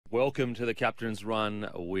Welcome to the Captain's Run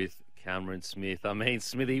with Cameron Smith. I mean,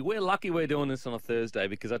 Smithy, we're lucky we're doing this on a Thursday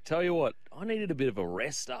because I tell you what, I needed a bit of a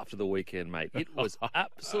rest after the weekend, mate. It was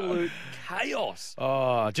absolute chaos.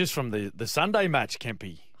 Oh, just from the Sunday match,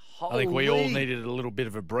 Kempy. Holy. I think we all needed a little bit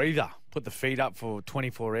of a breather. Put the feet up for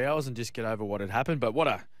 24 hours and just get over what had happened. But what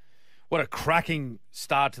a cracking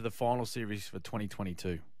start to the final series for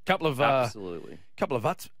 2022. Couple of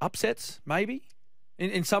upsets, maybe.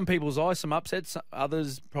 In some people's eyes, some upsets.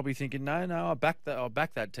 Others probably thinking, no, I back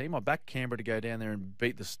that team. I back Canberra to go down there and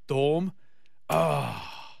beat the Storm. Oh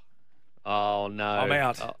no. I'm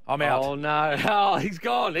out. I'm out. Oh, no. Oh, he's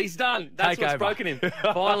gone. He's done. That's what's broken him.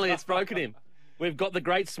 Finally, it's broken him. We've got the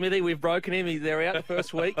great Smithy. We've broken him. They're out the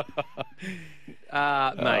first week.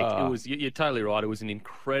 Mate, you're totally right. It was an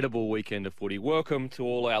incredible weekend of footy. Welcome to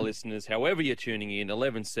all our listeners, however you're tuning in,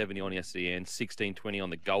 1170 on SEN, 1620 on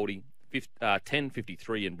the Goldie,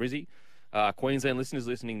 1053 in Brizzy. Queensland listeners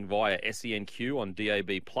listening via SENQ on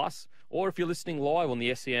DAB+, or if you're listening live on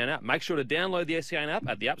the SEN app, make sure to download the SEN app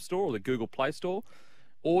at the App Store or the Google Play Store.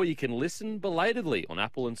 Or you can listen belatedly on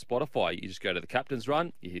Apple and Spotify. You just go to the Captain's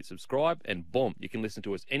Run, you hit subscribe, and boom, you can listen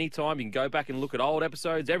to us anytime. You can go back and look at old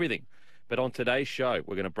episodes, everything. But on today's show,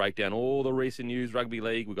 we're going to break down all the recent news, rugby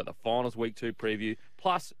league. We've got the finals week 2 preview,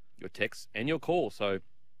 plus your texts and your calls. So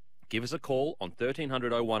give us a call on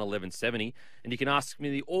 1300 01 1170, and you can ask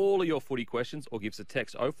me all of your footy questions or give us a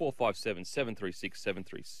text 0457 736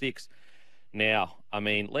 736. Now, I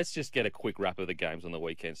mean, let's just get a quick wrap of the games on the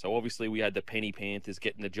weekend. So, obviously, we had the Penny Panthers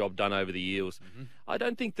getting the job done over the Eels. Mm-hmm. I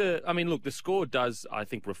don't think the score does, I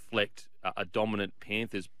think, reflect a dominant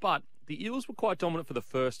Panthers, but the Eels were quite dominant for the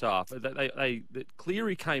first half.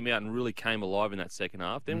 Cleary came out and really came alive in that second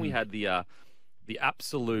half. Then we had the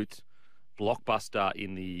absolute blockbuster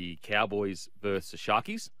in the Cowboys versus the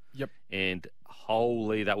Sharkies. Yep. And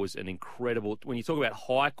holy, that was an incredible, when you talk about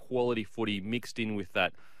high-quality footy mixed in with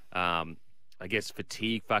that, I guess,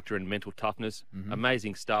 fatigue factor and mental toughness. Mm-hmm.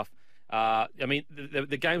 Amazing stuff. I mean,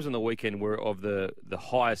 the games on the weekend were of the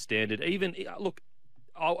highest standard. Even, look,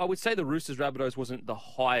 I would say the Roosters Rabbitohs wasn't the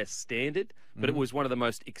highest standard, but it was one of the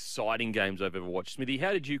most exciting games I've ever watched. Smithy,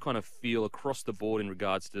 how did you kind of feel across the board in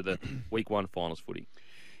regards to the week 1 finals footy?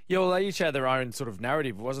 Yeah, well, they each had their own sort of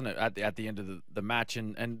narrative, wasn't it, at the end of the match?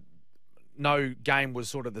 And no game was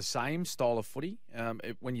sort of the same style of footy.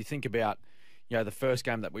 When you think about, the first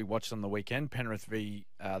game that we watched on the weekend, Penrith v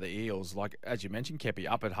the Eels, like, as you mentioned, Kepi,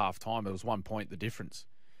 up at half-time, it was 1 point the difference.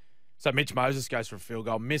 So Mitch Moses goes for a field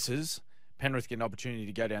goal, misses. Penrith get an opportunity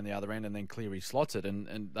to go down the other end, and then Cleary slots it,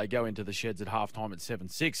 and they go into the sheds at half-time at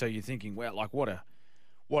 7-6. So you're thinking, well, like, what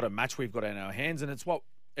a match we've got in our hands, and it's what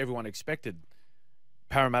everyone expected.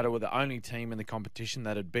 Parramatta were the only team in the competition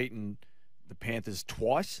that had beaten the Panthers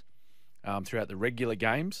twice throughout the regular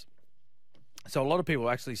games. So a lot of people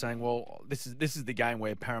are actually saying, well, this is the game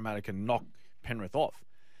where Parramatta can knock Penrith off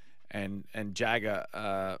and jag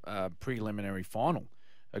a preliminary final,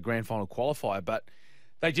 a grand final qualifier. But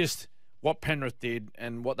what Penrith did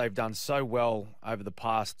and what they've done so well over the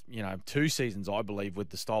past, 2 seasons, I believe, with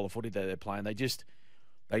the style of footy that they're playing, they just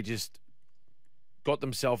got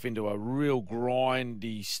themselves into a real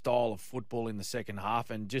grindy style of football in the second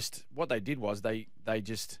half. And just what they did was they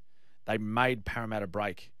made Parramatta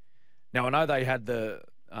break. Now, I know they had the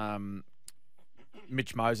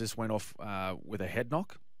Mitch Moses went off with a head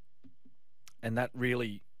knock, and that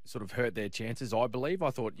really sort of hurt their chances, I believe.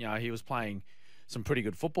 I thought, he was playing some pretty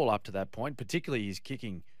good football up to that point, particularly his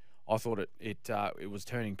kicking. I thought it was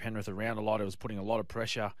turning Penrith around a lot. It was putting a lot of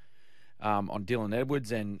pressure on Dylan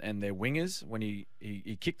Edwards and their wingers when he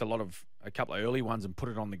kicked a couple of early ones and put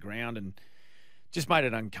it on the ground and just made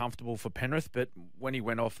it uncomfortable for Penrith. But when he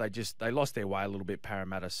went off, they lost their way a little bit,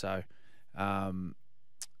 Parramatta. So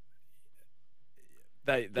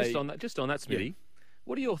just on that, Smithy,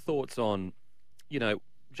 what are your thoughts on,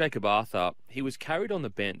 Jacob Arthur? He was carried on the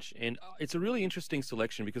bench, and it's a really interesting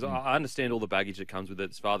selection because I understand all the baggage that comes with it.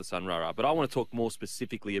 It's father-son rah-rah, but I want to talk more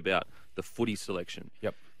specifically about the footy selection.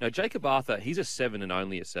 Yep. Now, Jacob Arthur, he's a 7 and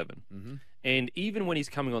only a 7. Mm-hmm. And even when he's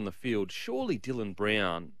coming on the field, surely Dylan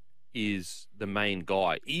Brown is the main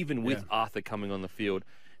guy, even with Arthur coming on the field.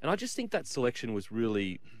 And I just think that selection was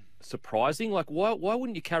really surprising. Like, why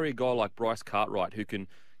wouldn't you carry a guy like Bryce Cartwright who can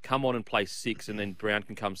come on and play 6 and then Brown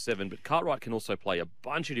can come 7? But Cartwright can also play a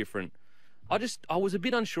bunch of different... I was a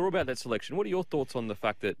bit unsure about that selection. What are your thoughts on the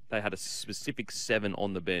fact that they had a specific 7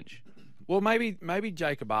 on the bench? Well, maybe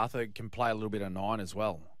Jacob Arthur can play a little bit of 9 as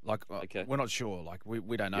well. Like, we're not sure. Like,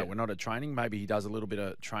 we don't know. Yeah. We're not at training. Maybe he does a little bit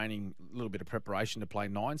of training, a little bit of preparation to play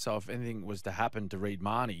 9. So if anything was to happen to Reid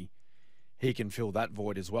Marnie, he can fill that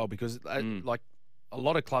void as well. Because, like, a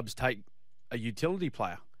lot of clubs take a utility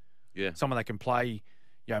player Yeah. Someone that can play,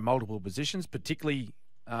 multiple positions, particularly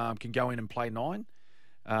can go in and play 9.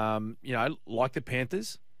 Like the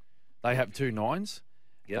Panthers, they have 2 9s.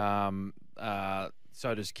 Yep.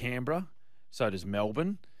 So does Canberra. So does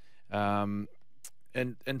Melbourne. And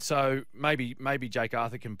so maybe Jake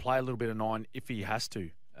Arthur can play a little bit of 9 if he has to.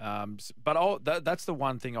 But that's the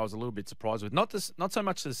one thing I was a little bit surprised with. Not so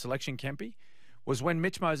much the selection, Kempy, was when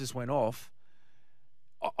Mitch Moses went off.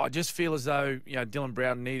 I just feel as though Dylan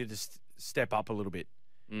Brown needed to step up a little bit.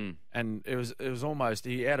 And it was almost,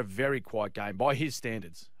 he had a very quiet game by his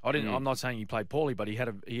standards. I'm not saying he played poorly, but he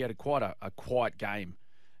had quite a quiet game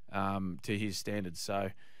to his standards. So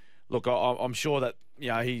look, I'm sure that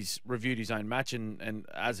he's reviewed his own match and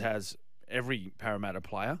as has every Parramatta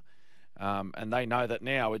player. And they know that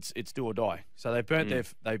now it's do or die. So they've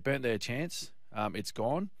burnt their chance. It's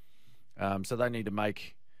gone. So they need to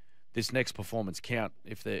make this next performance count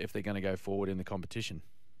if they're going to go forward in the competition.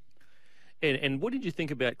 And what did you think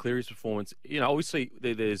about Cleary's performance? Obviously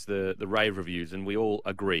there's the rave reviews, and we all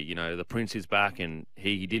agree. The Prince is back, and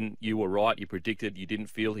he didn't. You were right. You predicted. You didn't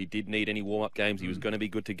feel he did need any warm-up games. He was going to be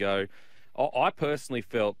good to go. I personally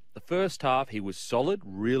felt the first half he was solid,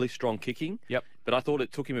 really strong kicking. Yep. But I thought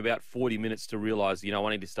it took him about 40 minutes to realise, I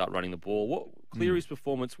need to start running the ball. What Cleary's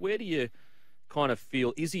performance? Where do you kind of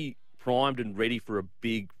feel? Is he primed and ready for a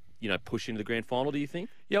big, push into the grand final? Do you think?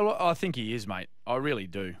 Yeah, well, I think he is, mate. I really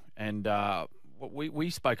do. And we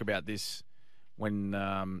spoke about this when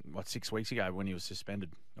 6 weeks ago when he was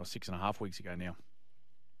suspended, or 6.5 weeks ago now,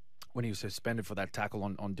 when he was suspended for that tackle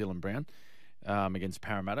on Dylan Brown against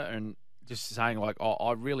Parramatta, and just saying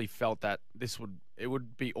I really felt that it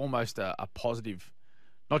would be almost a positive,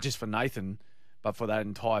 not just for Nathan, but for that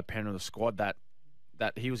entire Penrith squad that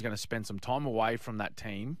he was going to spend some time away from that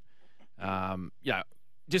team.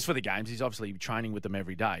 Just for the games. He's obviously training with them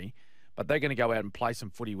every day, but they're going to go out and play some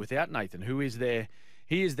footy without Nathan, who is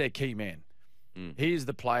he is their key man. He is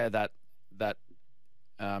the player that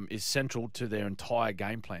is central to their entire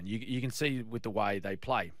game plan. You can see with the way they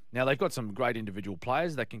play. Now, they've got some great individual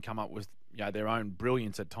players that can come up with their own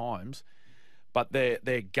brilliance at times, but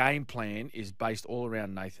their game plan is based all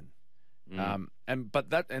around Nathan. And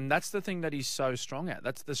that's the thing that he's so strong at.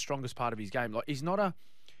 That's the strongest part of his game. He's not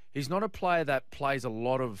a player that plays a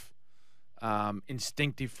lot of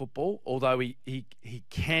instinctive football, although he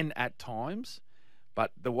can at times.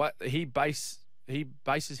 But the way he bases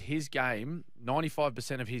his game,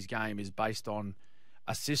 95% of his game is based on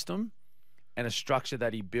a system and a structure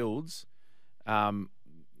that he builds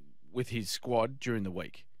with his squad during the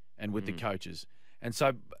week and with the coaches. And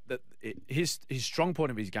so his strong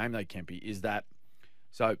point of his game, though, Kempy, is that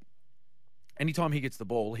so anytime he gets the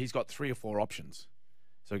ball, he's got 3 or 4 options.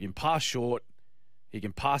 So he can pass short, he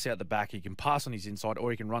can pass out the back, he can pass on his inside,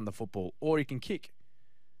 or he can run the football, or he can kick.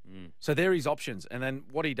 So there are his options. And then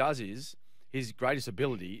what he does is, his greatest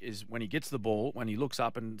ability is when he gets the ball, when he looks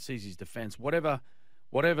up and sees his defence, whatever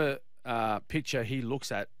picture he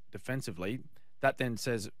looks at defensively, that then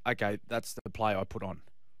says, okay, that's the play I put on.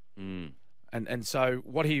 And so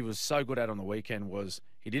what he was so good at on the weekend was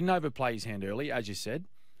he didn't overplay his hand early, as you said.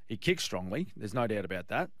 He kicked strongly. There's no doubt about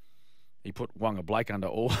that. He put Wanga Blake under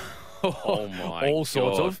all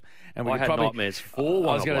sorts of. And we I had nightmares for Wanga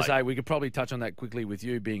I was going to Blake. say we could probably touch on that quickly with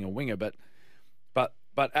you being a winger, but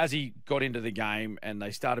as he got into the game and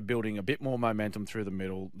they started building a bit more momentum through the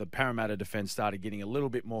middle, the Parramatta defence started getting a little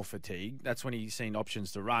bit more fatigued. That's when he's seen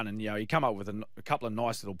options to run, and he come up with a couple of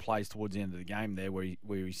nice little plays towards the end of the game there, where he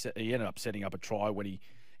ended up setting up a try when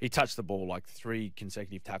he touched the ball like 3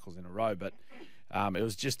 consecutive tackles in a row. But it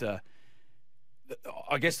was just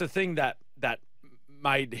I guess the thing that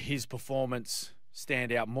made his performance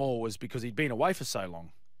stand out more was because he'd been away for so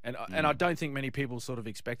long. And I don't think many people sort of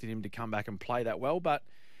expected him to come back and play that well. But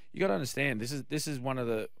you got to understand, this is one of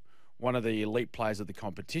the elite players of the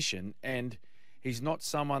competition, and he's not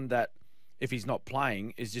someone that, if he's not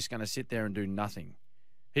playing, is just going to sit there and do nothing.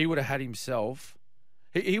 He would have had himself.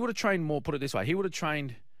 He would have trained more. Put it this way, he would have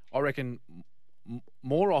trained, I reckon,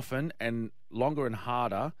 more often and longer and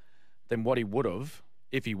harder than what he would have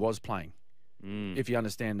if he was playing. If you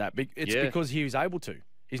understand that, it's because he was able to.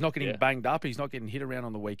 He's not getting banged up. He's not getting hit around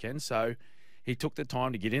on the weekend. So he took the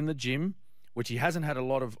time to get in the gym, which he hasn't had a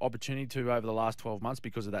lot of opportunity to over the last 12 months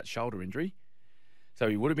because of that shoulder injury. So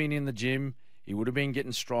he would have been in the gym. He would have been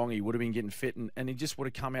getting strong. He would have been getting fit. And he just would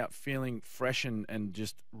have come out feeling fresh and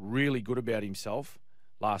just really good about himself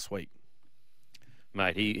last week.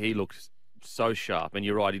 Mate, he looked so sharp. And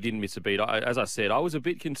you're right, he didn't miss a beat. As I said, I was a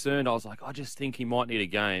bit concerned. I was like, I just think he might need a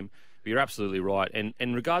game. But you're absolutely right. And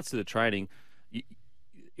in regards to the training,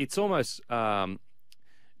 it's almost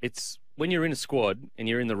it's when you're in a squad and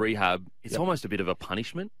you're in the rehab, it's almost a bit of a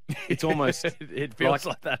punishment. It's almost it feels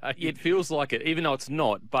like that. It feels like it, even though it's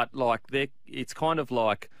not. But like it's kind of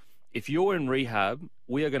like if you're in rehab,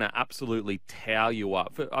 we are going to absolutely towel you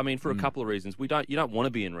up. For a couple of reasons. You don't want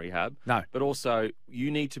to be in rehab. No. But also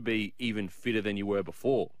you need to be even fitter than you were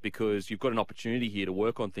before because you've got an opportunity here to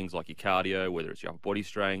work on things like your cardio, whether it's your body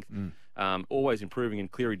strength, always improving.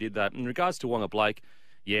 And Cleary did that. In regards to Wonga Blake,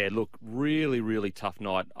 yeah, look, really, really tough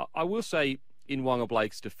night. I will say in Wonga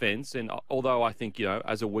Blake's defence, and although I think,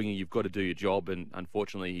 as a winger, you've got to do your job, and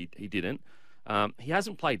unfortunately he didn't, he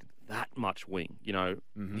hasn't played that much wing.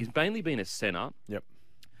 He's mainly been a centre. Yep.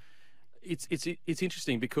 It's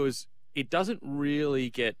interesting because it doesn't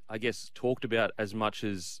really get, I guess, talked about as much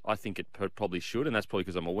as I think it probably should, and that's probably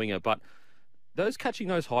because I'm a winger. But those catching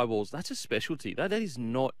those high balls, that's a specialty. That is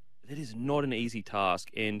not an easy task,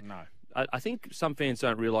 and no. I think some fans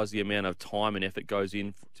don't realise the amount of time and effort goes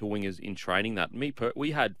in to wingers in training that.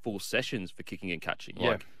 We had full sessions for kicking and catching.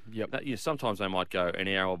 Sometimes they might go an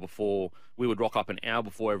hour before. We would rock up an hour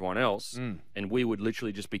before everyone else, and we would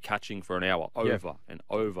literally just be catching for an hour over and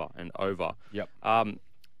over and over. Yep.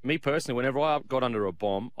 Me personally, whenever I got under a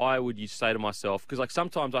bomb, I would say to myself, because like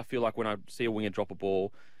sometimes I feel like when I see a winger drop a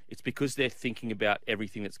ball, it's because they're thinking about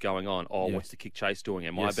everything that's going on. What's the kick chase doing?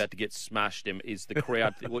 Am I about to get smashed? Is the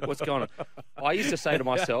crowd... what's going on? I used to say to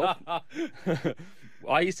myself,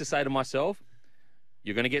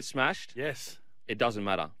 you're going to get smashed. Yes. It doesn't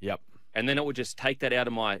matter. Yep. And then it would just take that out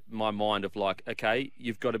of my mind of like, okay,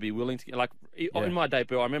 you've got to be willing to... Like, in my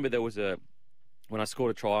debut, I remember there was when I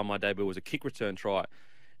scored a try on my debut, it was a kick return try.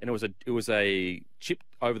 And it was a chip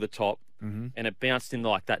over the top, and it bounced in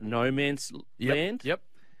like that no man's land.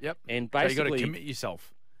 Yep. And so basically, you got to commit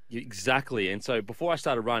yourself. Exactly. And so before I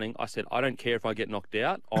started running, I said, I don't care if I get knocked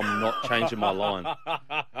out. I'm not changing my line.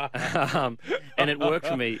 And it worked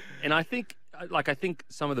for me. And I think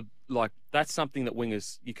some of that's something that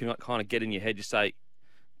wingers, you can kind of get in your head. You say,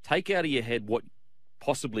 take out of your head what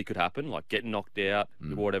possibly could happen, like getting knocked out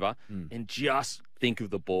or whatever, and just think of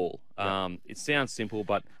the ball. It sounds simple,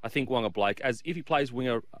 but I think Wonga Blake, if he plays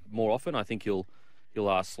winger more often, I think he'll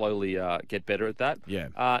slowly get better at that.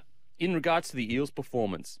 Yeah. In regards to the Eels'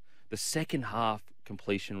 performance, the second half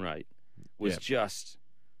completion rate was just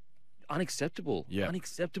unacceptable. Yeah.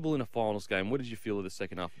 Unacceptable in a finals game. What did you feel of the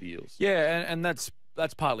second half of the Eels? Yeah, and that's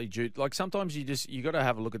partly due. Like sometimes you got to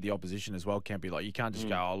have a look at the opposition as well, Kempy. Like you can't just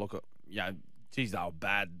go, oh look at geez, they were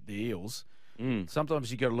bad, the Eels.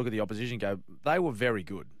 Sometimes you got to look at the opposition and go, they were very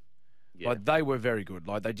good. Yeah. Like they were very good.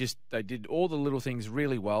 Like they did all the little things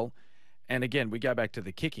really well. And again, we go back to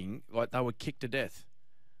the kicking. Like they were kicked to death.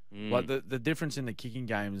 Like the difference in the kicking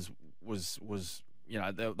games was they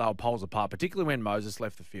were poles apart, particularly when Moses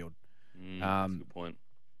left the field. That's a good point.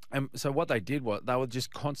 And so what they did was they were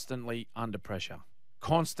just constantly under pressure.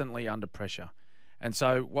 And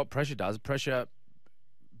so what pressure does? Pressure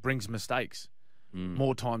brings mistakes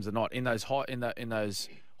more times than not. In those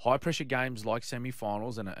high pressure games like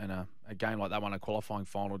semi-finals and a game like that one, a qualifying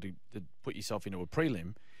final to put yourself into a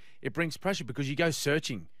prelim, it brings pressure because you go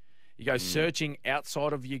searching. You go searching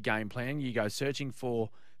outside of your game plan. You go searching for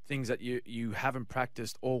things that you haven't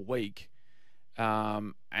practiced all week,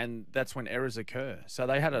 and that's when errors occur. So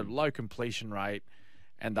they had a low completion rate,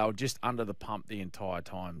 and they were just under the pump the entire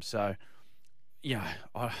time. So,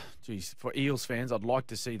 for Eels fans, I'd like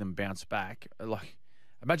to see them bounce back. Like,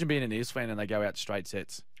 imagine being an Eels fan and they go out straight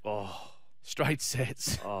sets. Oh. Straight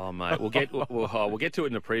sets. Oh, mate. We'll get to it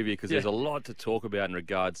in the preview because there's a lot to talk about in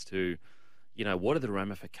regards to, what are the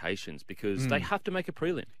ramifications? Because they have to make a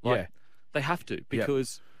prelim. They have to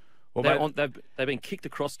because they've been kicked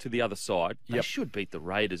across to the other side. They should beat the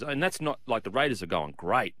Raiders. And that's not like the Raiders are going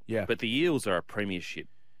great. Yeah. But the Eels are a premiership,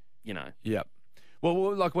 Yeah.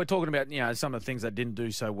 Well, like we're talking about, some of the things that didn't do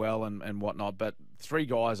so well and whatnot. But three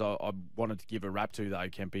guys I wanted to give a rap to, though,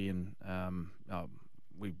 Kempy, and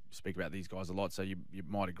we speak about these guys a lot, so you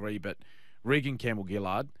might agree. But Regan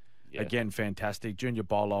Campbell-Gillard, again, fantastic. Junior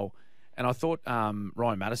Bolo. And I thought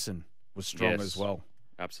Ryan Madison was strong as well.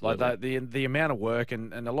 Absolutely. Like the amount of work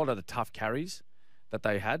and a lot of the tough carries that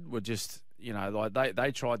they had were just,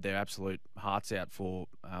 they tried their absolute hearts out for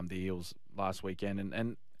the Eels last weekend.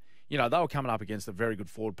 And they were coming up against a very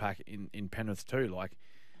good forward pack in Penrith too, like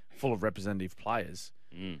full of representative players.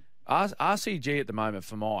 RCG at the moment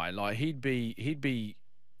for mine, like he'd be,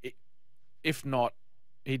 if not,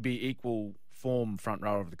 he'd be equal form front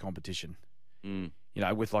rower of the competition.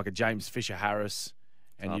 With like a James Fisher-Harris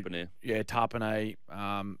and Tarpanay.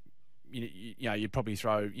 You'd probably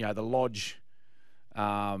throw the Lodge,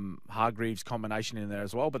 Hargreaves combination in there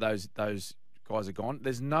as well. But those guys are gone.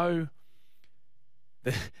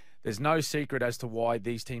 there's no secret as to why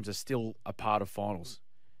these teams are still a part of finals.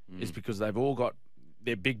 It's because they've all got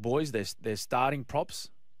their big boys, their starting props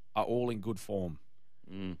are all in good form.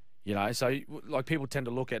 You know, so like people tend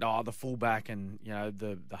to look at the fullback and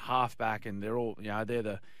the halfback, and they're all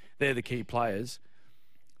they're the key players.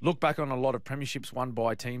 Look back on a lot of premierships won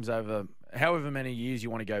by teams over however many years you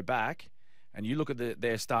want to go back, and you look at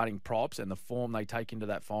their starting props and the form they take into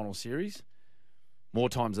that final series. More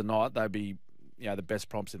times than not, they'd be the best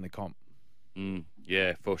props in the comp.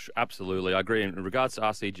 Yeah, for sure. Absolutely. I agree. In regards to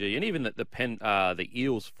RCG and even the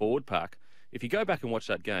Eels forward pack, if you go back and watch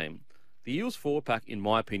that game, the Eels forward pack, in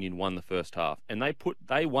my opinion, won the first half, and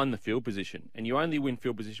they won the field position. And you only win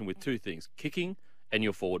field position with two things: kicking and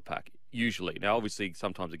your forward pack. Usually, now obviously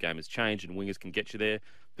sometimes the game has changed and wingers can get you there,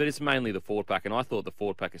 but it's mainly the forward pack. And I thought the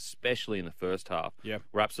forward pack, especially in the first half,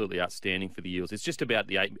 were absolutely outstanding for the Eels. It's just about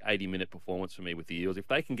the 80-minute performance for me with the Eels. If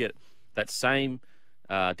they can get that same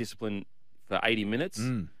discipline for 80 minutes,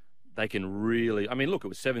 they can really... I mean, look, it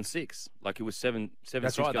was 7-6. Like, it was 7-6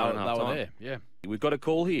 That's right, going they half were time. there, yeah. We've got a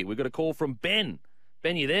call here. We've got a call from Ben.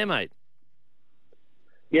 Ben, you there, mate?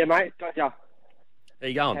 Yeah, mate. Gotcha. How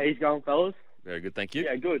you going? How you going, fellas? Very good, thank you.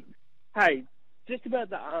 Yeah, good. Hey, just about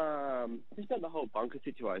the whole bunker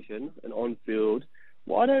situation and on field.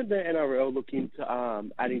 Why don't the NRL look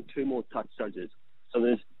into adding 2 more touch judges? So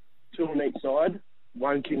there's 2 on each side.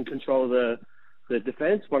 One can control the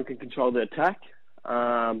defence, one can control the attack,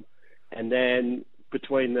 and then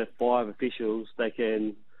between the 5 officials, they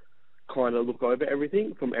can kind of look over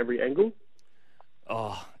everything from every angle.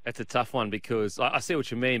 Oh, that's a tough one because I see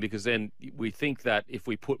what you mean, because then we think that if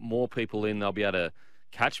we put more people in, they'll be able to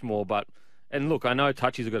catch more. And look, I know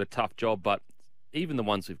touchies have got a tough job, but even the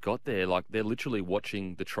ones we've got there, like they're literally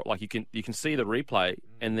watching like you can see the replay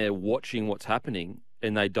and they're watching what's happening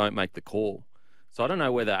and they don't make the call. So I don't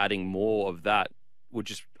know whether adding more of that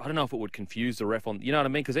would I don't know if it would confuse the ref on, you know what I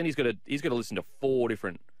mean? Because then he's got to listen to 4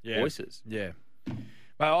 different voices. Yeah.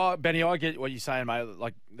 Well, Benny, I get what you're saying, mate.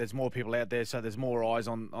 Like, there's more people out there, so there's more eyes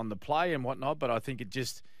on the play and whatnot. But I think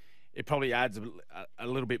it probably adds a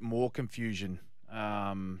little bit more confusion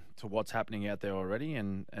to what's happening out there already,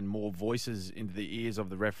 and more voices into the ears of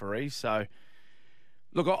the referees. So,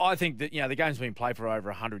 look, I think that the game's been played for over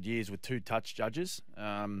 100 years with 2 touch judges,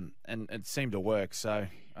 and it seemed to work. So,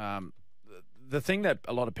 the thing that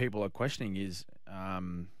a lot of people are questioning is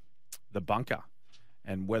the bunker,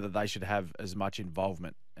 and whether they should have as much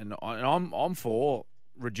involvement. And I'm for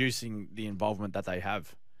reducing the involvement that they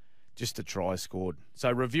have, just to try scored.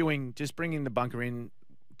 So just bringing the bunker in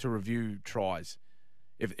to review tries.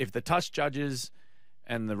 If the touch judges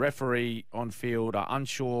and the referee on field are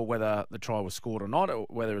unsure whether the try was scored or not, or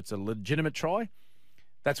whether it's a legitimate try,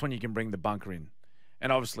 that's when you can bring the bunker in.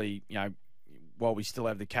 And obviously, while we still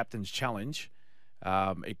have the captain's challenge,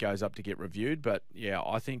 it goes up to get reviewed. But yeah,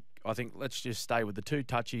 I think let's just stay with the 2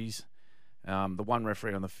 touchies, the 1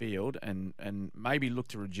 referee on the field, and maybe look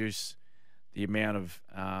to reduce the amount of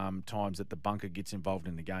times that the bunker gets involved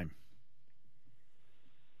in the game.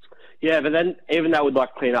 Yeah, but then even that would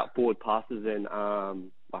clean up forward passes and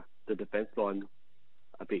the defence line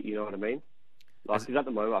a bit. You know what I mean? Because at the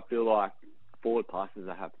moment I feel like forward passes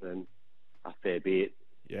are happening a fair bit.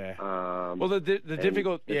 Yeah. Well, the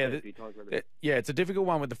difficult, it's a difficult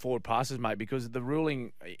one with the forward passes, mate, because the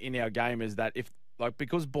ruling in our game is that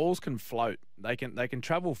because balls can float, they can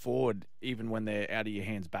travel forward even when they're out of your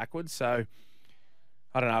hands backwards. So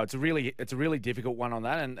I don't know. It's a really difficult one on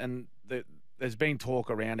that, and there's been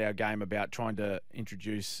talk around our game about trying to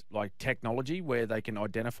introduce technology where they can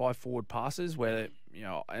identify forward passes, where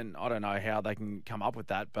and I don't know how they can come up with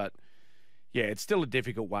that, but yeah, it's still a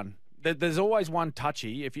difficult one. There's always one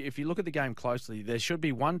touchy. If you look at the game closely, there should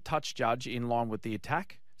be 1 touch judge in line with the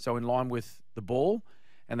attack, so in line with the ball,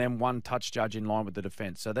 and then 1 touch judge in line with the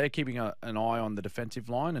defence. So they're keeping an eye on the defensive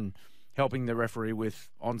line and helping the referee with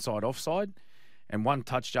onside, offside, and 1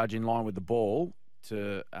 touch judge in line with the ball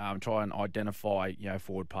to try and identify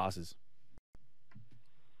forward passes.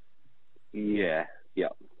 Yeah.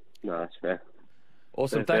 No, that's fair.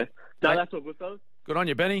 Awesome. No, that's all good, fellas. Good on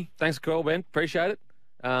you, Benny. Thanks, Carl, Ben. Appreciate it.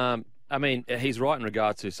 I mean, he's right in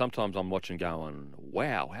regards to sometimes I'm watching going,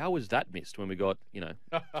 wow, how was that missed when we got 2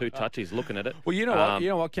 touchies looking at it? Well, you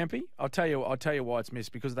know what, Kempy? I'll tell you why it's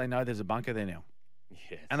missed, because they know there's a bunker there now.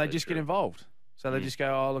 Yeah, and they just get involved. So they just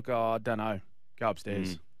go, I don't know, go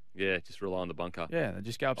upstairs. Yeah, just rely on the bunker. Yeah, they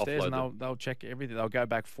just go upstairs and they'll check everything. They'll go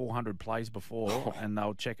back 400 plays before and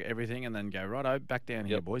they'll check everything and then go, righto, back down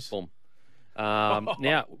here, boys. Boom.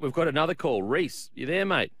 Now, we've got another call. Reese, you there,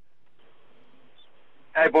 mate?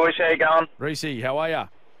 Hey, boys, how you going? Reese, how are ya?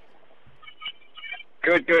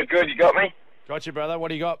 Good. You got me? Got you, brother. What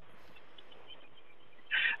do you got?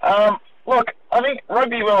 Look, I think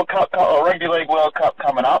Rugby League World Cup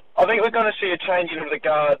coming up. I think we're going to see a changing of the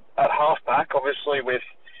guard at halfback, obviously with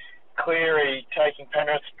Cleary taking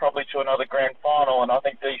Penrith probably to another grand final, and I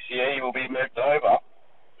think DCE will be moved over.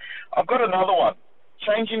 I've got another one.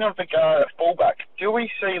 Changing of the guard at fullback. Do we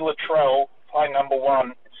see Latrell play number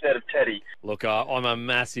one instead of Teddy? Look, I'm a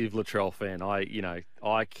massive Latrell fan.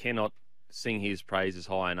 I cannot sing his praises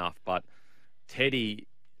high enough, but Teddy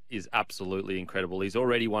is absolutely incredible. He's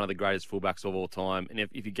already one of the greatest fullbacks of all time. And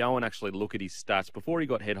if you go and actually look at his stats, before he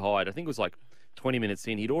got head hired, I think it was like 20 minutes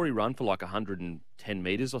in, he'd already run for like 110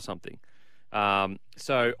 metres or something.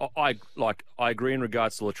 So I agree in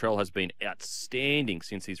regards to Latrell has been outstanding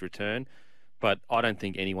since his return, but I don't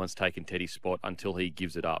think anyone's taken Teddy's spot until he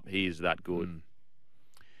gives it up. He is that good.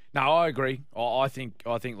 No, I agree. I think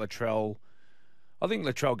Latrell. I think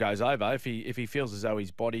Latrell goes over if he feels as though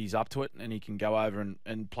his body's up to it and he can go over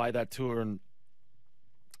and play that tour and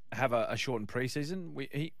have a shortened preseason.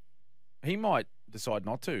 He might decide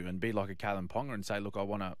not to and be like a Kalen Ponga and say, look, I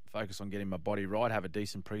want to focus on getting my body right, have a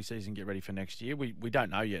decent preseason, get ready for next year. We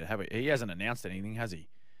don't know yet, have we? He hasn't announced anything, has he?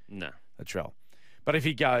 No. Latrell. But if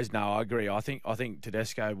he goes, no, I agree. I think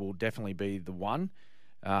Tedesco will definitely be the one.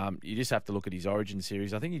 You just have to look at his Origin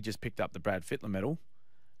series. I think he just picked up the Brad Fittler medal.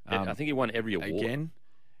 I think he won every award. Again,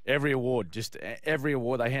 every award.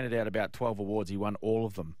 They handed out about 12 awards. He won all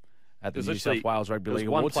of them at the New South Wales Rugby League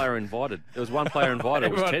Awards. There was one player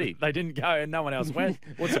invited. It was Teddy. They didn't go and no one else went.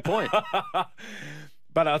 What's the point?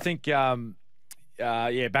 But I think,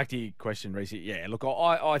 back to your question, Reece. Yeah, look,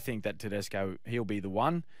 I think that Tedesco, he'll be the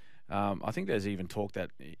one. I think there's even talk that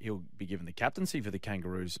he'll be given the captaincy for the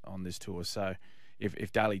Kangaroos on this tour. So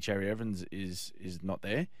if Daly Cherry Evans is not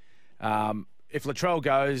there. If Latrell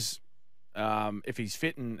goes, if he's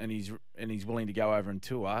fit and he's willing to go over and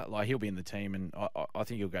tour, like he'll be in the team, and I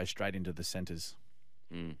think he'll go straight into the centres.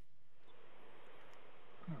 Okay,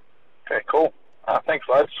 cool. Thanks,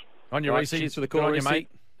 lads. On your Reece. Cheers for the call, on Reece. your mate.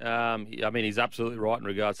 I mean, he's absolutely right in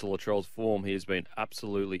regards to Latrell's form. He has been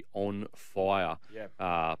absolutely on fire. Yeah.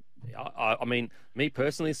 I mean, me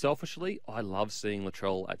personally, selfishly, I love seeing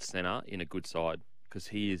Latrell at centre in a good side because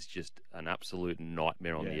he is just an absolute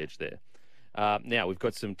nightmare on the edge there. Now, we've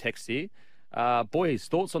got some text here. Boys,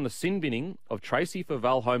 thoughts on the sin binning of Tracy for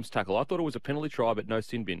Val Holmes' tackle? I thought it was a penalty try, but no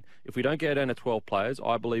sin bin. If we don't go down to 12 players,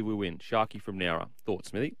 I believe we win. Sharky from Nowra. Thoughts,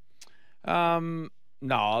 Smithy? No,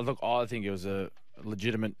 look, I think it was a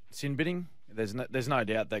legitimate sin binning. There's no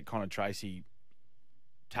doubt that Connor Tracy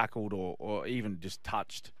tackled or even just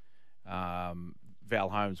touched Val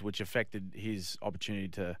Holmes, which affected his opportunity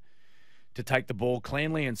to take the ball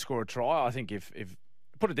cleanly and score a try. I think if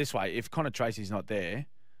put it this way, if Connor Tracy's not there,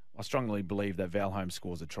 I strongly believe that Val Holmes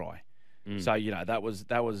scores a try. So, that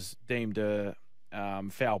was deemed a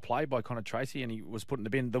foul play by Connor Tracy, and he was put in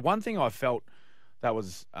the bin. The one thing I felt that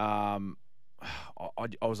was I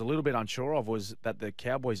was a little bit unsure of was that the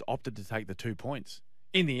Cowboys opted to take the 2 points.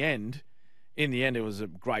 In the end, it was a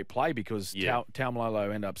great play because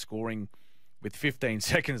Taumalolo ended up scoring with 15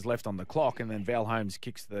 seconds left on the clock, and then Val Holmes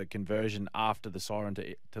kicks the conversion after the siren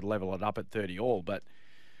to level it up at 30-all. But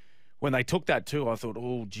when they took that too, I thought,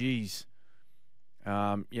 oh, geez,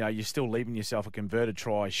 you're still leaving yourself a converted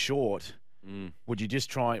try short. Would you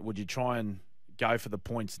try and go for the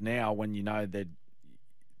points now when you know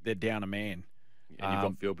they're down a man? And you've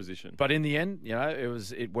got field position. But in the end,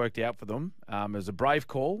 it worked out for them. It was a brave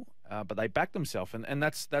call, but they backed themselves, and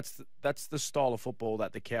that's the style of football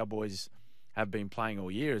that the Cowboys have been playing all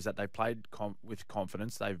year. Is that they played with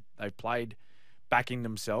confidence. They've played backing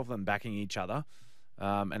themselves and backing each other.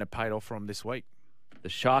 And it paid off for them this week. The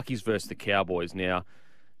Sharkies versus the Cowboys. Now,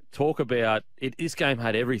 talk about it. This game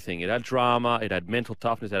had everything. It had drama. It had mental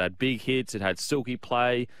toughness. It had big hits. It had silky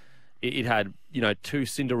play. It had, two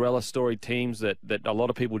Cinderella story teams that a lot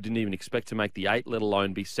of people didn't even expect to make the 8, let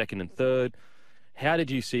alone be second and third. How did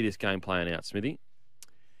you see this game playing out, Smithy?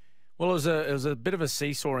 Well, it was a bit of a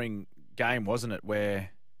seesawing game, wasn't it? Where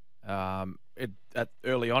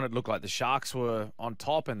early on, it looked like the Sharks were on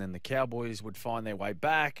top, and then the Cowboys would find their way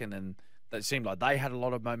back, and then it seemed like they had a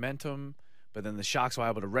lot of momentum, but then the Sharks were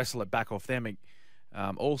able to wrestle it back off them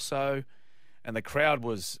also. And the crowd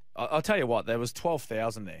was, I'll tell you what, there was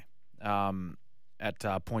 12,000 there at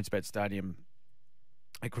PointsBet Stadium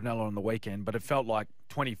at Cronulla on the weekend, but it felt like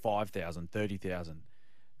 25,000, 30,000.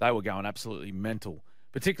 They were going absolutely mental,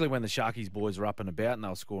 particularly when the Sharkies boys were up and about and they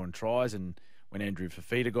were scoring tries, and when Andrew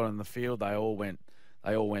Fafita got on the field, they all went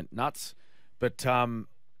nuts. But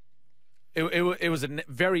it was a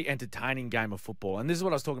very entertaining game of football, and this is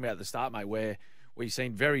what I was talking about at the start, mate, where we've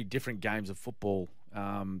seen very different games of football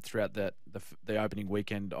throughout the opening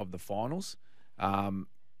weekend of the finals.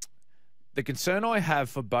 the concern I have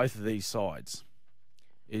for both of these sides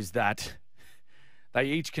is that they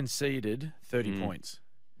each conceded 30 points.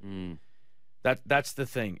 That's the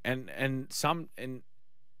thing, and some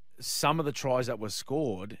of the tries that were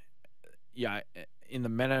scored, in the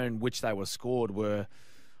manner in which they were scored were,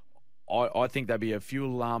 I think there'd be a few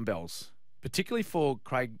alarm bells, particularly for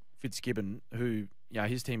Craig Fitzgibbon, who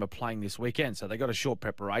his team are playing this weekend, so they got a short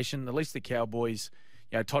preparation. At least the Cowboys,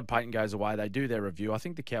 Todd Payton goes away, they do their review. I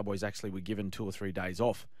think the Cowboys actually were given 2 or 3 days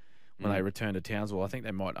off when they returned to Townsville. I think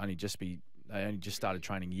they only just started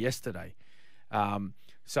training yesterday.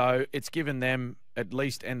 So it's given them at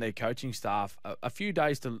least, and their coaching staff, a few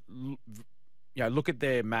days to look at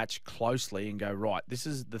their match closely and go, right, this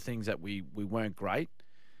is the things that we weren't great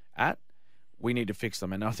at. We need to fix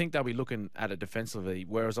them. And I think they'll be looking at it defensively,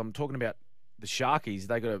 whereas I'm talking about the Sharkies,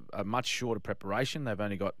 they got a much shorter preparation. They've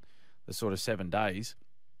only got the sort of 7 days.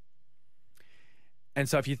 And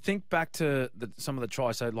so if you think back to some of the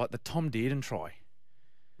tries, so like the Tom Dearden try.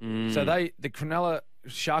 So the Cronulla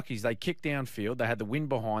Sharkies, they kicked downfield. They had the wind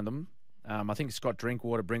behind them. I think Scott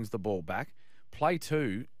Drinkwater brings the ball back. Play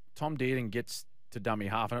 2, Tom Dearden gets to dummy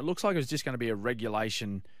half, and it looks like it was just going to be a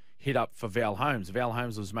regulation hit up for Val Holmes. Val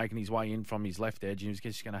Holmes was making his way in from his left edge, and he was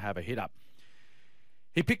just going to have a hit up.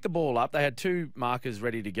 He picked the ball up. They had 2 markers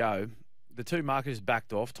ready to go. The 2 markers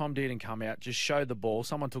backed off. Tom Dearden come out, just showed the ball.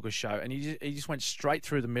 Someone took a show, and he just went straight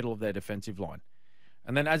through the middle of their defensive line.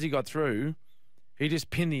 And then as he got through, he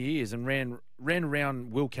just pinned the ears and ran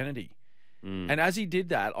around Will Kennedy. And as he did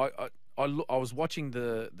that, I was watching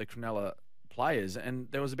the Cronulla players, and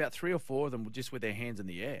there was about 3 or 4 of them just with their hands in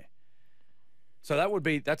the air. So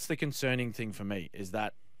that's the concerning thing for me, is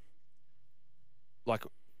that like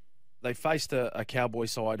they faced a Cowboy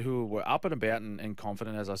side who were up and about and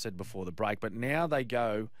confident, as I said before the break, but now they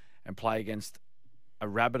go and play against a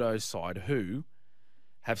Rabbitohs side who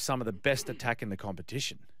have some of the best attack in the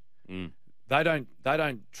competition. They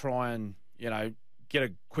don't try and get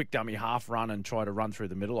a quick dummy half run and try to run through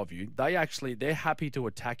the middle of you. They're happy to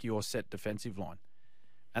attack your set defensive line,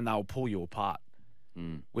 and they'll pull you apart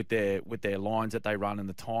with their lines that they run and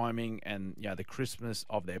the timing and the crispness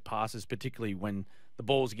of their passes, particularly when the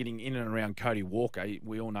ball's getting in and around Cody Walker.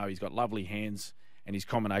 We all know he's got lovely hands, and his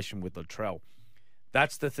combination with Latrell.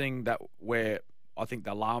 That's the thing where I think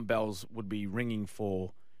the alarm bells would be ringing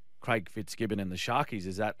for Craig Fitzgibbon and the Sharkies,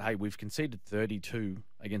 is that, hey, we've conceded 32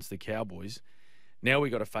 against the Cowboys. Now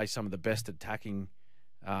we've got to face some of the best attacking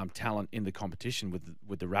talent in the competition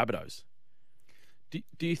with the Rabbitohs.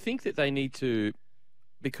 Do you think that they need to,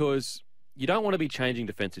 because you don't want to be changing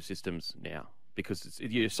defensive systems now, because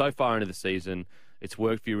you're so far into the season, it's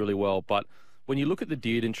worked for you really well. But when you look at the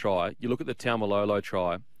Dearden try, you look at the Taumalolo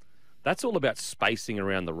try, that's all about spacing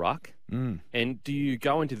around the ruck. And do you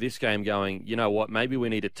go into this game going, you know what, maybe we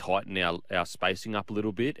need to tighten our spacing up a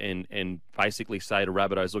little bit and basically say to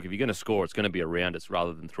Rabbitohs, look, if you're going to score, it's going to be around us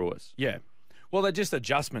rather than through us? Yeah. Well, they're just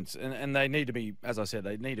adjustments, and they need to be, as I said,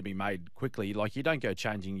 they need to be made quickly. Like, you don't go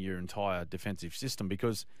changing your entire defensive system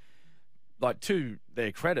because, like, to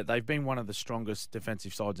their credit, they've been one of the strongest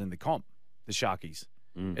defensive sides in the comp, the Sharkies.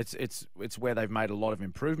 It's where they've made a lot of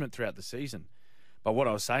improvement throughout the season. But what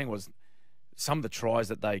I was saying was some of the tries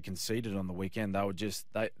that they conceded on the weekend, they were just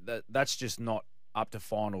that's just not up to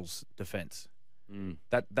finals defence.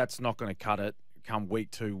 That's not going to cut it come week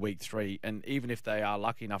 2, week 3, and even if they are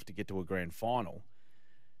lucky enough to get to a grand final,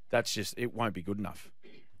 it won't be good enough.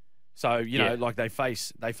 So like they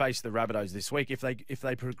face the Rabbitohs this week. If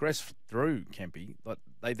they progress through Kempy, like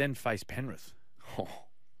they then face Penrith. Oh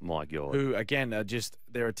my God! Who again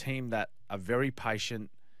they're a team that are very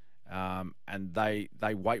patient. And they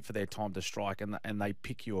wait for their time to strike, and they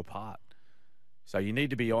pick you apart. So you need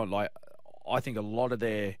to be on. Like, I think a lot of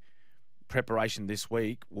their preparation this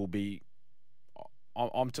week will be.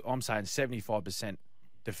 I'm saying 75%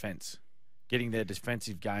 defence, getting their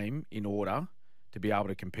defensive game in order to be able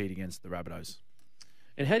to compete against the Rabbitohs.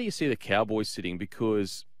 And how do you see the Cowboys sitting?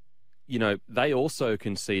 Because they also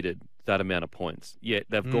conceded that amount of points, yet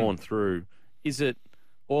they've gone through. Is it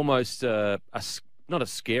almost not a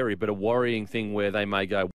scary, but a worrying thing where they may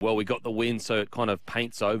go, well, we got the win, so it kind of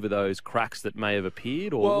paints over those cracks that may have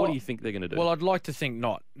appeared? Or what do you think they're going to do? Well, I'd like to think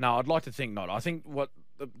not. No, I'd like to think not. I think what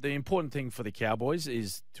the important thing for the Cowboys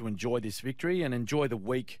is to enjoy this victory and enjoy the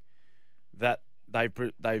week that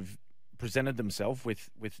they've presented themselves with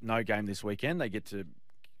no game this weekend. They get to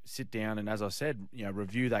sit down and, as I said,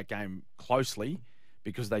 review that game closely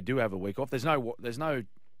because they do have a week off. There's no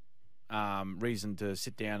reason to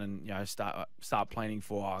sit down and start planning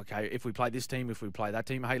for okay, if we play this team, if we play that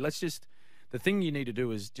team. Hey, the thing you need to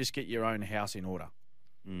do is just get your own house in order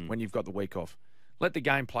when you've got the week off. Let the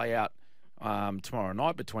game play out tomorrow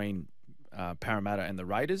night between Parramatta and the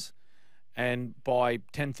Raiders. And by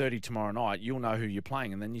 10:30 tomorrow night, you'll know who you're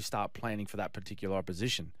playing, and then you start planning for that particular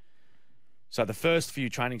opposition. So the first few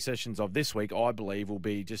training sessions of this week, I believe, will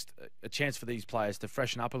be just a chance for these players to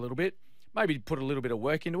freshen up a little bit, maybe put a little bit of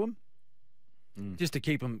work into them, just to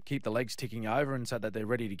keep the legs ticking over and so that they're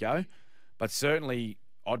ready to go. But certainly,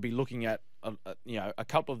 I'd be looking at a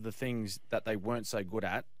couple of the things that they weren't so good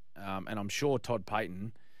at, and I'm sure Todd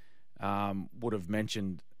Payton would have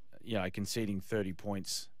mentioned, conceding 30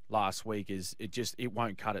 points last week it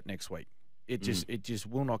won't cut it next week. It just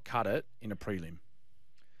will not cut it in a prelim.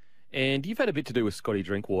 And you've had a bit to do with Scotty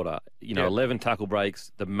Drinkwater. 11 tackle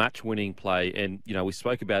breaks, the match-winning play, and we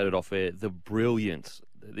spoke about it off air. The brilliance.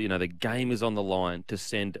 The game is on the line to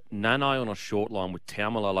send Nanai on a short line with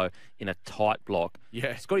Taumalolo in a tight block.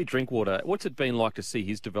 Yeah, Scotty Drinkwater. What's it been like to see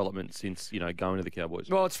his development since going to the Cowboys?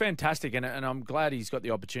 Well, it's fantastic, and I'm glad he's got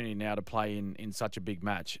the opportunity now to play in such a big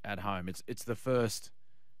match at home. It's the first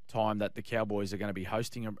time that the Cowboys are going to be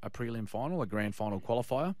hosting a prelim final, a grand final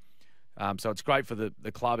qualifier. So it's great for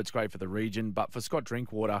the club, it's great for the region, but for Scott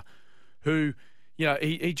Drinkwater, who,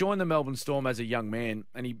 he joined the Melbourne Storm as a young man,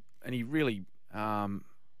 and he really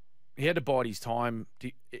he had to bide his time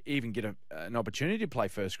to even get an opportunity to play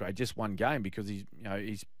first grade, just one game, because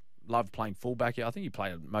he's loved playing fullback. I think he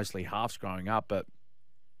played mostly halves growing up, but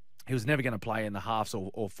he was never going to play in the halves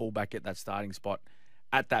or fullback at that starting spot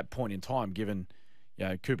at that point in time, given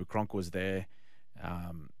Cooper Cronk was there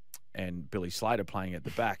and Billy Slater playing at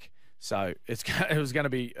the back. So it was going to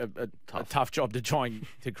be a tough job to try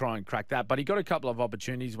and crack that. But he got a couple of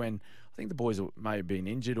opportunities when I think the boys may have been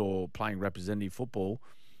injured or playing representative football,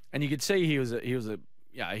 and you could see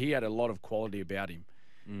he had a lot of quality about him,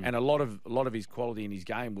 and a lot of his quality in his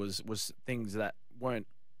game was things that weren't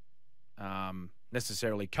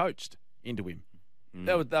necessarily coached into him.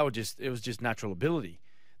 It was just natural ability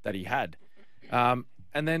that he had.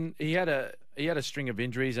 And then he had a string of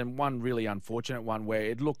injuries, and one really unfortunate one where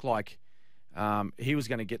it looked like he was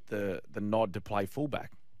going to get the nod to play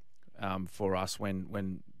fullback for us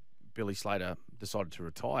when Billy Slater decided to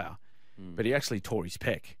retire. But he actually tore his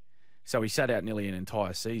pec. So he sat out nearly an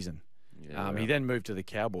entire season. He then moved to the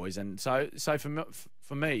Cowboys. And so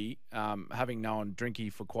for me, having known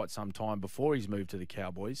Drinky for quite some time before he's moved to the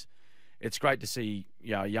Cowboys, it's great to see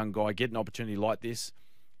a young guy get an opportunity like this,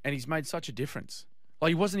 and he's made such a difference. Like,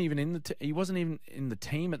 he wasn't even in the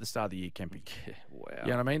team at the start of the year, Kempy. Yeah, wow. You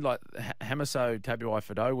know what I mean? Like, Hamiso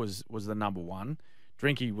Tabuai-Fidow was the number one.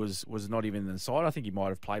 Drinky was not even in the side. I think he might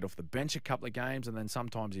have played off the bench a couple of games, and then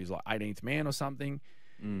sometimes he was like 18th man or something.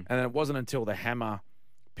 And then it wasn't until the Hammer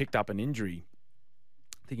picked up an injury.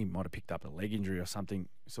 I think he might have picked up a leg injury or something,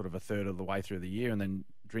 sort of a third of the way through the year, and then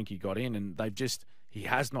Drinky got in, and he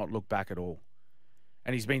has not looked back at all.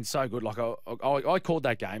 And he's been so good. Like, I called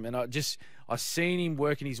that game, and I seen him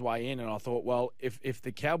working his way in, and I thought, well, if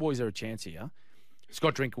the Cowboys are a chance here,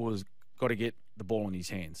 Scott Drinkwater's got to get the ball in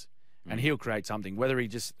his hands, and he'll create something. Whether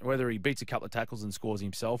he beats a couple of tackles and scores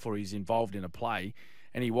himself, or he's involved in a play,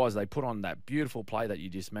 and they put on that beautiful play that you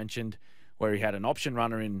just mentioned, where he had an option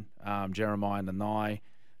runner in Jeremiah Nanai,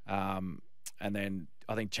 and then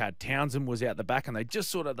I think Chad Townsend was out the back, and they just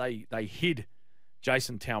sort of they hid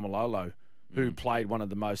Jason Taumalolo, who played one of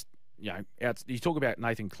the most, you talk about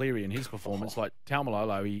Nathan Cleary and his performance. Like,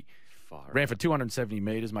 Taumalolo, he ran for 270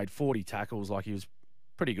 metres, made 40 tackles. Like, he was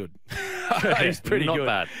pretty good. He's pretty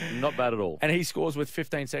good. Not bad at all. And he scores with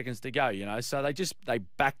 15 seconds to go, So they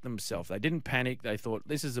backed themselves. They didn't panic. They thought,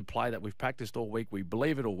 this is a play that we've practiced all week. We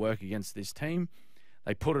believe it'll work against this team.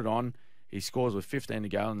 They put it on. He scores with 15 to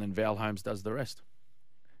go, and then Val Holmes does the rest.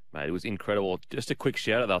 Mate, it was incredible. Just a quick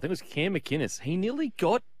shout out though. I think it was Cam McInnes. He nearly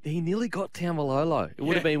got Taumalolo. It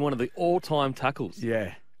would have been one of the all-time tackles.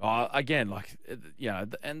 Yeah. Again,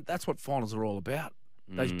 and that's what finals are all about.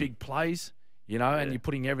 Those big plays, and you're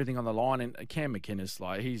putting everything on the line. And Cam McInnes,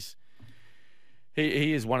 like,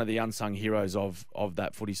 he is one of the unsung heroes of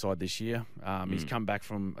that footy side this year. He's come back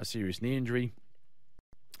from a serious knee injury.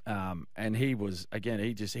 And he was, again,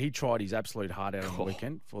 he tried his absolute heart out on the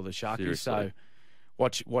weekend for the Sharkies. Seriously. So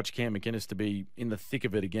watch Cam McInnes to be in the thick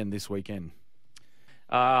of it again this weekend.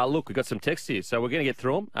 Look, we've got some texts here, so we're going to get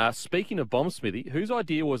through them. Speaking of bomb, Smithy, whose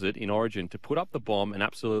idea was it in Origin to put up the bomb and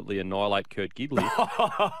absolutely annihilate Kurt Gidley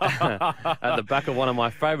at the back of one of my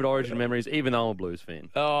favourite Origin memories, even though I'm a Blues fan?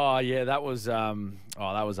 Oh, yeah, that was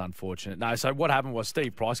unfortunate. No, so what happened was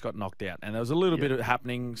Steve Price got knocked out, and there was a little bit of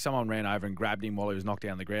happening. Someone ran over and grabbed him while he was knocked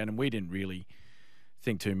down on the ground, and we didn't really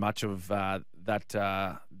think too much of that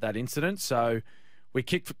incident. So we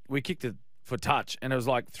kicked it for touch, and it was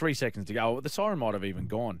like 3 seconds to go. The siren might have even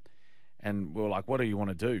gone, and we were like, what do you want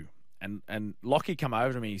to do? And Lockie come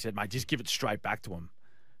over to me. He said, "Mate, just give it straight back to him."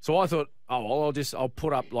 So I thought, oh, well, I'll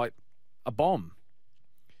put up like a bomb.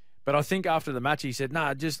 But I think after the match, he said,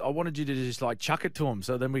 "Nah, I wanted you to just like chuck it to him,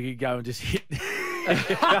 so then we could go and just hit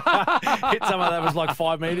hit someone that was like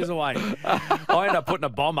 5 meters away." I ended up putting a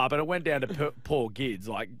bomb up, and it went down to poor Gids.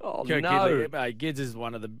 Like, Oh, Kurt no. Gidley. Mate, Gids is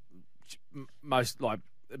one of the most like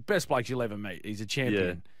best blokes you'll ever meet. He's a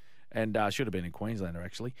champion, and should have been a Queenslander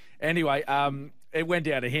actually. Anyway, it went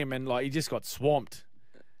down to him, and like he just got swamped.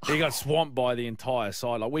 He got swamped by the entire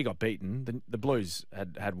side. Like, we got beaten. The Blues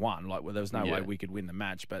had won. Like, well, there was no way we could win the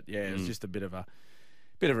match. But yeah, it was just a bit of a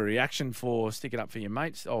reaction for sticking up for your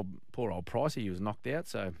mates. Oh, poor old Pricey, he was knocked out.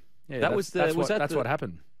 So yeah, that's what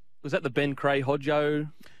happened. Was that the Ben Cray Hodjo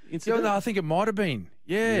incident? Yeah, no, I think it might have been.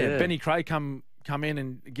 Yeah. Benny Cray come in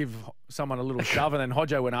and give someone a little shove, and then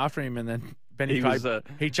Hodjo went after him, and then Benny Cray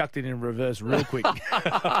he chucked it in reverse real quick.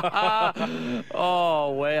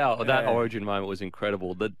 Oh wow, that Origin moment was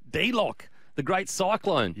incredible. The D-Lock, the great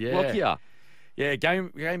cyclone. Look here. Yeah,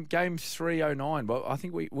 game 309. Well, I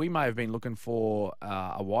think we may have been looking for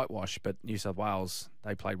a whitewash, but New South Wales,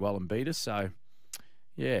 they played well and beat us. So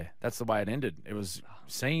yeah, that's the way it ended. It was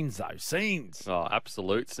scenes though, scenes. Oh,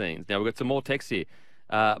 absolute scenes. Now we've got some more texts here.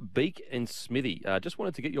 Beak and Smithy, just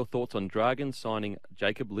wanted to get your thoughts on Dragons signing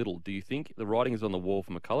Jacob Liddle. Do you think the writing is on the wall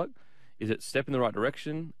for McCulloch? Is it a step in the right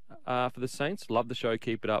direction for the Saints? Love the show.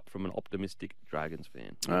 Keep it up, from an optimistic Dragons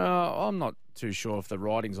fan. I'm not too sure if the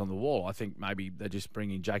writing's on the wall. I think maybe they're just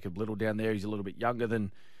bringing Jacob Liddle down there. He's a little bit younger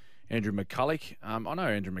than Andrew McCulloch. I know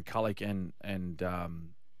Andrew McCulloch and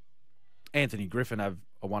Anthony Griffin have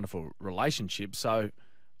a wonderful relationship. So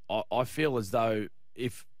I feel as though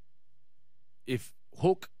if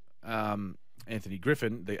Hook, Anthony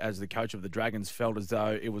Griffin, as the coach of the Dragons, felt as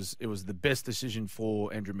though it was the best decision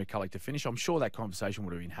for Andrew McCulloch to finish, I'm sure that conversation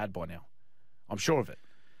would have been had by now. I'm sure of it.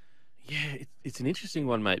 Yeah, it's an interesting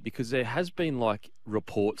one, mate, because there has been like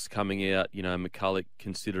reports coming out, McCulloch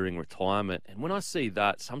considering retirement. And when I see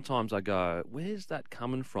that, sometimes I go, where's that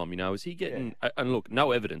coming from? Is he getting, and look,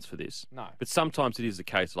 no evidence for this. No. But sometimes it is the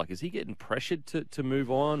case. Like, is he getting pressured to move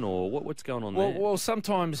on, or what's going on there? Well,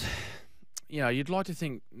 sometimes, you'd like to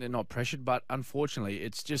think they're not pressured, but unfortunately,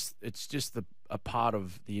 it's just a part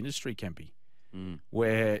of the industry, Kempy,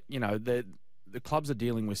 where, the clubs are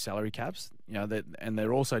dealing with salary caps, and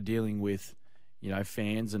they're also dealing with,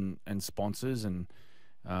 fans and sponsors and,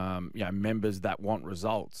 members that want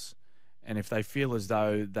results. And if they feel as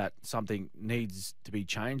though that something needs to be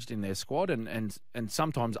changed in their squad, and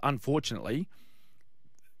sometimes, unfortunately,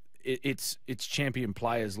 it's champion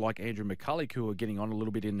players like Andrew McCulloch who are getting on a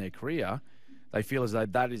little bit in their career, they feel as though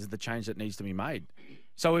that is the change that needs to be made.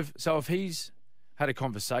 So if he's had a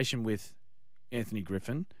conversation with Anthony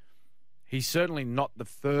Griffin, he's certainly not the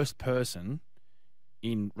first person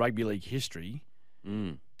in rugby league history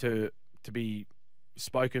to be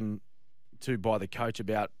spoken to by the coach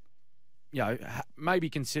about, maybe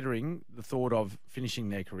considering the thought of finishing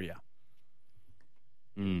their career.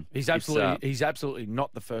 He's absolutely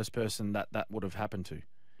not the first person that would have happened to.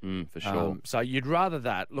 For sure. So you'd rather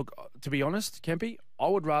that. Look, to be honest, Kempy, I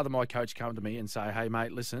would rather my coach come to me and say, "Hey,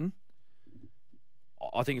 mate, listen,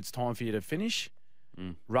 I think it's time for you to finish,"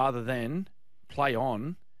 rather than play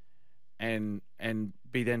on and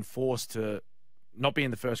be then forced to not be in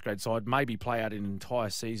the first grade side, maybe play out an entire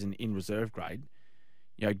season in reserve grade.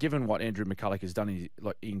 Given what Andrew McCulloch has done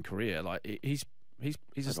in career, he's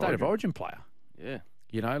a state of origin player. Yeah.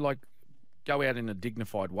 Go out in a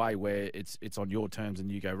dignified way where it's on your terms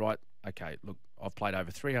and you go, right, okay, look, I've played over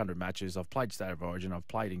 300 matches, I've played State of Origin, I've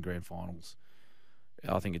played in grand finals.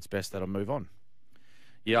 I think it's best that I move on.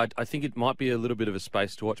 Yeah, I think it might be a little bit of a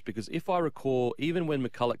space to watch, because if I recall, even when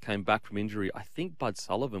McCulloch came back from injury, I think Bud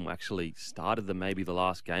Sullivan actually started maybe the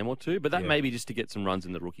last game or two, but that may be just to get some runs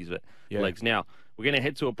in the rookies' legs. Now, we're going to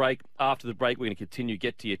head to a break. After the break, we're going to continue,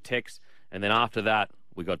 get to your text, and then after that,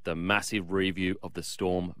 we got the massive review of the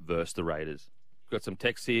Storm versus the Raiders. Got some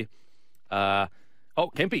texts here.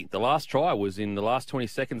 Kempy, the last try was in the last 20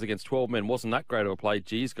 seconds against 12 men. Wasn't that great of a play?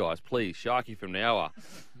 Geez, guys, please, Sharky from now.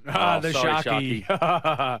 The sorry,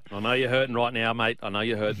 Sharky. I know you're hurting right now, mate. I know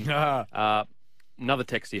you're hurting. Another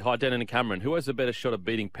text here. Hi, Denon and Cameron. Who has a better shot of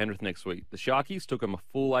beating Penrith next week? The Sharkies took them a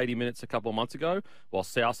full 80 minutes a couple of months ago, while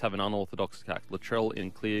South have an unorthodox attack. Latrell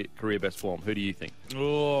in clear career best form. Who do you think?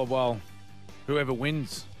 Oh, well, whoever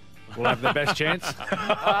wins will have the best chance.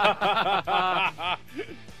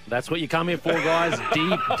 That's what you come here for, guys.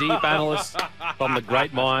 Deep analysts from the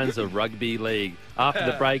great minds of rugby league. After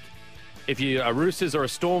the break, if you're a Roosters or a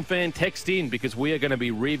Storm fan, text in, because we are going to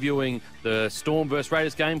be reviewing the Storm vs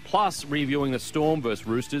Raiders game, plus reviewing the Storm vs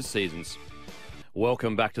Roosters seasons.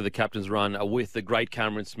 Welcome back to the Captain's Run with the great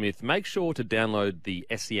Cameron Smith. Make sure to download the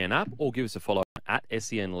SEN app or give us a follow at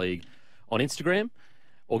SEN League on Instagram,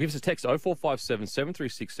 or give us a text 0457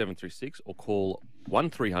 736 736 or call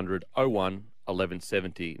 1300 01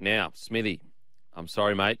 1170. Now, Smithy, I'm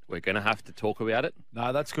sorry, mate. We're going to have to talk about it.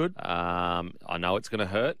 No, that's good. I know it's going to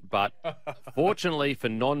hurt, but fortunately for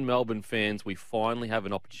non-Melbourne fans, we finally have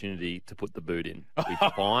an opportunity to put the boot in. We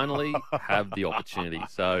finally have the opportunity.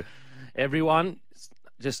 So, everyone,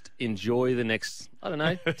 just enjoy the next,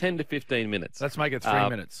 10 to 15 minutes. Let's make it 3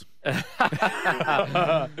 minutes.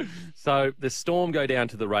 So the Storm go down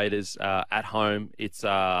to the Raiders at home. It's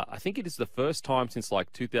I think it is the first time since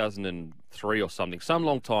like 2003 or something, some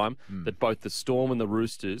long time, that both the Storm and the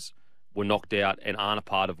Roosters were knocked out and aren't a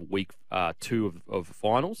part of week 2 of the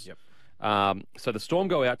finals. Yep. So the Storm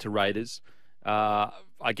go out to Raiders.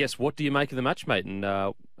 I guess, what do you make of the match, mate? And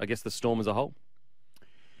I guess the Storm as a whole.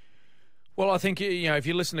 Well, I think, if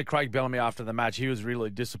you listen to Craig Bellamy after the match, he was really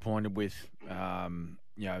disappointed with,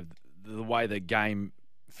 the way the game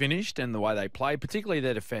finished and the way they played, particularly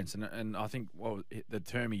their defence. And I think the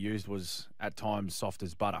term he used was at times soft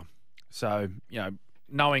as butter. So,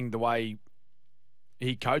 knowing the way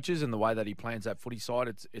he coaches and the way that he plans that footy side,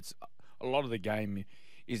 it's a lot of the game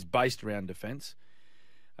is based around defence.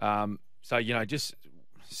 So, just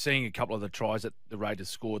seeing a couple of the tries that the Raiders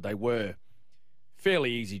scored, they were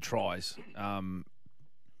fairly easy tries, from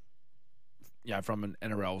an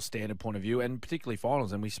NRL standard point of view, and particularly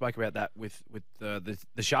finals. And we spoke about that with the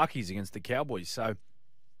Sharkies against the Cowboys. So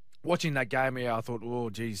watching that game, I thought,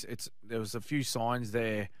 oh, geez, there was a few signs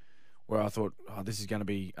there where I thought, oh, this is going to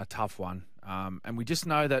be a tough one. And you just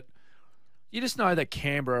know that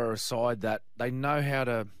Canberra are a side that they know how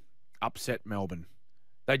to upset Melbourne.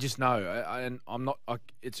 They just know, and I'm not.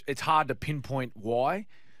 It's hard to pinpoint why.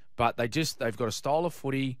 But they've got a style of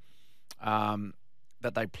footy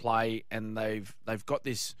that they play, and they've got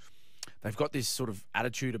this sort of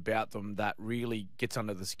attitude about them that really gets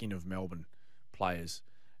under the skin of Melbourne players.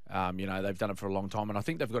 They've done it for a long time, and I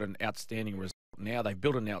think they've got an outstanding result now. They've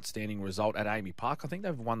built an outstanding result at Amy Park. I think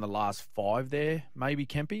they've won the last 5 there, maybe,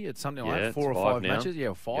 Kempy. It's something like that, 4 or 5 now. matches.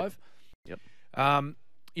 Yeah, 5. Yep.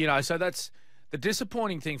 So that's the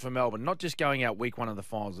disappointing thing for Melbourne, not just going out week 1 of the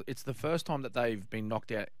finals. It's the first time that they've been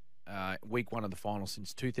knocked out week 1 of the finals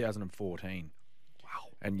since 2014. Wow.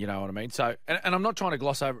 And you know what I mean? So, and I'm not trying to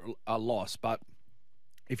gloss over a loss, but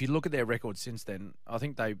if you look at their record since then, I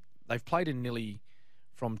think they've played in nearly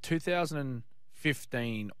from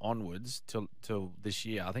 2015 onwards till this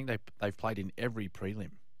year. I think they've played in every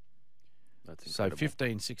prelim. That's incredible. So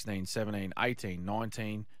 15, 16, 17, 18,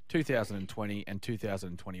 19, 2020 and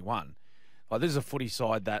 2021. Like, this is a footy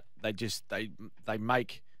side that they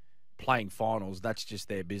make playing finals, that's just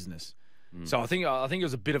their business. So I think it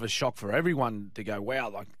was a bit of a shock for everyone to go, wow,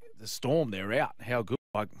 like the Storm, they're out. How good?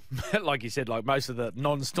 Like you said, like most of the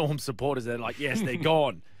non-Storm supporters, they're like, yes, they're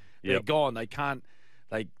gone. They're gone. They can't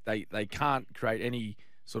create any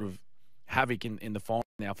sort of havoc in the final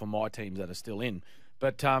now for my teams that are still in.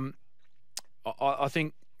 But I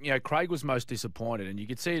think, Craig was most disappointed, and you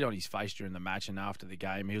could see it on his face during the match and after the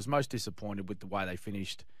game. He was most disappointed with the way they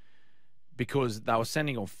finished, because they were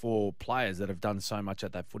sending off 4 players that have done so much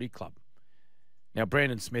at that footy club. Now,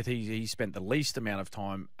 Brandon Smith, he spent the least amount of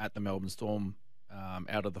time at the Melbourne Storm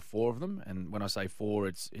out of the 4 of them. And when I say 4,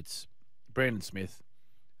 it's Brandon Smith,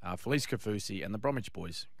 Felice Kafusi, and the Bromwich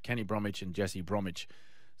boys, Kenny Bromwich and Jesse Bromwich.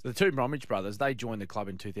 So the 2 Bromwich brothers, they joined the club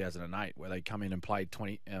in 2008, where they come in and played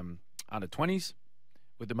under 20s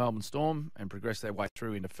with the Melbourne Storm and progressed their way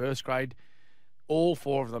through into first grade. All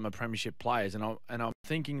 4 of them are premiership players, and I'm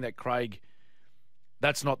thinking that Craig,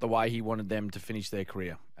 that's not the way he wanted them to finish their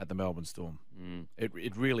career at the Melbourne Storm.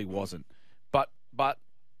 It really wasn't. But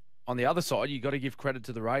on the other side, you got to give credit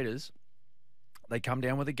to the Raiders. They come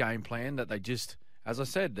down with a game plan that they just, as I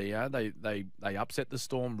said, they upset the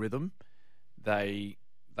Storm rhythm. They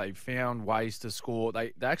found ways to score.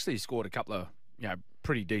 They actually scored a couple of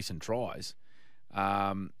pretty decent tries.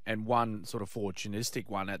 And one sort of fortunistic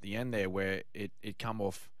one at the end there where it come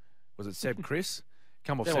off, was it Seb Chris?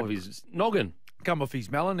 Come off his noggin. Come off his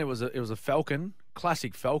melon. It was a Falcon,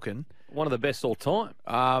 classic Falcon. One of the best all time.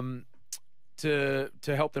 To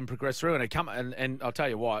help them progress through. And I'll tell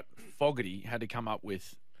you what, Fogarty had to come up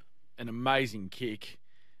with an amazing kick,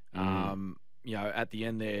 at the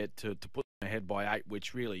end there to put them ahead by 8,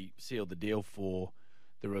 which really sealed the deal for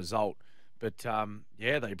the result. But,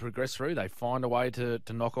 they progress through. They find a way to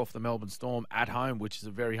knock off the Melbourne Storm at home, which is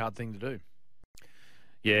a very hard thing to do.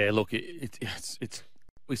 Yeah, look, it's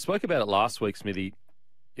we spoke about it last week, Smithy.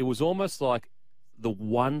 It was almost like the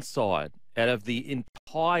one side out of the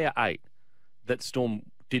entire 8 that Storm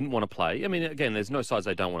didn't want to play. I mean, again, there's no sides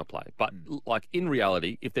they don't want to play. But, like, in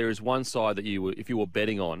reality, if there is one side that if you were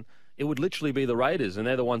betting on, it would literally be the Raiders, and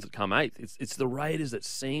they're the ones that come eighth. It's the Raiders that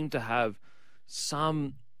seem to have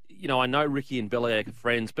some... I know Ricky and Belichick are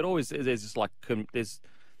friends, but always there's just like there's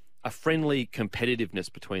a friendly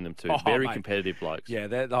competitiveness between them two. Very mate. Competitive blokes. Yeah,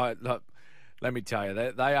 they're like, let me tell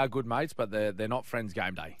you, they are good mates, but they're not friends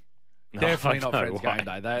game day. Definitely not friends game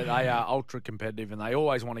day. They are ultra competitive, and they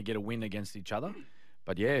always want to get a win against each other.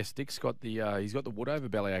 But yeah, Stick's got he's got the wood over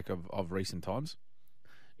Belichick of recent times.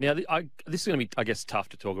 Now, this is going to be, I guess, tough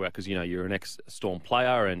to talk about because you're an ex-Storm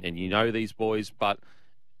player and you know these boys, but.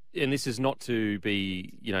 And this is not to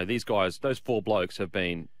be, these guys, those four blokes have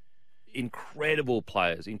been incredible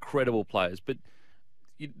players. But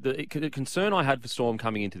the concern I had for Storm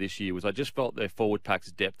coming into this year was I just felt their forward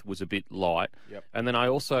pack's depth was a bit light. Yep. And then I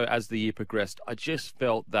also, as the year progressed, I just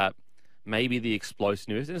felt that maybe the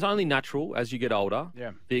explosiveness, and it's only natural as you get older,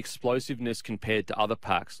 the explosiveness compared to other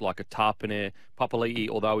packs like a Tarpane, Papali'i,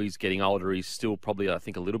 although he's getting older, he's still probably, I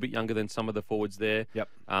think, a little bit younger than some of the forwards there. Yep.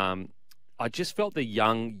 I just felt the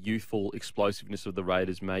young, youthful explosiveness of the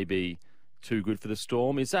Raiders may be too good for the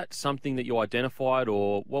Storm. Is that something that you identified,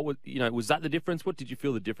 or what was that the difference? What did you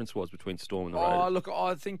feel the difference was between Storm and the Raiders? Oh, look,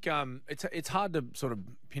 I think it's hard to sort of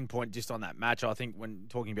pinpoint just on that match. I think when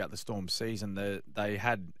talking about the Storm season, they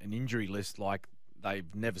had an injury list like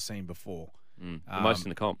they've never seen before. Most in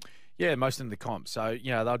the comp. Yeah, most in the comp. So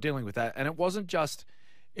they were dealing with that, and it wasn't just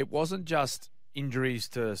injuries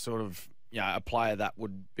to sort of a player that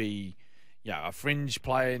would be. A fringe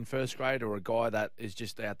player in first grade or a guy that is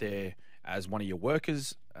just out there as one of your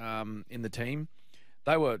workers in the team.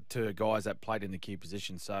 They were to guys that played in the key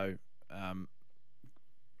position. So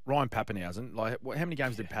Ryan Papenhuyzen, how many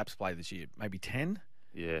games did Paps play this year? Maybe 10?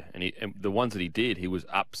 Yeah, and the ones that he did, he was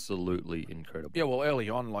absolutely incredible. Yeah, well, early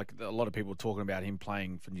on, like a lot of people were talking about him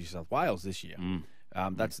playing for New South Wales this year.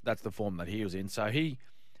 That's the form that he was in. So he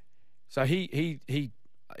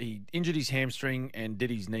injured his hamstring and did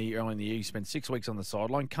his knee early in the year. He spent 6 weeks on the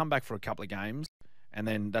sideline, come back for a couple of games, and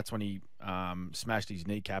then that's when he smashed his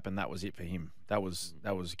kneecap, and that was it for him. That was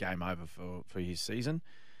game over for his season.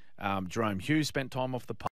 Jerome Hughes spent time off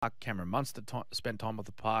the park. Cameron Munster spent time off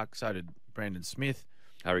the park. So did Brandon Smith.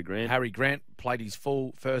 Harry Grant played his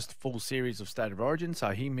first full series of State of Origin,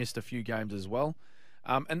 so he missed a few games as well.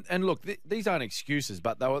 And look, these aren't excuses,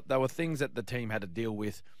 but they were things that the team had to deal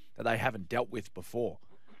with that they haven't dealt with before.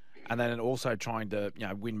 And then also trying to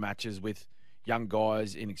win matches with young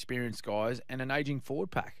guys, inexperienced guys, and an aging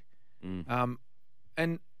forward pack.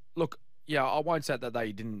 And look, I won't say that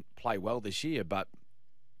they didn't play well this year, but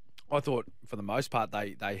I thought for the most part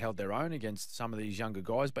they held their own against some of these younger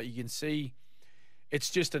guys. But you can see it's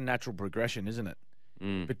just a natural progression, isn't it?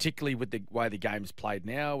 Particularly with the way the game's played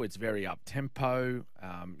now. It's very up-tempo,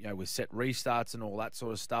 with set restarts and all that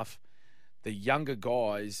sort of stuff. The younger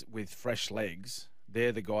guys with fresh legs,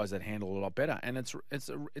 they're the guys that handle a lot better. And it's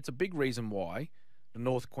a big reason why the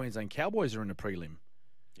North Queensland Cowboys are in the prelim.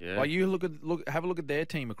 Yeah. Like you have a look at their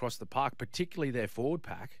team across the park, particularly their forward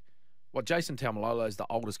pack. Jason Taumalolo is the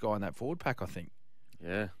oldest guy in that forward pack, I think.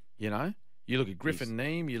 Yeah. You look at Griffin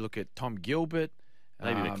Neem, you look at Tom Gilbert.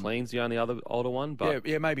 Maybe McLean's the only other older one, but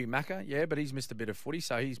yeah, maybe Macca, but he's missed a bit of footy,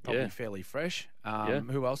 so he's probably fairly fresh.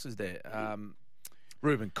 Who else is there?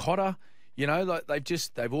 Reuben Cotter.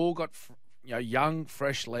 They've all got young,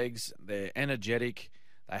 fresh legs. They're energetic.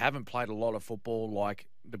 They haven't played a lot of football like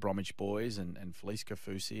the Bromwich boys and Felice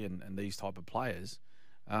Kafusi and these type of players.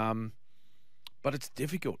 But it's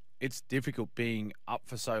difficult. It's difficult being up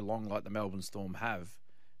for so long like the Melbourne Storm have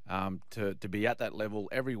to be at that level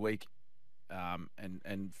every week.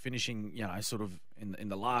 And finishing, sort of in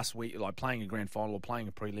the last week, like playing a grand final or playing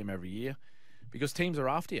a prelim every year, because teams are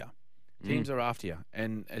after you. Teams are after you,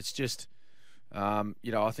 and it's just, I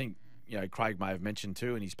think, Craig may have mentioned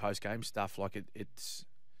too in his post game stuff. Like it's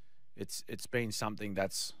been something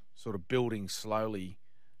that's sort of building slowly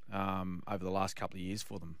over the last couple of years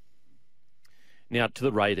for them. Now to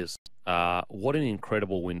the Raiders, what an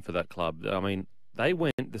incredible win for that club. I mean, they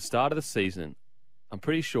went the start of the season. I'm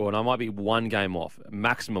pretty sure, and I might be one game off,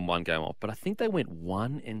 maximum one game off, but I think they went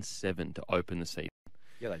 1-7 to open the season.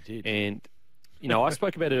 Yeah, they did. And, I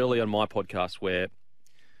spoke about it earlier on my podcast where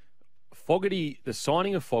Fogarty, the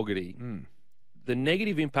signing of Fogarty, the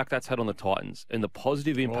negative impact that's had on the Titans and the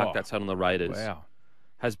positive impact that's had on the Raiders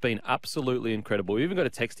has been absolutely incredible. We even got a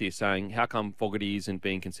text here saying, how come Fogarty isn't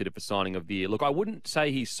being considered for signing of the year? Look, I wouldn't say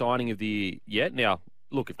he's signing of the year yet. Now,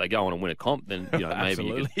 look, if they go on and win a comp, then maybe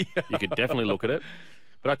you could definitely look at it.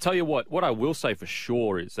 But I tell you what I will say for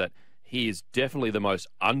sure is that he is definitely the most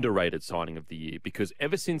underrated signing of the year because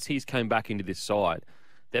ever since he's came back into this side,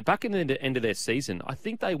 they're back in the end of their season. I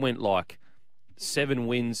think they went like 7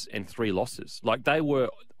 wins and 3 losses. Like they were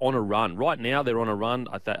on a run. Right now they're on a run.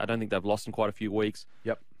 I don't think they've lost in quite a few weeks.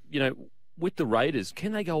 Yep. You know, with the Raiders,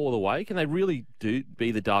 can they go all the way? Can they really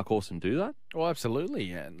be the dark horse and do that? Well,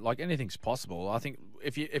 absolutely. And like anything's possible. I think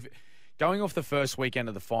if going off the first weekend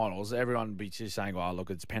of the finals, everyone would be just saying, "Oh, look,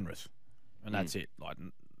 it's Penrith," and that's it. Like,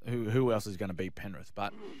 who else is going to beat Penrith?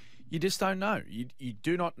 But you just don't know. You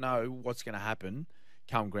do not know what's going to happen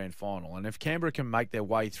come grand final. And if Canberra can make their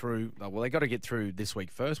way through, well, they got to get through this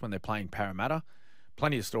week first when they're playing Parramatta.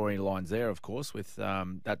 Plenty of storylines there, of course, with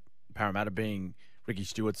that Parramatta being Ricky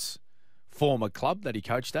Stewart's former club that he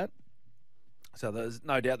coached at. So there's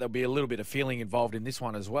no doubt there'll be a little bit of feeling involved in this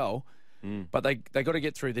one as well. But they got to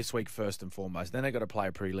get through this week first and foremost. Then they've got to play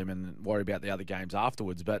a prelim and worry about the other games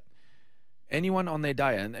afterwards. But anyone on their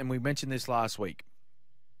day, and we mentioned this last week,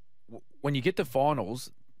 when you get to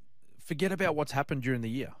finals, forget about what's happened during the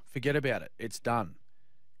year. Forget about it. It's done.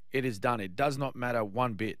 It is done. It does not matter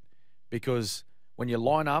one bit because when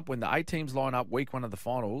the 8 teams line up week 1 of the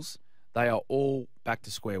finals, they are all back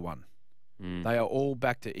to square one. They are all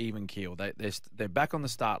back to even keel. They're back on the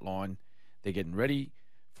start line. They're getting ready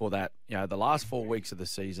for that, the last 4 weeks of the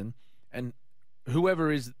season. And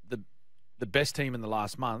whoever is the best team in the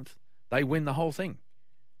last month, they win the whole thing.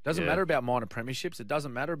 Doesn't matter about minor premierships. It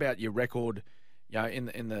doesn't matter about your record,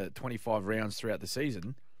 in the 25 rounds throughout the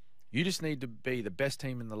season. You just need to be the best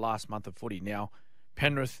team in the last month of footy. Now,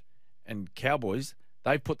 Penrith and Cowboys,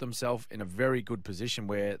 they've put themselves in a very good position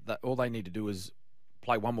where all they need to do is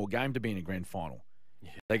play one more game to be in a grand final.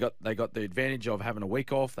 Yeah. They got the advantage of having a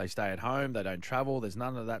week off. They stay at home. They don't travel. There's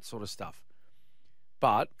none of that sort of stuff.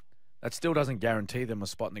 But that still doesn't guarantee them a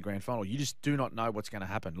spot in the grand final. You just do not know what's going to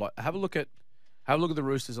happen. Like have a look at the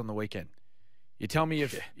Roosters on the weekend. You tell me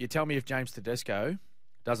if James Tedesco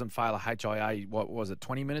doesn't fail a HIA. What was it?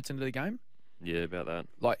 20 minutes into the game. Yeah, about that.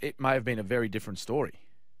 Like it may have been a very different story.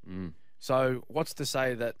 So what's to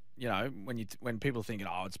say that when people think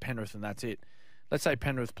it's Penrith and that's it. Let's say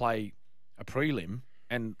Penrith play a prelim,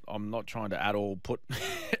 and I'm not trying to at all put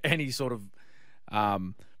any sort of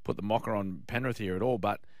put the mocker on Penrith here at all,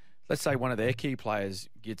 but let's say one of their key players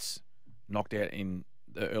gets knocked out in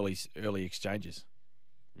the early exchanges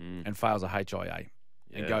and fails a HIA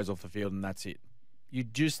and goes off the field, and that's it. You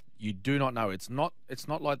do not know. It's not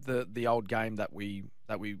like the old game that we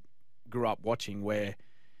grew up watching where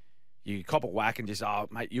you cop a whack and just,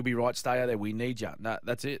 mate, you'll be right, stay out there, we need you. No,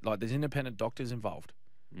 that's it. Like, there's independent doctors involved.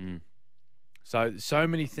 So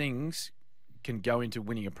many things can go into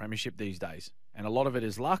winning a premiership these days. And a lot of it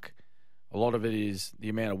is luck. A lot of it is the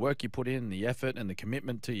amount of work you put in, the effort and the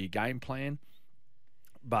commitment to your game plan.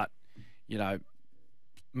 But,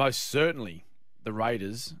 most certainly the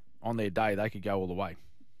Raiders, on their day, they could go all the way.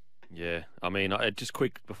 Yeah, I mean, just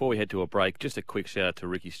quick, before we head to a break, just a quick shout out to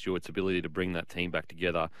Ricky Stewart's ability to bring that team back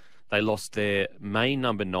together. They lost their main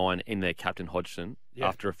number 9 in their captain Hodgson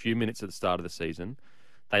after a few minutes at the start of the season.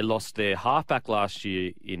 They lost their halfback last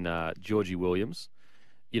year in Georgie Williams.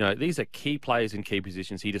 These are key players in key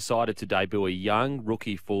positions. He decided to debut a young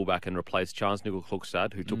rookie fullback and replace Charles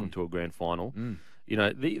Nickel-Klukstad, who took him to a grand final.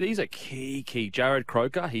 These are key. Jared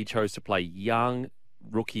Croker, he chose to play young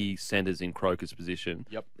rookie centres in Croker's position.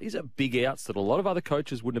 Yep. These are big outs that a lot of other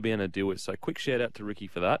coaches wouldn't have been able to deal with. So quick shout out to Ricky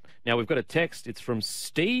for that. Now we've got a text. It's from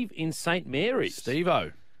Steve in St. Mary's. Steve-O.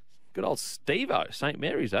 Good old Steve-O. St.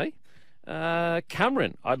 Mary's, eh?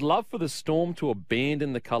 Cameron, I'd love for the Storm to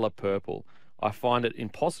abandon the colour purple. I find it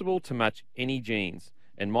impossible to match any jeans.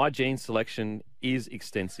 And my jean selection is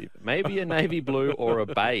extensive. Maybe a navy blue or a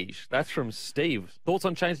beige. That's from Steve. Thoughts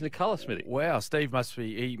on changing the colour, Smithy? Wow, Steve must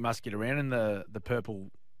get around in the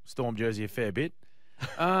purple Storm jersey a fair bit.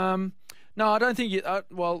 No, I don't think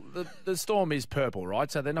the Storm is purple,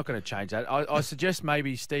 right? So they're not going to change that. I suggest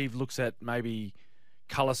maybe Steve looks at maybe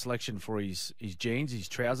colour selection for his jeans, his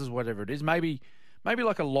trousers, whatever it is. Maybe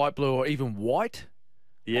like a light blue or even white.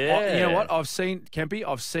 Yeah. You know what? I've seen, Kempy,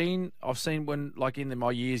 I've seen when, like in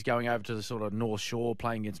my years going over to the sort of North Shore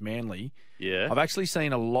playing against Manly. Yeah. I've actually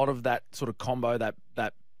seen a lot of that sort of combo,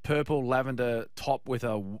 that purple lavender top with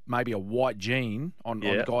maybe a white jean on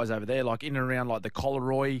guys over there, like in and around like the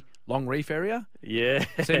Collaroy Long Reef area. Yeah.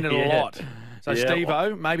 I've seen it a lot. So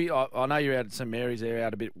Steve-O, maybe, I know you're out at St. Mary's there,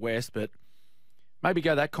 out a bit west, but maybe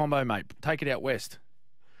go that combo, mate. Take it out west.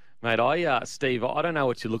 Mate, Steve, I don't know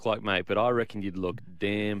what you look like, mate, but I reckon you'd look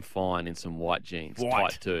damn fine in some white jeans.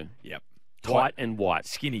 White. Tight, too. Yep. Tight and white.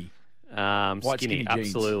 Skinny. Skinny, jeans.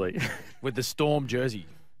 absolutely. With the Storm jersey.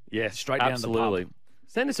 Yes, straight down absolutely. the pub.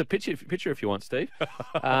 Send us a picture if you want, Steve.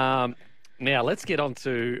 Now, let's get on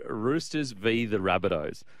to Roosters v. the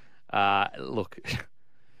Rabbitohs. Look,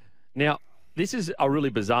 now, this is a really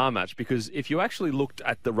bizarre match because if you actually looked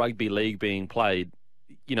at the rugby league being played,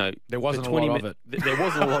 you know, There wasn't a lot of it. There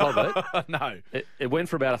wasn't a lot of it. No. It went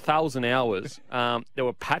for about 1,000 hours. There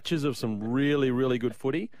were patches of some really, really good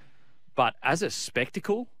footy. But as a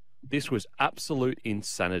spectacle, this was absolute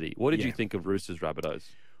insanity. What did you think of Roosters Rabbitohs?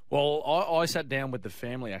 Well, I sat down with the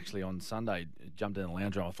family actually on Sunday, jumped in the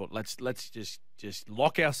lounge room. I thought, let's just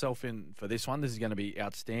lock ourselves in for this one. This is going to be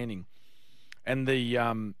outstanding. And the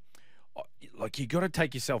like you got to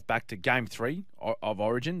take yourself back to Game 3 of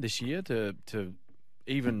Origin this year to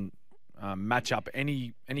even match up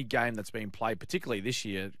any game that's been played, particularly this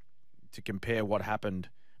year, to compare what happened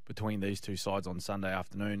between these two sides on Sunday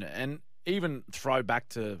afternoon, and even throw back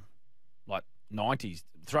to like 90s,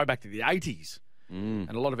 throw back to the 80s. And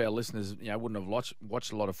a lot of our listeners, wouldn't have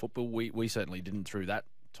watched a lot of football. We certainly didn't through that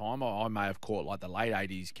time. I may have caught like the late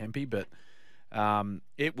 80s, Kempy, but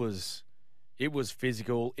it was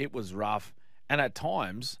physical. It was rough, and at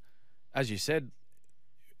times, as you said,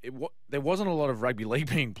 there wasn't a lot of rugby league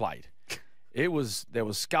being played. There was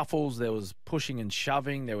scuffles, there was pushing and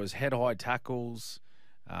shoving, there was head-high tackles.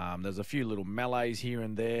 There's a few little melees here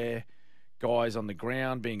and there. Guys on the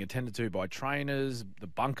ground being attended to by trainers, the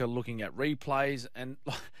bunker looking at replays. And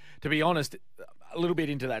to be honest, a little bit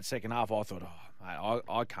into that second half, I thought, mate,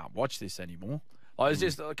 I can't watch this anymore. I was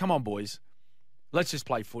just, come on, boys, let's just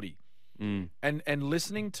play footy. And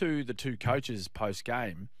listening to the two coaches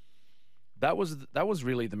post-game, that was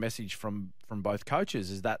really the message from both coaches,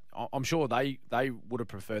 is that I'm sure they would have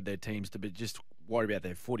preferred their teams to be just worried about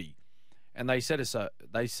their footy. And they said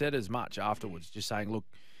as much afterwards, just saying, look,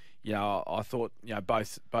 I thought,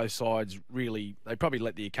 both sides really, they probably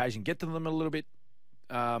let the occasion get to them a little bit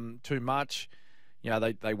too much.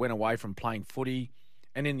 They went away from playing footy.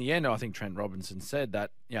 And in the end, I think Trent Robinson said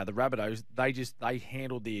that, the Rabbitohs, they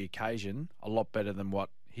handled the occasion a lot better than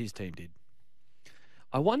what his team did.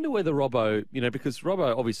 I wonder whether Robbo, because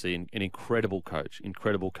Robbo obviously an incredible coach,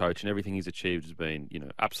 and everything he's achieved has been,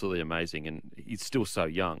 absolutely amazing, and he's still so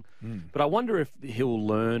young. But I wonder if he'll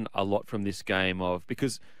learn a lot from this game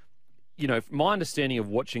because, my understanding of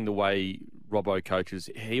watching the way Robbo coaches,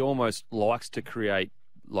 he almost likes to create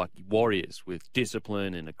like warriors with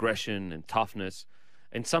discipline and aggression and toughness.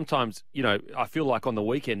 And sometimes, I feel like on the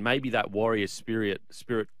weekend, maybe that warrior spirit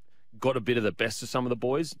got a bit of the best of some of the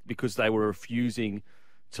boys because they were refusing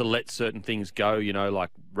to let certain things go,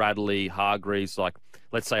 like Radley, Hargreaves, like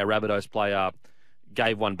let's say a Rabbitohs player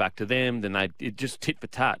gave one back to them, then it just tit for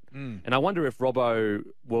tat. And I wonder if Robbo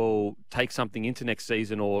will take something into next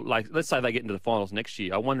season, or like let's say they get into the finals next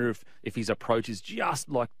year. I wonder if his approach is just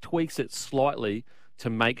like tweaks it slightly to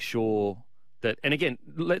make sure that, and again,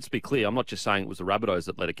 let's be clear, I'm not just saying it was the Rabbitohs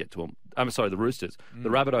that let it get to them. I'm sorry, the Roosters. The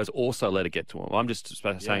Rabbitohs also let it get to them. I'm just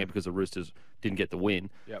saying it because the Roosters didn't get the win.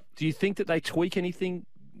 Yep. Do you think that they tweak anything,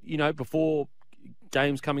 before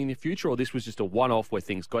games coming in the future, or this was just a one-off where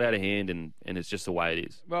things got out of hand and it's just the way it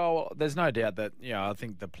is? Well, there's no doubt that, I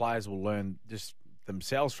think the players will learn just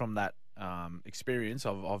themselves from that experience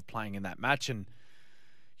of playing in that match. And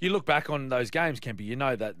you look back on those games, Kempy,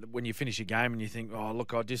 that when you finish a game and you think, oh,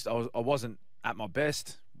 look, I wasn't at my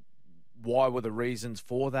best. Why were the reasons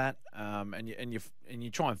for that? And you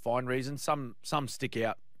try and find reasons. Some stick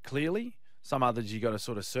out clearly. Some others you got to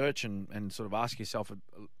sort of search and sort of ask yourself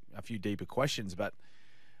a few deeper questions. But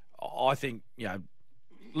I think,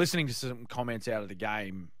 listening to some comments out of the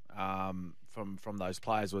game from those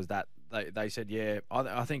players was that they said,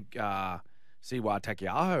 I think Siwa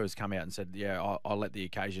Takiaho has come out and said, I'll let the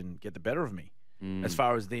occasion get the better of me as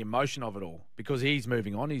far as the emotion of it all, because he's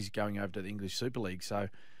moving on. He's going over to the English Super League. So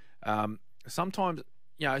sometimes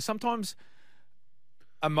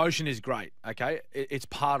emotion is great, okay? It's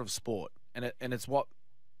part of sport. And it's what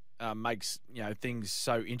makes things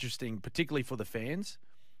so interesting, particularly for the fans,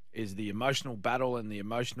 is the emotional battle and the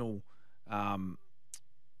emotional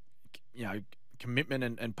commitment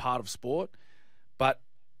and part of sport. But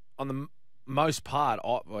on the most part,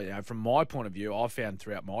 from my point of view, I've found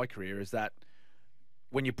throughout my career is that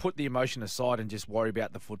when you put the emotion aside and just worry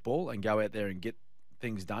about the football and go out there and get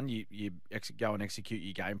things done, you go and execute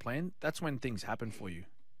your game plan. That's when things happen for you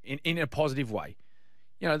in a positive way.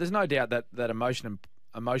 There's no doubt that emotion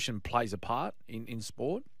plays a part in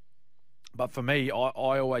sport. But for me,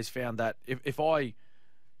 I always found that if I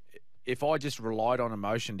just relied on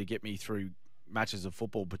emotion to get me through matches of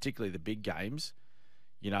football, particularly the big games,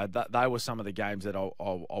 they were some of the games that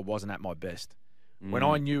I wasn't at my best. When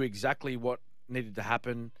I knew exactly what needed to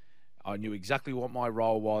happen, I knew exactly what my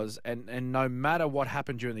role was, and no matter what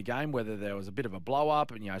happened during the game, whether there was a bit of a blow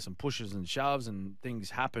up and some pushes and shoves and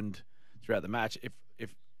things happened throughout the match,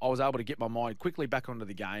 if I was able to get my mind quickly back onto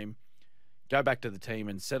the game, go back to the team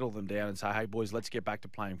and settle them down and say, hey boys, let's get back to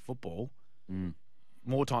playing football.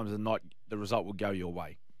 More times than not, the result will go your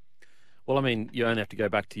way. Well, I mean, you only have to go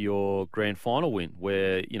back to your grand final win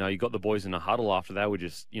where, you got the boys in a huddle after they were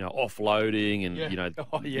just, offloading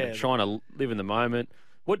and, trying to live in the moment.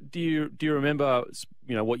 What do you remember,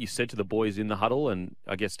 what you said to the boys in the huddle and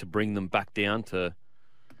I guess to bring them back down to,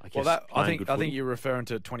 I think you're referring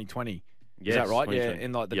to 2020. Yes, is that right? Yeah, 2020.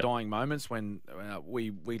 in like the dying moments when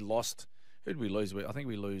we lost. Who did we lose? I think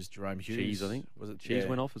we lose Jerome Hughes. Cheese, I think. Was it Cheese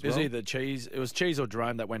went off as well? It was either Cheese. It was Cheese or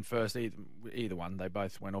Jerome that went first. Either one. They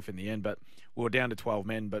both went off in the end. But we were down to 12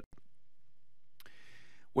 men. But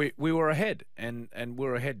we were ahead, and we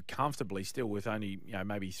were ahead comfortably still with only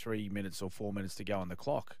maybe 3 minutes or 4 minutes to go on the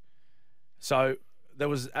clock. So there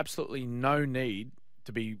was absolutely no need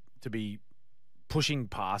to be pushing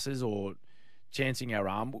passes or chancing our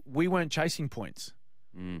arm. We weren't chasing points.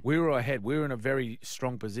 We were ahead. We were in a very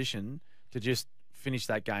strong position to just finish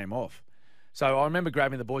that game off. So I remember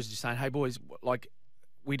grabbing the boys and just saying, hey, boys,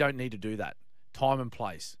 we don't need to do that. Time and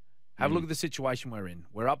place. Have a look at the situation we're in.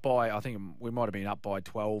 We're up by, I think we might have been up by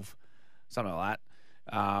 12, something like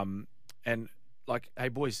that. And hey,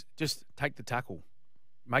 boys, just take the tackle.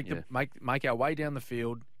 Make our way down the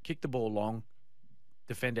field, kick the ball long,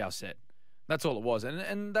 defend our set. That's all it was.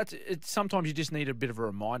 And that's it. Sometimes you just need a bit of a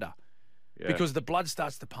reminder. Yeah. Because the blood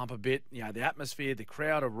starts to pump a bit. The atmosphere, the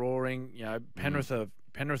crowd are roaring. Penrith are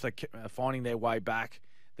finding their way back.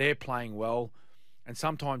 They're playing well, and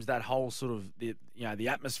sometimes that whole sort of the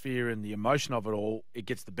atmosphere and the emotion of it all, it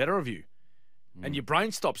gets the better of you, and your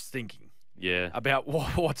brain stops thinking about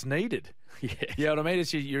what's needed. Yeah, you know what I mean?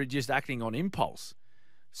 You're just acting on impulse.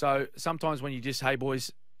 So sometimes when you just, hey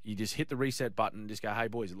boys, you just hit the reset button and just go, hey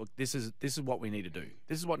boys, look, this is what we need to do.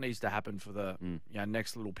 This is what needs to happen for the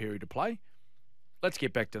next little period of play. Let's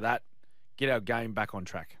get back to that. Get our game back on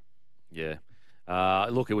track. Yeah.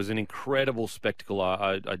 Look, it was an incredible spectacle.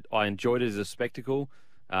 I enjoyed it as a spectacle,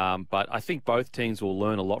 but I think both teams will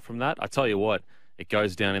learn a lot from that. I tell you what, it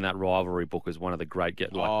goes down in that rivalry book as one of the great.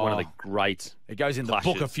 It goes in clashes.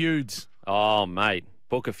 The book of feuds. Oh, mate.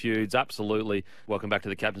 Book of feuds, absolutely. Welcome back to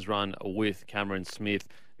the Captain's Run with Cameron Smith.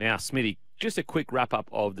 Now, Smithy, just a quick wrap-up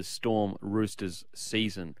of the Storm Roosters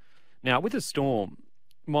season. Now, with the Storm,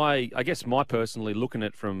 my personally, looking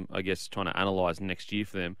at from, trying to analyse next year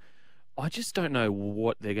for them, I just don't know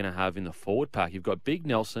what they're going to have in the forward pack. You've got Big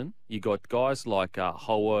Nelson. You've got guys like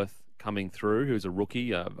Holworth coming through, who's a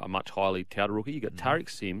rookie, a much highly touted rookie. You've got Tariq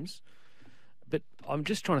Sims. But I'm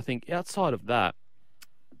just trying to think, outside of that,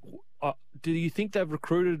 do you think they've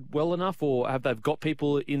recruited well enough, or have they got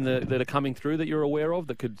people in that are coming through that you're aware of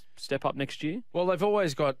that could step up next year? Well, they've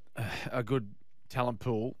always got a good talent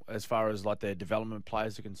pool as far as their development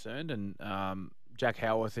players are concerned, and Jack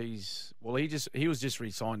Howarth, he was just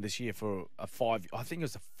re-signed this year for a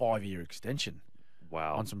 5-year extension.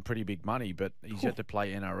 Wow, on some pretty big money, but he's yet to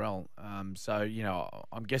play NRL. So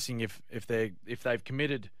I'm guessing if they've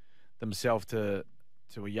committed themselves to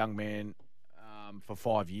a young man for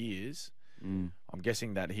 5 years, I'm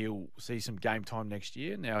guessing that he'll see some game time next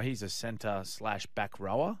year. Now he's a centre/back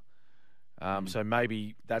rower, so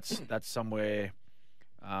maybe that's somewhere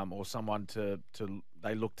or someone to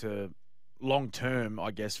they look to long term,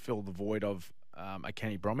 fill the void of a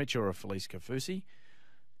Kenny Bromwich or a Felice Kafusi.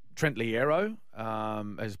 Trent Liero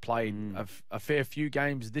has played a fair few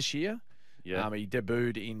games this year. Yeah, he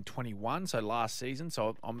debuted in 21, so last season.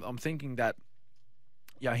 So I'm thinking that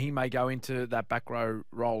he may go into that back row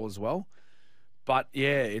role as well. But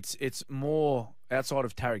it's more outside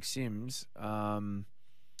of Tariq Sims. Once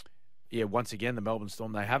again, the Melbourne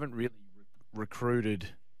Storm, they haven't really recruited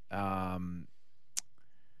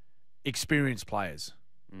experienced players.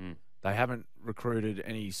 They haven't recruited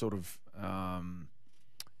any sort of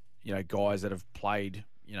guys that have played,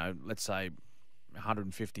 let's say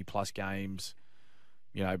 150 plus games,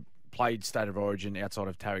 played State of Origin outside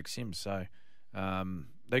of Tariq Sims. So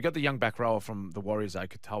they got the young back rower from the Warriors,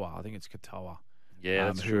 Katoa. I think it's Katoa. Yeah,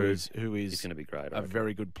 that's true. Who is going to be great. A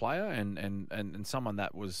very good player and someone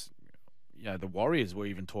that was, the Warriors were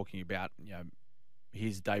even talking about,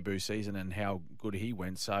 his debut season and how good he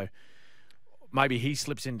went. So maybe he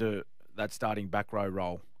slips into that starting back row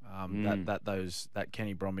role. That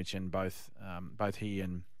Kenny Bromwich and both he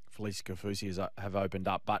and Felice Kafusi have opened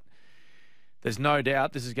up. But there's no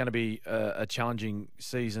doubt this is going to be a challenging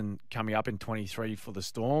season coming up in 23 for the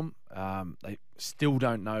Storm. They still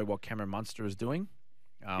don't know what Cameron Munster is doing.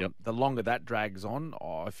 The longer that drags on,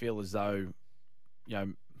 I feel as though,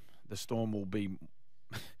 the Storm will be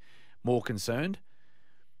more concerned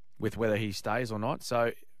with whether he stays or not.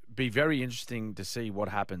 So be very interesting to see what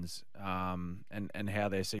happens and how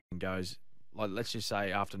their season goes. Like, let's just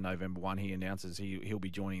say after November 1, he announces he'll be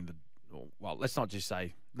joining let's not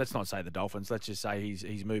say the Dolphins. Let's just say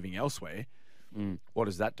he's moving elsewhere. What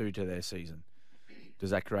does that do to their season? Does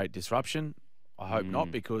that create disruption? I hope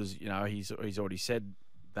not, because he's already said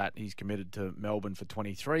that he's committed to Melbourne for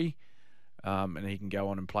 23, and he can go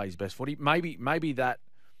on and play his best footy. Maybe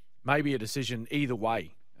a decision either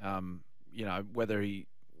way. Whether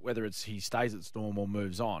he stays at Storm or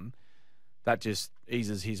moves on, that just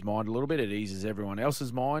eases his mind a little bit. It eases everyone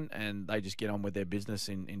else's mind, and they just get on with their business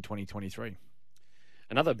in 2023.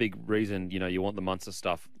 Another big reason you want the Munster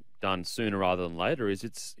stuff done sooner rather than later is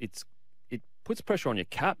it puts pressure on your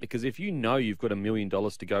cap, because if you've got $1 million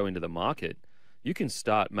to go into the market, you can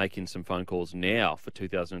start making some phone calls now for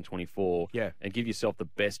 2024 and give yourself the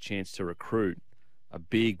best chance to recruit a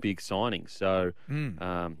big signing. So,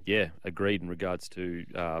 agreed in regards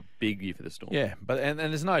to big year for the Storm. Yeah, but and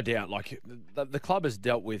there's no doubt, like the club has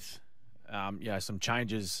dealt with some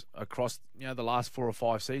changes across the last 4 or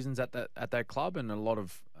 5 seasons at that club, and a lot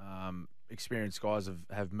of experienced guys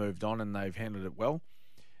have moved on and they've handled it well.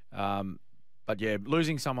 But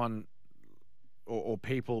losing someone or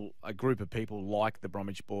people, a group of people like the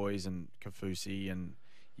Bromwich boys and Kafusi, and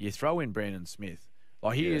you throw in Brandon Smith.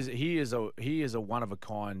 Like he is a one of a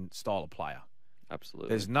kind style of player. Absolutely.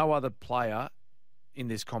 There's no other player in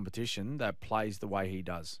this competition that plays the way he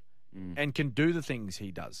does and can do the things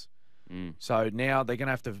he does. So now they're going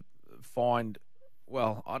to have to find.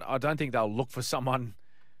 Well, I don't think they'll look for someone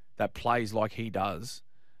that plays like he does,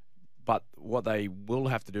 but what they will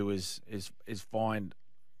have to do is find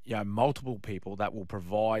multiple people that will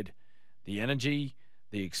provide the energy,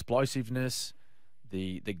 the explosiveness,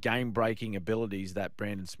 the game breaking abilities that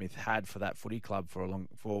Brandon Smith had for that footy club for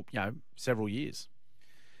several years.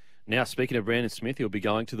 Now, speaking of Brandon Smith, he'll be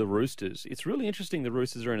going to the Roosters. It's really interesting. The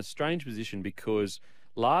Roosters are in a strange position because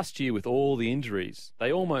last year, with all the injuries,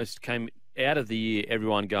 they almost came out of the year,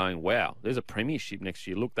 everyone going, wow, there's a premiership next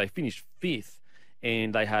year. Look, they finished 5th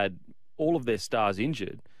and they had all of their stars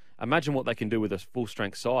injured. Imagine what they can do with a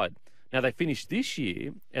full-strength side. Now, they finished this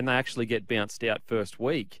year and they actually get bounced out first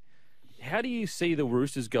week. How do you see the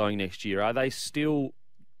Roosters going next year? Are they still,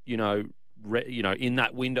 in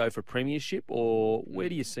that window for premiership, or where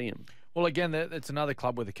do you see them? Well, again, it's another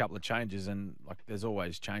club with a couple of changes, and there's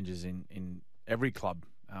always changes in every club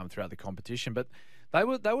throughout the competition. But they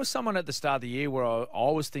were someone at the start of the year where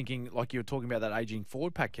I was thinking, like you were talking about that aging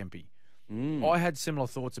forward pack, Kempy. I had similar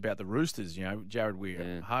thoughts about the Roosters. Jared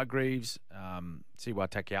Weir, Hargreaves, Siwa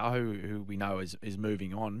Takiaho, who we know is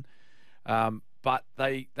moving on. But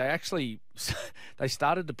they actually they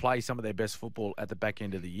started to play some of their best football at the back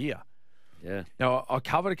end of the year. Yeah. Now, I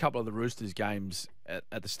covered a couple of the Roosters games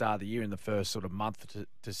at the start of the year in the first sort of month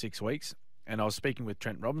to 6 weeks, and I was speaking with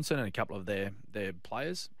Trent Robinson and a couple of their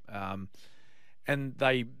players, and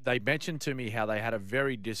they mentioned to me how they had a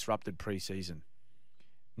very disrupted preseason.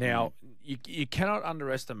 Now, you cannot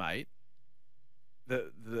underestimate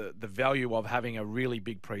the value of having a really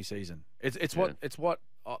big preseason. It's what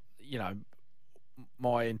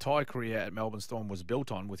my entire career at Melbourne Storm was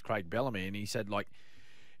built on with Craig Bellamy, and he said,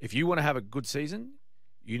 if you want to have a good season,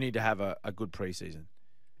 you need to have a good preseason.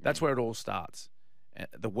 That's where it all starts.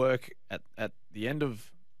 The work at the end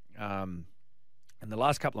of in the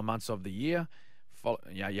last couple of months of the year.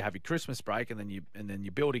 You have your Christmas break, and then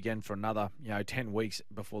you build again for another 10 weeks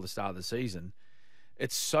before the start of the season.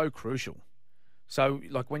 It's so crucial. So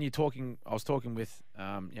when you're talking, I was talking with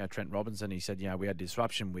Trent Robinson. He said we had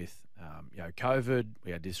disruption with COVID,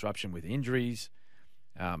 we had disruption with injuries.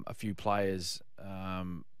 A few players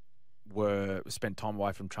spent time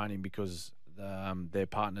away from training because their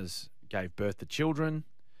partners gave birth to children.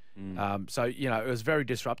 So it was very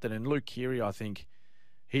disrupted. And Luke Keary, I think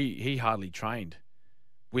he hardly trained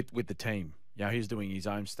with the team. He's doing his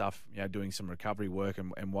own stuff, doing some recovery work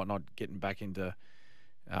and whatnot, getting back into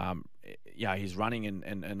his running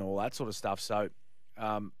and all that sort of stuff. So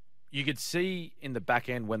you could see in the back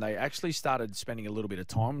end when they actually started spending a little bit of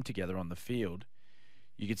time together on the field,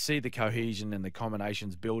 you could see the cohesion and the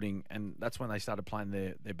combinations building, and that's when they started playing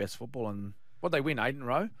their best football. And they win 8 in a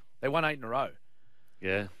row? They won 8 in a row.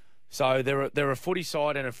 Yeah. So they're a footy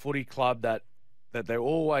side and a footy club that they're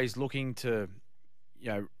always looking to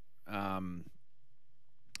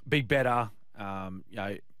be better,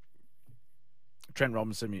 Trent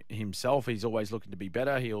Robinson himself, he's always looking to be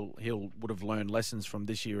better. He'll would have learned lessons from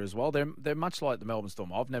this year as well. They're much like the Melbourne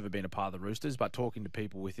Storm. I've never been a part of the Roosters, but talking to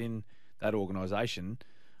people within that organisation,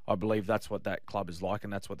 I believe that's what that club is like,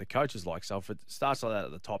 and that's what the coach is like. So if it starts like that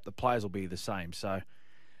at the top, the players will be the same. So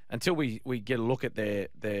until we get a look at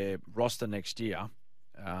their roster next year,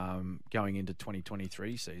 going into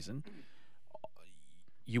 2023 season,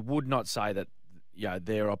 you would not say that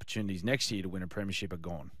their opportunities next year to win a premiership are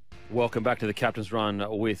gone. Welcome back to the Captain's Run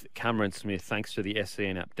with Cameron Smith. Thanks to the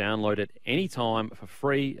SCN app. Download it anytime for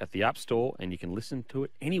free at the App Store, and you can listen to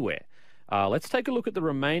it anywhere. Let's take a look at the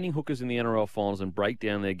remaining hookers in the NRL finals and break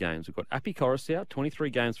down their games. We've got Api Coruscant, 23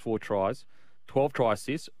 games, 4 tries, 12 try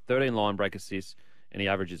assists, 13 line break assists, and he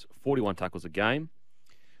averages 41 tackles a game.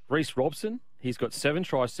 Reece Robson, he's got 7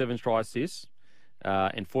 tries, 7 try assists,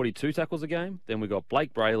 and 42 tackles a game. Then we've got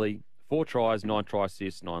Blake Brayley, 4 tries, 9 try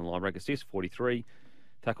assists, 9 line break assists, 43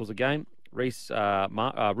 tackles a game. Reed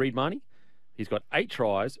Marnie, he's got 8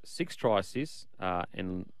 tries, 6 try assists,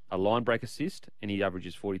 and a line break assist, and he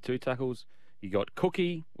averages 42 tackles. You got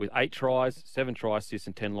Cookie with 8 tries, 7 try assists,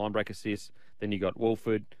 and 10 line break assists. Then you got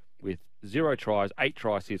Wolford with 0 tries, 8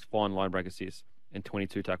 try assists, 5 line break assists, and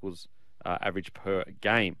 22 tackles average per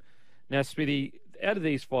game. Now, Smithy, out of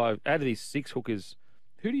these 6 hookers,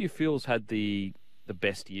 who do you feel's had the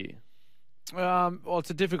best year? Well, it's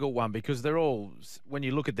a difficult one because they're all, when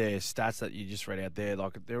you look at their stats that you just read out there,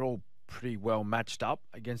 like they're all pretty well matched up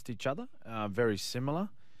against each other, very similar.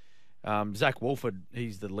 Zach Wolford,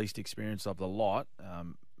 he's the least experienced of the lot,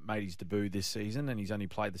 made his debut this season and he's only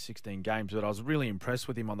played the 16 games, but I was really impressed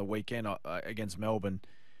with him on the weekend against Melbourne.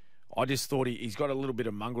 I just thought he's got a little bit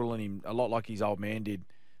of mongrel in him, a lot like his old man did,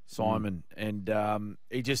 Simon, and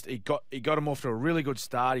he got him off to a really good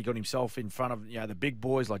start. He got himself in front of the big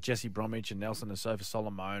boys like Jesse Bromwich and Nelson Asofa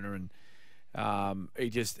Solomona, and he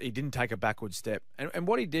didn't take a backward step. And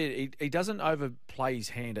what he did, he doesn't overplay his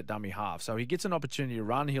hand at dummy half. So he gets an opportunity to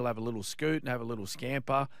run. He'll have a little scoot and have a little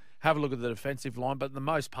scamper, have a look at the defensive line. But for the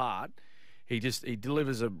most part, he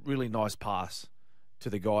delivers a really nice pass to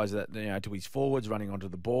the guys that to his forwards running onto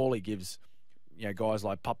the ball. He gives guys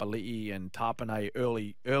like Papali'i and Tarpanay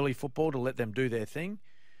early football to let them do their thing,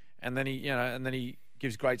 and then he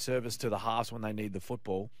gives great service to the halves when they need the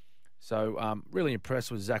football. So really impressed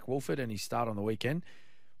with Zach Wolford and his start on the weekend.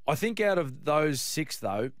 I think out of those 6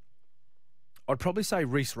 though, I'd probably say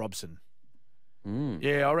Reece Robson.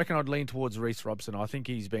 Yeah, I reckon I'd lean towards Reece Robson. I think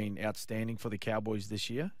he's been outstanding for the Cowboys this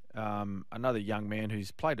year. Another young man who's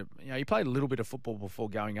played he played a little bit of football before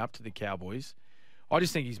going up to the Cowboys. I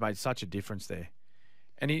just think he's made such a difference there.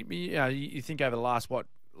 And you think over the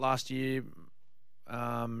last year,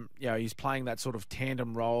 he's playing that sort of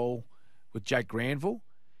tandem role with Jake Granville.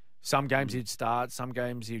 Some games he'd start, some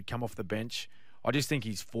games he'd come off the bench. I just think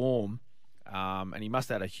his form, and he must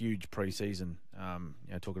have had a huge preseason.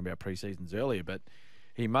 Talking about preseasons earlier, but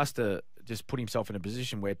he must have just put himself in a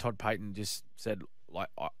position where Todd Payton just said, like,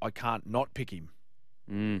 I can't not pick him.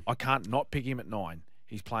 I can't not pick him at 9.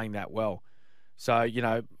 He's playing that well. So,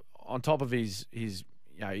 on top of his he's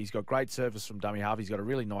got great service from dummy half. He's got a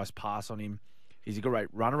really nice pass on him. He's a great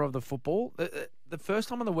runner of the football. The first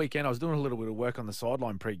time on the weekend, I was doing a little bit of work on the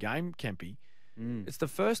sideline pre-game, Kempy. It's the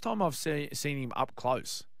first time I've seen him up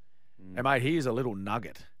close. And, mate, he is a little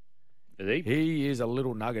nugget. Is he? He is a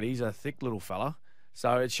little nugget. He's a thick little fella.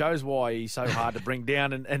 So it shows why he's so hard to bring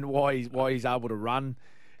down and why he's able to run.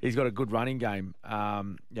 He's got a good running game.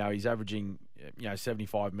 He's averaging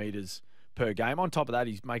 75 metres per game. On top of that,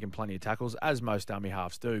 he's making plenty of tackles, as most dummy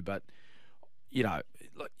halves do. But,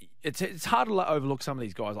 it's hard to overlook some of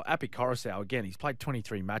these guys. Like Api Coruscant, again, he's played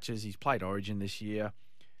 23 matches. He's played Origin this year.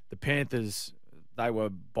 The Panthers, they were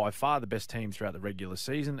by far the best team throughout the regular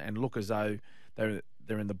season and look as though they're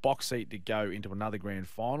in the box seat to go into another grand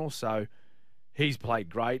final. So he's played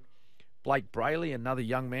great. Blake Brayley, another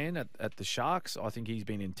young man at the Sharks, I think he's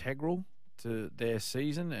been integral to their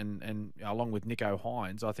season, and along with Nico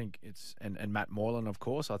Hines, I think and Matt Moylan, of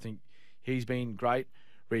course, I think he's been great.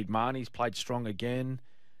 Reed Marnie's played strong again.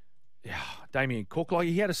 Yeah, Damien Cook, like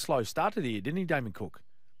he had a slow start to the year, didn't he, Damien Cook?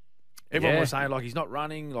 Everyone was saying like he's not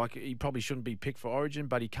running, like he probably shouldn't be picked for Origin,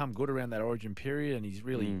 but he come good around that Origin period, and he's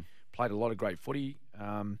really played a lot of great footy.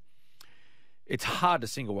 It's hard to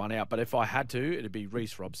single one out, but if I had to, it'd be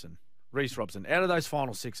Reece Robson. Reece Robson, out of those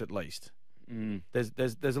final 6 at least. There's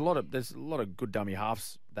a lot of good dummy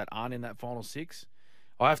halves that aren't in that final 6.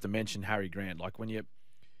 I have to mention Harry Grant. Like when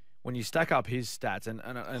you stack up his stats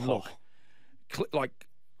and look,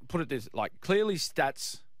 put it this, like clearly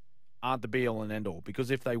stats aren't the be all and end all,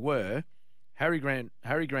 because if they were, Harry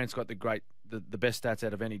Grant's got the best stats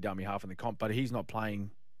out of any dummy half in the comp, but he's not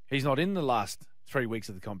playing. He's not in the last 3 weeks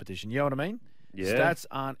of the competition. You know what I mean? Yeah. Stats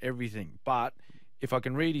aren't everything. But if I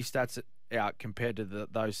can read his stats out compared to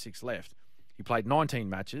those 6 left, he played 19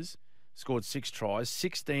 matches, scored 6 tries,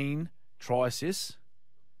 16 try assists,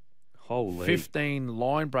 Holy. 15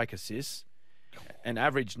 line break assists, and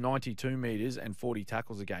averaged 92 metres and 40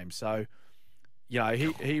 tackles a game. So, you know,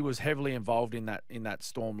 he was heavily involved in that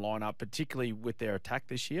Storm lineup, particularly with their attack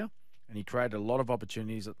this year, and he created a lot of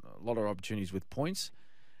opportunities with points.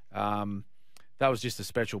 That was just a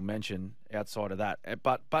special mention outside of that.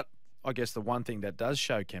 But I guess the one thing that does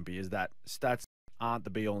show, Kempy, is that stats aren't the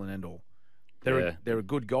be-all and end-all. They're a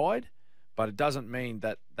good guide, but it doesn't mean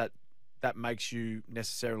that makes you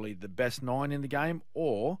necessarily the best 9 in the game,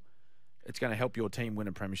 or it's going to help your team win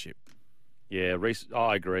a premiership. Yeah, Reece,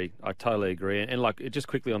 I agree. I totally agree. And like, just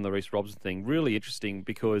quickly on the Reece Robson thing, really interesting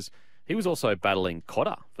because he was also battling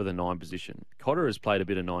Cotter for the 9 position. Cotter has played a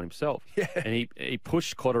bit of 9 himself. Yeah. And he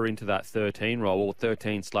pushed Cotter into that 13 role, or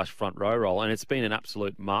 13/front row role, and it's been an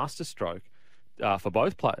absolute masterstroke for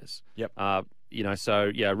both players. Yep. You know,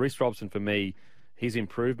 so yeah, Reece Robson for me, his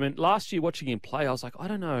improvement. Last year watching him play, I was like, I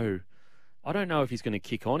don't know if he's going to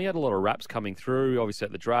kick on. He had a lot of raps coming through. Obviously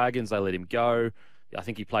at the Dragons, they let him go. I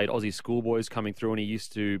think he played Aussie Schoolboys coming through, and he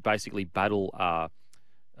used to basically battle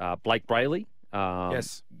Blake Brayley.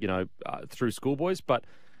 Yes. You know, through Schoolboys. But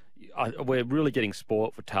we're really getting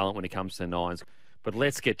sport for talent when it comes to 9s. But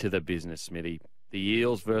let's get to the business, Smithy. The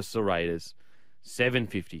Eels versus the Raiders,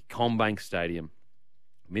 7:50, CommBank Stadium.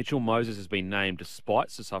 Mitchell Moses has been named despite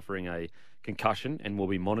suffering a concussion and will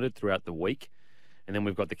be monitored throughout the week. And then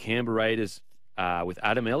we've got the Canberra Raiders with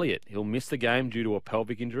Adam Elliott. He'll miss the game due to a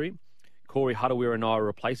pelvic injury. Corey Hutawira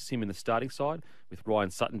replaces him in the starting side with Ryan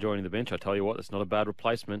Sutton joining the bench. I tell you what, that's not a bad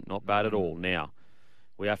replacement. Not bad at all. Now,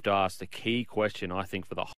 we have to ask the key question, I think,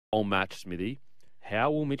 for the whole match, Smithy. How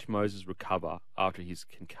will Mitch Moses recover after his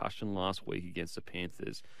concussion last week against the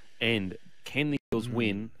Panthers? And can the Eels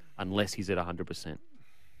win unless he's at 100%?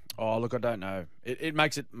 Oh, look, I don't know. It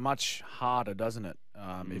makes it much harder, doesn't it,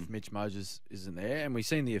 if Mitch Moses isn't there? And we've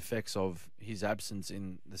seen the effects of his absence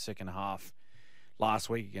in the second half last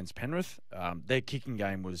week against Penrith. Their kicking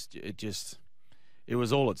game was it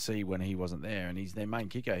was all at sea when he wasn't there, and he's their main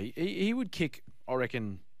kicker. He would kick, I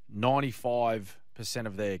reckon, 95%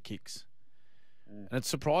 of their kicks. And it's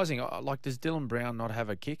surprising. Like, does Dylan Brown not have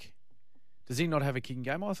a kick? Does he not have a kicking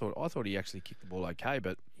game? I thought he actually kicked the ball okay,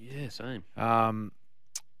 but yeah, same.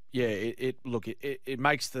 Yeah, it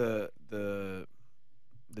makes it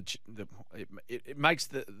makes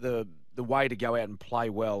the way to go out and play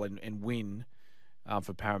well and win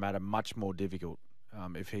for Parramatta much more difficult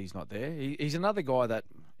if he's not there. He's another guy that,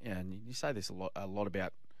 yeah, and you say this a lot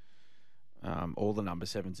about all the number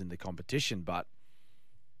 7s in the competition, but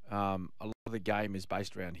a lot of the game is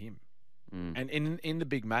based around him. And in the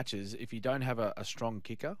big matches, if you don't have a strong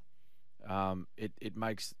kicker, it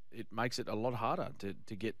makes it a lot harder to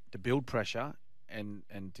build pressure and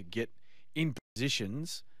to get in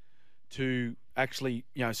positions to actually,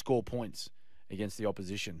 you know, score points against the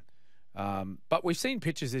opposition. But we've seen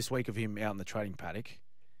pictures this week of him out in the training paddock,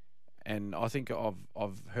 and I think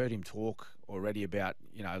I've heard him talk already about,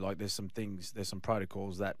 you know, like there's some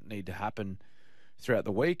protocols that need to happen throughout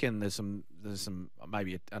the week, and there's some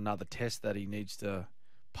maybe another test that he needs to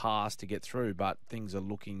pass to get through, but things are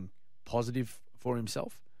looking positive for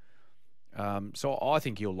himself. So I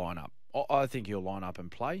think he'll line up. I think he'll line up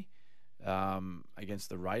and play against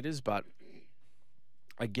the Raiders. But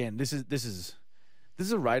again, this is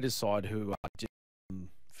a Raiders side who are just in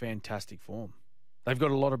fantastic form. They've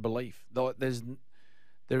got a lot of belief. There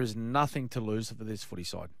is nothing to lose for this footy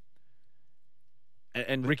side.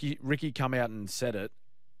 And Ricky come out and said it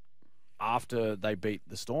after they beat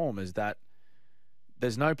the Storm, is that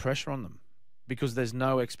there's no pressure on them because there's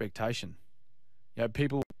no expectation. You know,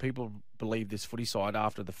 people believe this footy side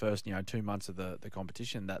after the first 2 months of the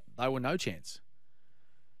competition that they were no chance.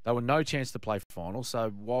 They were no chance to play final,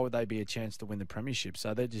 so why would they be a chance to win the premiership?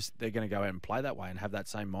 So they're going to go out and play that way and have that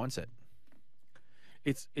same mindset.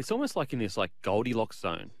 It's almost like in this like Goldilocks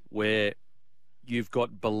zone where you've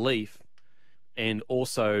got belief and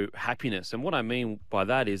also happiness. And what I mean by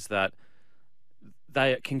that is that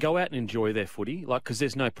they can go out and enjoy their footy, like, because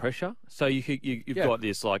there's no pressure. So you've got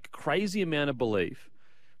this like crazy amount of belief,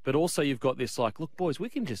 but also you've got this like, look, boys, we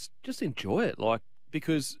can just enjoy it, like,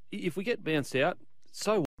 because if we get bounced out,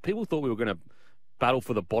 so people thought we were going to battle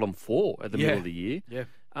for the bottom 4 at the middle of the year. Yeah.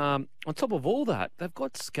 On top of all that, they've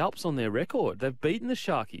got scalps on their record. They've beaten the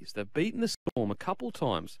Sharkies. They've beaten the Storm a couple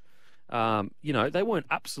times. They weren't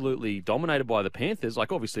absolutely dominated by the Panthers.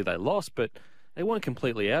 Like, obviously they lost, but they weren't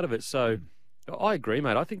completely out of it. So I agree,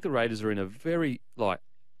 mate. I think the Raiders are in a very, like,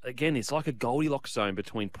 again, it's like a Goldilocks zone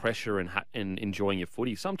between pressure and enjoying your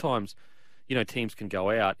footy. Sometimes, teams can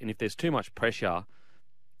go out, and if there's too much pressure,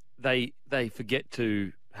 they forget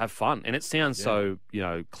to have fun. And it sounds so,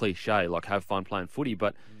 cliche, like have fun playing footy,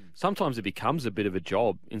 but sometimes it becomes a bit of a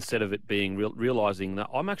job instead of it being realising that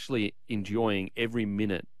I'm actually enjoying every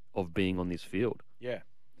minute of being on this field. Yeah.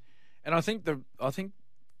 And I think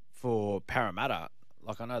for Parramatta,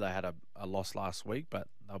 like I know they had a loss last week, but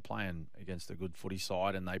they were playing against a good footy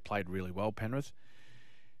side and they played really well, Penrith.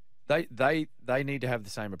 They need to have the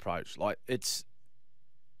same approach. Like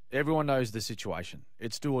everyone knows the situation.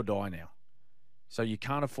 It's do or die now. So you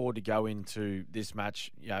can't afford to go into this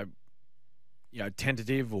match,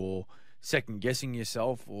 tentative or second guessing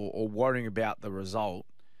yourself or worrying about the result.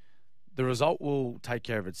 The result will take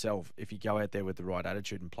care of itself if you go out there with the right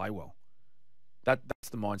attitude and play well. That's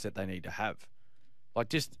the mindset they need to have. Like,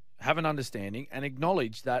 just have an understanding and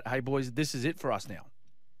acknowledge that, hey, boys, this is it for us now.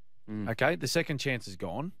 Okay? The second chance is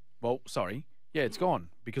gone. Well, sorry. Yeah, it's gone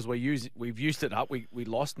because we've used it up. We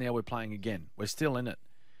lost. Now we're playing again. We're still in it.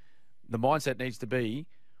 The mindset needs to be,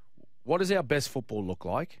 what does our best football look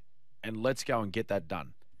like? And let's go and get that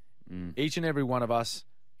done. Each and every one of us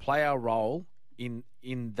play our role in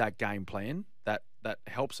that game plan that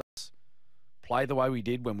helps us play the way we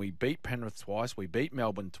did when we beat Penrith twice, we beat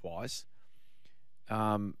Melbourne twice.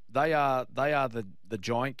 They are the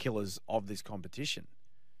giant killers of this competition.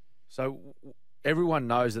 So everyone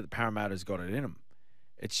knows that the Parramatta's got it in them.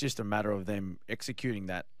 It's just a matter of them executing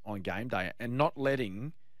that on game day and not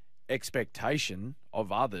letting expectation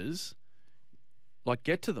of others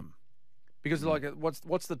get to them. Because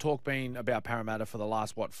what's the talk been about Parramatta for the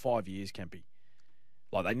last 5 years, Kempy?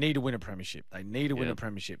 Like, they need to win a premiership. They need to win a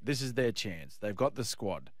premiership. This is their chance. They've got the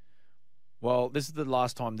squad. Well, this is the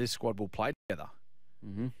last time this squad will play together.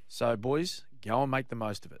 So, boys, go and make the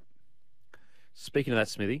most of it. Speaking of that,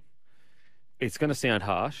 Smithy, it's going to sound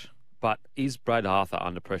harsh, but is Brad Arthur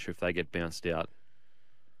under pressure if they get bounced out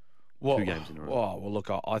 2 games in a row? Well, look,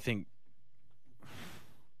 I think...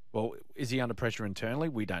 Well, is he under pressure internally?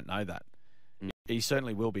 We don't know that. He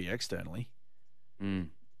certainly will be externally. I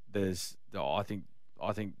think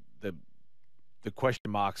the question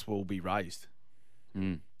marks will be raised.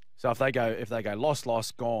 So if they go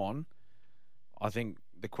lost, gone, I think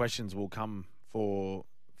the questions will come for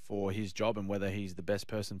his job and whether he's the best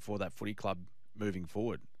person for that footy club moving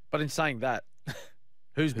forward. But in saying that,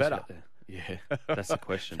 who's better? Yeah, that's the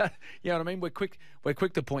question. You know what I mean? We're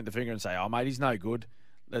quick to point the finger and say, "Oh, mate, he's no good.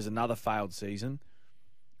 There's another failed season.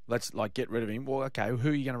 Let's get rid of him." Well, okay, who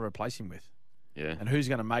are you going to replace him with? Yeah. And who's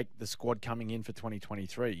going to make the squad coming in for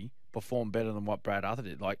 2023 perform better than what Brad Arthur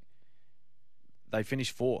did? Like, they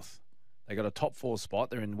finished 4th. They got a top 4 spot.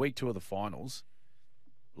 They're in week 2 of the finals.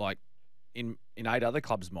 Like, in 8 other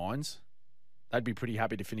clubs' minds, they'd be pretty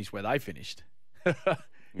happy to finish where they finished. You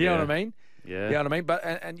know what I mean? Yeah. You know what I mean?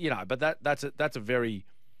 But but that's a very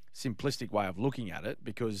simplistic way of looking at it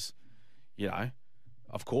because,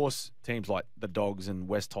 of course, teams like the Dogs and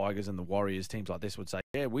West Tigers and the Warriors, teams like this would say,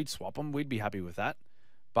 yeah, we'd swap them. We'd be happy with that.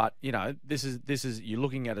 But, this is you're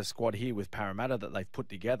looking at a squad here with Parramatta that they've put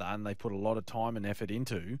together and they put a lot of time and effort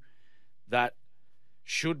into that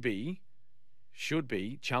should be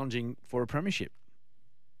challenging for a premiership.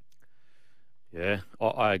 Yeah,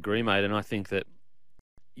 I agree, mate. And I think that,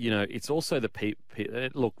 it's also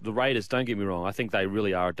look, the Raiders, don't get me wrong, I think they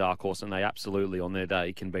really are a dark horse and they absolutely, on their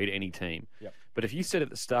day, can beat any team. Yep. But if you said at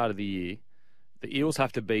the start of the year, the Eels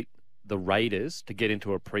have to beat the Raiders to get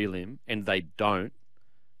into a prelim, and they don't,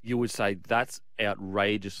 you would say that's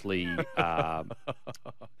outrageously,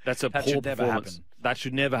 that's a poor performance. That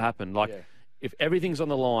should never happen. If everything's on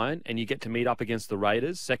the line and you get to meet up against the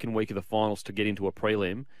Raiders, second week of the finals to get into a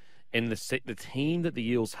prelim, and the team that the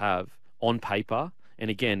Eels have on paper, and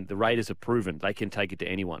again, the Raiders have proven they can take it to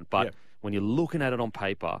anyone. But when you're looking at it on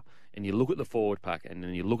paper and you look at the forward pack and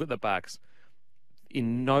then you look at the backs,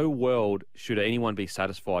 in no world should anyone be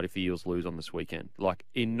satisfied if the Eels lose on this weekend. Like,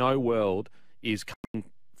 in no world is coming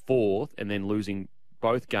 4th and then losing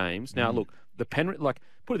both games. Now, look, the Penrith,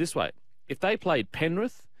 put it this way. If they played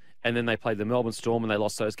Penrith and then they played the Melbourne Storm and they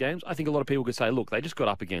lost those games, I think a lot of people could say, look, they just got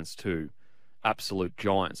up against 2 absolute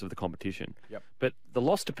giants of the competition. Yep. But the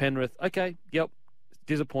loss to Penrith, okay,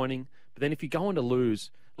 disappointing. But then if you go on to lose,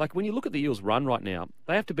 like when you look at the Eels' run right now,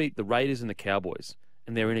 they have to beat the Raiders and the Cowboys,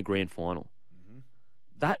 and they're in a grand final.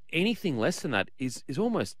 That anything less than that is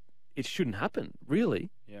almost, it shouldn't happen,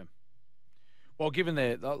 really. Yeah. Well, given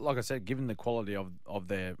like I said, given the quality of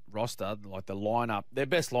their roster, like the lineup, their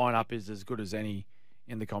best lineup is as good as any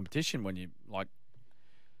in the competition. When you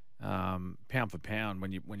pound for pound,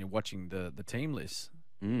 when you're watching the team lists.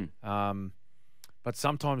 But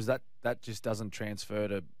sometimes that just doesn't transfer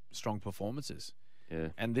to strong performances. Yeah.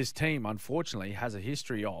 And this team, unfortunately, has a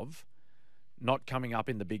history of not coming up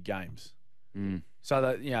in the big games. So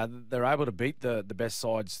that they're able to beat the best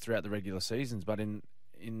sides throughout the regular seasons, but in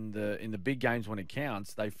the big games when it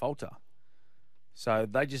counts, they falter. So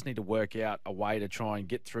they just need to work out a way to try and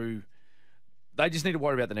get through. They just need to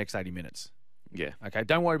worry about the next 80 minutes. Yeah. Okay.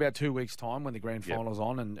 Don't worry about 2 weeks' time when the grand final's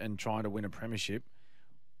on and trying to win a premiership.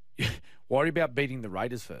 Worry about beating the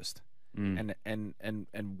Raiders first, and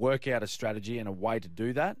work out a strategy and a way to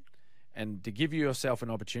do that, and to give yourself an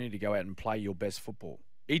opportunity to go out and play your best football.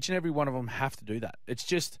 Each and every one of them have to do that. It's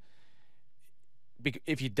just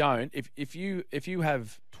if you don't, if you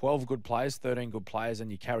have 12 good players, 13 good players,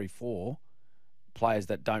 and you carry 4 players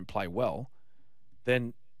that don't play well,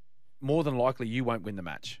 then more than likely you won't win the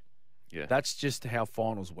match. Yeah, that's just how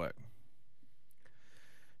finals work.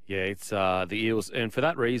 Yeah, it's the Eels, and for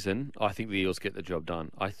that reason, I think the Eels get the job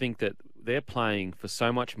done. I think that they're playing for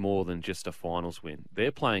so much more than just a finals win.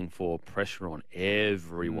 They're playing for pressure on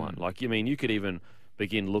everyone. Like, you could even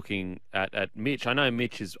begin looking at Mitch. I know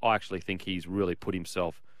Mitch I actually think he's really put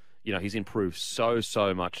himself, he's improved so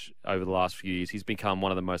much over the last few years. He's become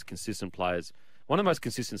one of the most consistent players, one of the most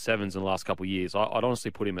consistent sevens in the last couple of years. I'd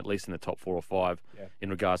honestly put him at least in the top 4 or 5 in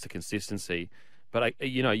regards to consistency. But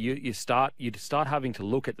you start having to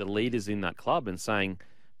look at the leaders in that club and saying,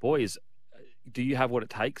 boys, do you have what it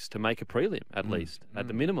takes to make a prelim at least, at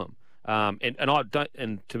the minimum? And I don't.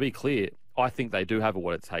 And to be clear, I think they do have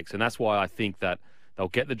what it takes, and that's why I think that they'll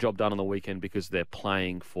get the job done on the weekend, because they're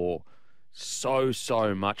playing for so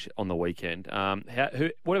much on the weekend.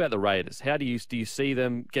 What about the Raiders? How do you see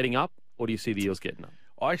them getting up, or do you see the Eels getting up?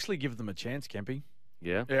 I actually give them a chance, Kempy.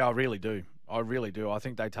 Yeah, I really do. I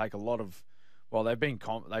think they take a lot of. Well, they've been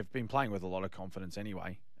playing with a lot of confidence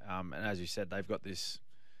anyway, and as you said, they've got this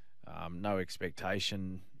no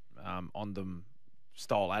expectation on them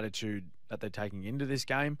style attitude that they're taking into this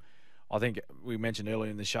game. I think we mentioned earlier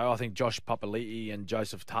in the show, I think Josh Papali'i and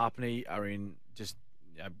Joseph Tarpany are in just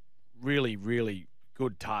really, really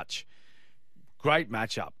good touch. Great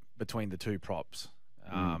matchup between the two props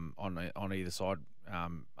on either side.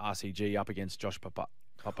 RCG up against Josh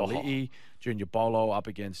Papali'i, Junior Bolo up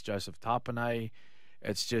against Joseph Tarpany.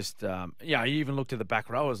 It's just, you even look to the back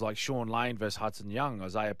rowers like Sean Lane versus Hudson Young,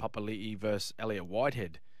 Isaiah Papali'i versus Elliot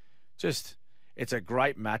Whitehead. Just, it's a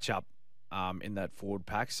great matchup in that forward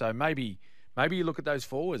pack. So maybe you look at those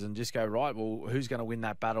forwards and just go, right, well, who's going to win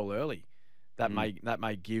that battle early? That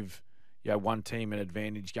may give one team an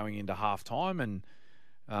advantage going into half time, and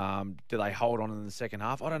do they hold on in the second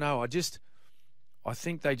half? I don't know. I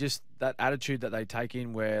think that attitude that they take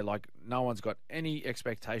in, where like no one's got any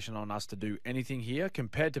expectation on us to do anything here,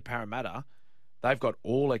 compared to Parramatta, they've got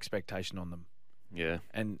all expectation on them. Yeah.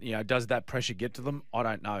 And does that pressure get to them? I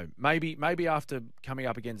don't know. Maybe after coming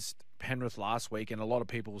up against Penrith last week, and a lot of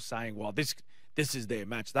people saying, well, this is their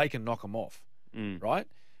match, they can knock them off, right?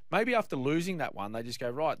 Maybe after losing that one, they just go,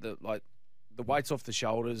 right, the weight's off the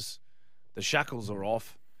shoulders, the shackles are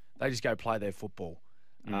off, they just go play their football.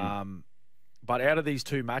 But out of these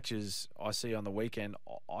 2 matches I see on the weekend,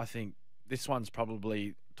 I think this one's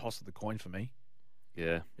probably toss of the coin for me.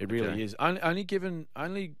 Yeah, it really is. Only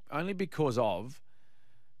because of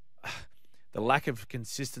the lack of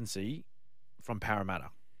consistency from Parramatta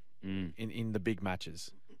in the big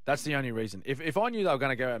matches. That's the only reason. If I knew they were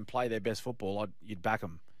going to go out and play their best football, you'd back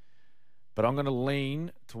them. But I'm going to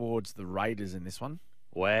lean towards the Raiders in this one.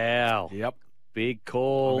 Wow. Yep. Big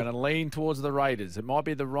call. I'm going to lean towards the Raiders. It might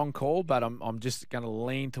be the wrong call, but I'm just going to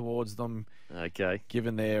lean towards them. Okay.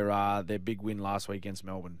 Given their big win last week against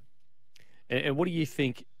Melbourne. And what do you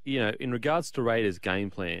think, in regards to Raiders' game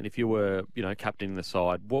plan, if you were, captaining the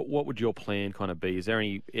side, what would your plan kind of be? Is there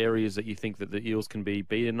any areas that you think that the Eels can be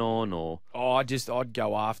beaten on, or? Oh, I'd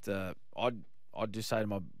go after. I'd just say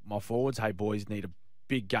to my forwards, hey boys, need a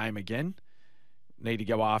big game again. Need to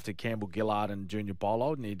go after Campbell Gillard and Junior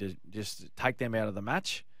Bolo. Need to just take them out of the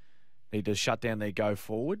match. Need to shut down their go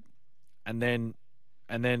forward, and then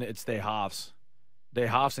it's their halves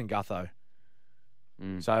and Gutho.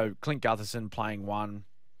 So Clint Gutherson playing 1,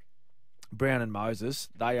 Brown and Moses.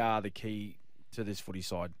 They are the key to this footy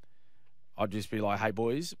side. I'd just be like, hey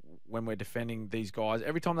boys, when we're defending these guys,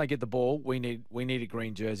 every time they get the ball, we need a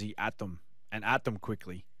green jersey at them, and at them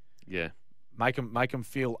quickly. Yeah. Make them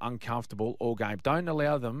feel uncomfortable all game. Don't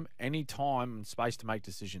allow them any time and space to make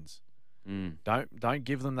decisions. Don't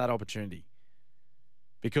give them that opportunity,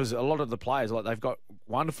 because a lot of the players, like, they've got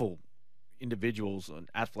wonderful individuals and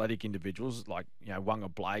athletic individuals like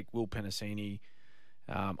Wanga Blake, Will Penasini,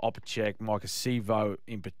 Opacek, Micah Sivo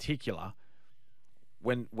in particular.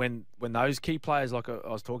 when those key players, like I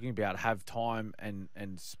was talking about, have time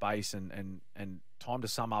and space and time to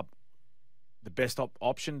sum up the best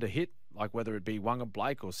option to hit, like whether it be Wanga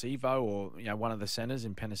Blake or Sivo or one of the centres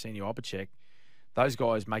in Penasini or Opacek, those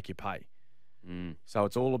guys make you pay. So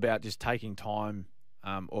it's all about just taking time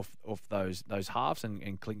off those halves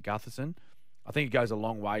and Clint Gutherson. I think it goes a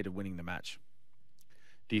long way to winning the match.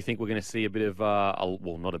 Do you think we're going to see a bit of,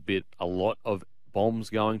 not a bit, a lot of bombs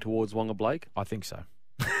going towards Wanga Blake? I think so.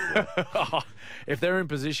 If they're in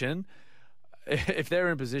position,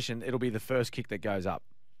 it'll be the first kick that goes up.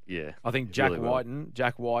 Yeah. I think Jack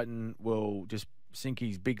Whiten will just sink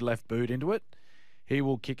his big left boot into it. He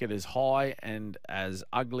will kick it as high and as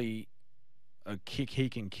ugly a kick he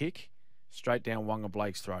can kick straight down Wanga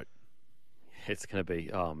Blake's throat. It's going to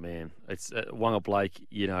be, oh man, it's Wanga Blake,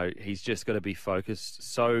 he's just got to be focused.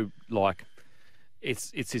 So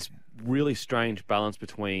it's this really strange balance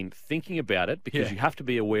between thinking about it, because you have to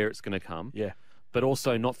be aware it's going to come, but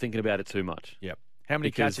also not thinking about it too much. Yep. How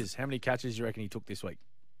many catches do you reckon he took this week?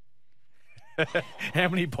 How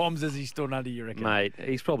many bombs has he stood under, you reckon? Mate,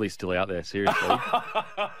 he's probably still out there, seriously.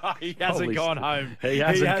 He hasn't gone home. He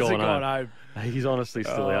hasn't gone home. He's honestly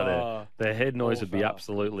still out there. The head noise would be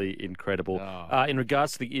absolutely incredible. In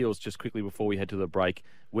regards to the Eels, just quickly before we head to the break,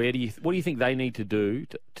 what do you think they need to do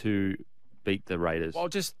to beat the Raiders? Well,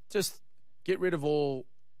 just get rid of all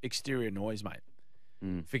exterior noise,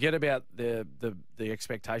 mate. Forget about the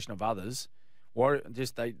expectation of others.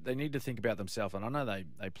 They need to think about themselves, and I know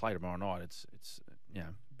they play tomorrow night. It's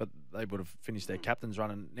but they would have finished their captain's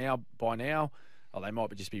run by now. Or they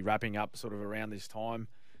might just be wrapping up sort of around this time,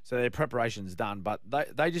 so their preparation's done. But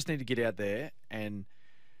they just need to get out there and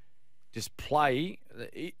just play.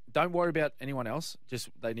 Don't worry about anyone else.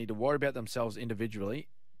 They need to worry about themselves individually,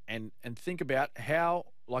 and think about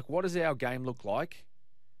what does our game look like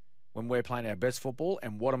when we're playing our best football,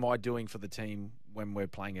 and what am I doing for the team when we're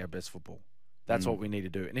playing our best football? That's what we need to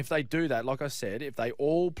do. And if they do that, like I said, if they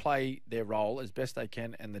all play their role as best they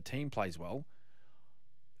can and the team plays well,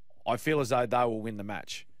 I feel as though they will win the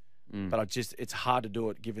match. But it's hard to do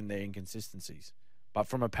it given their inconsistencies. But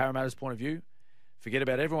from a Parramatta's point of view, forget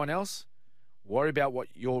about everyone else. Worry about what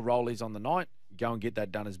your role is on the night. Go and get that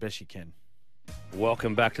done as best you can.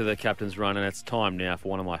 Welcome back to the Captain's Run, and it's time now for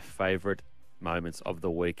one of my favourite moments of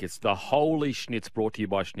the week. It's the Holy Schnitz, brought to you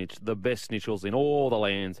by Schnitz, the best schnitzel in all the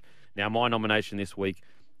lands. Now, my nomination this week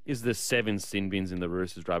is the 7 sin bins in the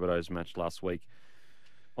Roosters Rabbitohs match last week.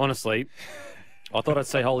 Honestly, I thought I'd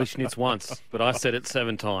say Holy Schnitz once, but I said it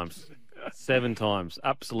 7 times. 7 times.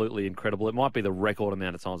 Absolutely incredible. It might be the record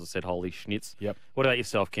amount of times I said Holy Schnitz. Yep. What about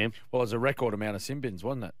yourself, Cam? Well, it was a record amount of sin bins,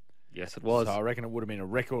 wasn't it? Yes, it was. So I reckon it would have been a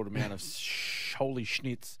record amount of Holy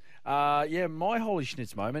Schnitz. My Holy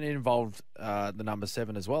Schnitz moment, it involved the number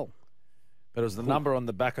 7 as well. But it was the number on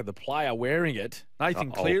the back of the player wearing it,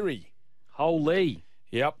 Nathan Cleary. Holy.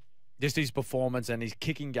 Yep. Just his performance and his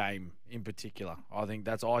kicking game in particular. I think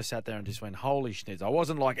I sat there and just went, holy schnitz. I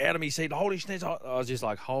wasn't like out of me seat, holy schnitz. I was just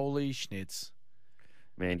like, holy schnitz.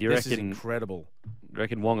 Man, do you this reckon... is incredible. Do you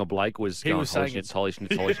reckon Wanga Blake was going, holy schnitz, holy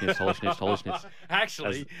schnitz, holy schnitz, holy schnitz, holy schnitz?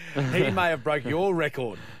 Actually, he may have broke your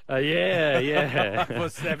record. Yeah. For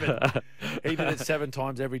 7. He did it 7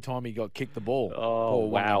 times every time he got kicked the ball. Oh,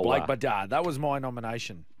 wow. Blake. But that was my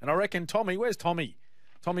nomination. And I reckon Tommy, where's Tommy?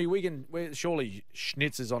 Tommy Wigan, surely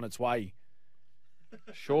Schnitz is on its way.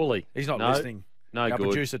 Surely. He's not listening. No, our good.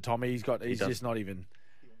 Producer Tommy, he's just not even.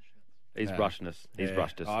 He's brushed us. He's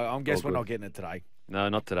brushed us. I guess we're not getting it today. No,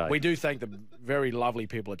 not today. We do thank the very lovely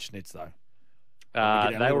people at Schnitz, though.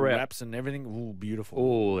 They were wraps and everything. Ooh, beautiful.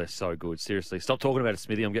 Oh, they're so good. Seriously. Stop talking about it,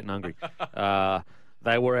 Smithy. I'm getting hungry.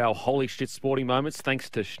 They were our Holy Schnitz sporting moments, thanks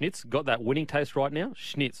to Schnitz. Got that winning taste right now?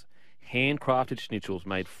 Schnitz. Handcrafted schnitzels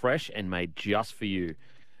made fresh and made just for you.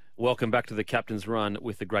 Welcome back to the Captain's Run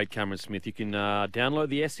with the great Cameron Smith. You can download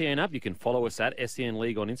the SEN app. You can follow us at SEN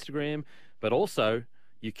League on Instagram. But also,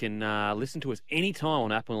 you can listen to us anytime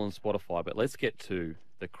on Apple and Spotify. But let's get to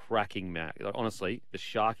the cracking match. Honestly, the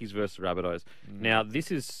Sharkies versus the Rabbitohs. Now,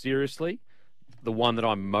 this is seriously the one that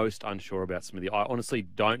I'm most unsure about, Smithy. I honestly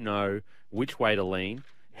don't know which way to lean.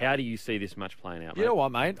 How do you see this match playing out, mate? You know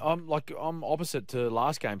what, mate? I'm opposite to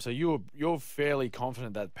last game. So you're fairly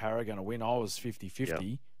confident that Para are going to win. I was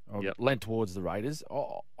 50-50. Yep. Lent towards the Raiders.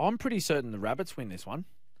 I'm pretty certain the Rabbits win this one.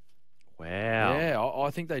 Wow. Yeah,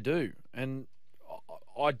 I think they do. And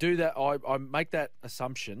I do that. I make that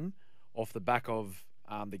assumption off the back of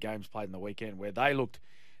the games played in the weekend where they looked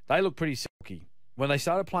pretty silky. When they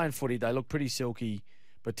started playing footy, they looked pretty silky,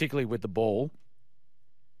 particularly with the ball.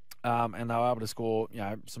 And they were able to score,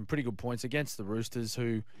 some pretty good points against the Roosters,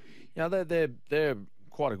 who, they're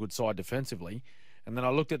quite a good side defensively. And then I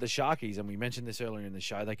looked at the Sharkies, and we mentioned this earlier in the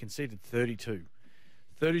show. They conceded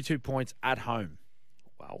 32 points at home.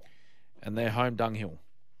 Wow. And they're home dunghill.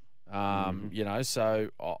 So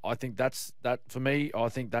I think that for me. I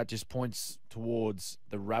think that just points towards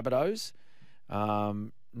the Rabbitohs.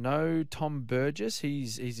 No Tom Burgess.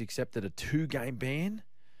 He's accepted a 2-game ban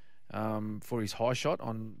for his high shot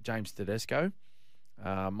on James Tedesco.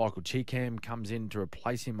 Michael Cheekham comes in to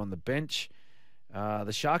replace him on the bench.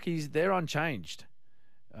 The Sharkies, they're unchanged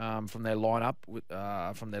from their lineup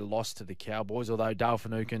from their loss to the Cowboys. Although Dale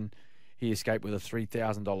Finucane, he escaped with a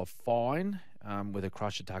 $3,000 fine with a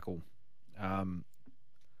crusher tackle. I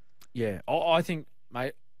think,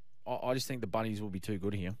 mate, I just think the Bunnies will be too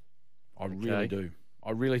good here. I really do.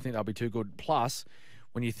 I really think they'll be too good. Plus,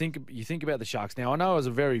 when you think about the Sharks now, I know it was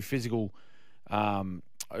a very physical. It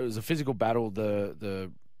was a physical battle,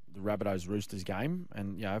 the Rabbitohs Roosters game,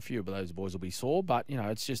 and a few of those boys will be sore, but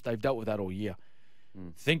it's just they've dealt with that all year.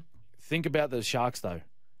 Think about the Sharks though.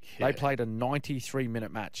 Yeah. They played a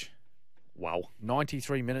 93-minute match. Wow,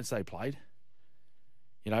 93 minutes they played.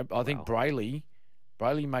 I think Brayley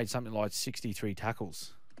made something like 63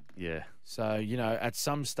 tackles. Yeah. So at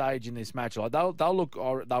some stage in this match, like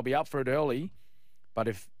they'll be up for it early, but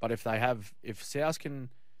if South can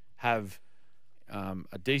have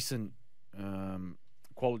a decent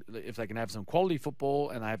quality, if they can have some quality football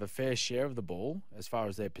and they have a fair share of the ball as far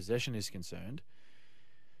as their possession is concerned,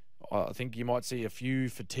 I think you might see a few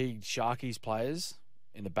fatigued Sharkies players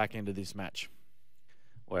in the back end of this match.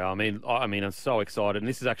 Well, I mean, I'm so excited, and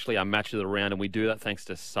this is actually our match of the round, and we do that thanks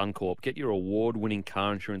to Suncorp. Get your award-winning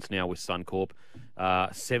car insurance now with Suncorp.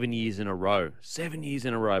 7 years in a row. 7 years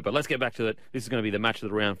in a row. But let's get back to it. This is going to be the match of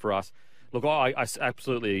the round for us. Look, I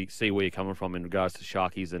absolutely see where you're coming from in regards to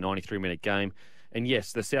Sharkies, the 93-minute game. And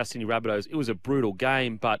yes, the South Sydney Rabbitohs, it was a brutal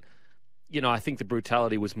game, but, I think the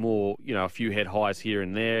brutality was more, a few head highs here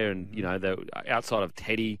and there, and, outside of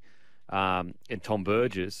Teddy and Tom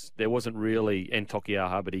Burgess, there wasn't really, and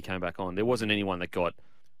Tokiaha, but he came back on. There wasn't anyone that got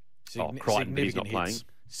Crichton, but he's not playing.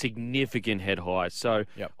 Significant head highs. So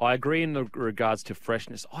I agree in regards to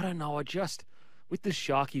freshness. I don't know. With the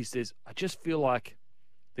Sharkies, I just feel like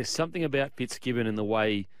there's something about Fitzgibbon and the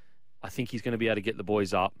way I think he's going to be able to get the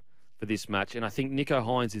boys up for this match. And I think Nico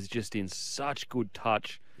Hines is just in such good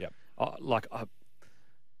touch. Yep.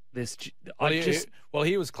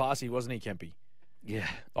 He was classy, wasn't he, Kempy? Yeah,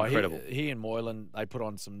 incredible. He and Moylan, they put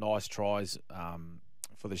on some nice tries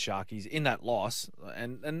for the Sharkies in that loss.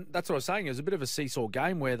 And that's what I was saying. It was a bit of a seesaw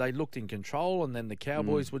game where they looked in control, and then the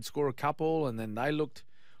Cowboys would score a couple, and then they looked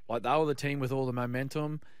like they were the team with all the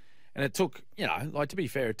momentum. And it took, to be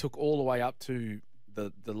fair, it took all the way up to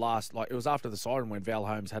the last, it was after the siren when Val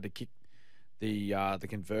Holmes had to kick the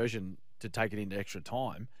conversion to take it into extra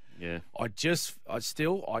time. Yeah. I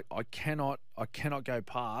cannot go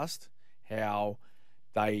past how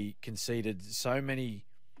they conceded so many,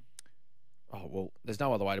 there's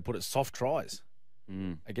no other way to put it, soft tries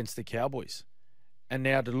against the Cowboys. And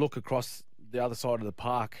now to look across the other side of the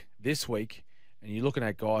park this week, and you're looking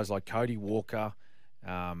at guys like Cody Walker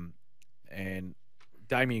and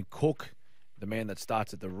Damien Cook, the man that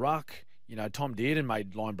starts at the ruck. Tom Dearden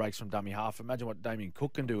made line breaks from dummy half. Imagine what Damien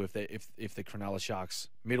Cook can do if the Cronulla Sharks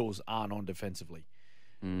middles aren't on defensively.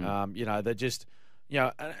 They're just...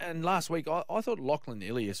 and last week I thought Lachlan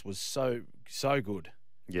Ilias was so good.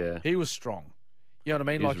 Yeah, he was strong. You know what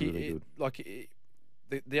I mean?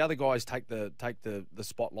 The other guys take the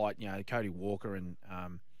spotlight. Cody Walker and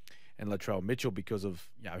Latrell Mitchell because of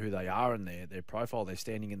who they are and their profile, their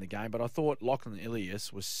standing in the game. But I thought Lachlan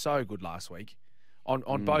Ilias was so good last week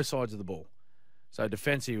on both sides of the ball. So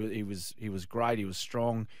defensive, he was great. He was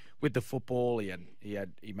strong with the football. He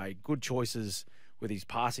made good choices with his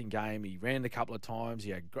passing game. He ran a couple of times.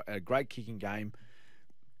 He had a great kicking game.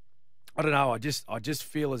 I don't know. I just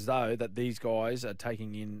feel as though that these guys are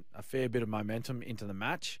taking in a fair bit of momentum into the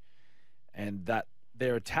match, and that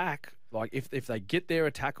their attack, if they get their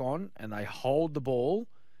attack on and they hold the ball,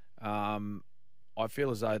 I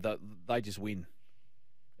feel as though that they just win.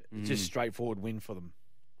 It's just straightforward win for them.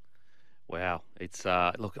 Wow. It's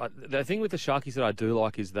the thing with the Sharkies that I do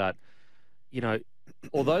like is that,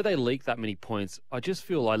 although they leaked that many points, I just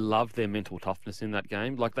feel I love their mental toughness in that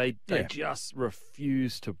game. They just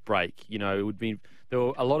refuse to break. There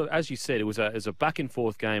were a lot of, as you said, it was a back and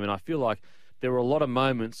forth game, and I feel like there were a lot of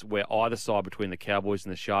moments where either side between the Cowboys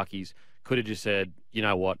and the Sharkies could have just said, you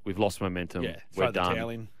know what, we've lost momentum, we're done. Towel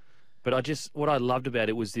in. But what I loved about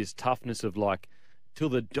it was this toughness of till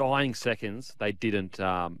the dying seconds they didn't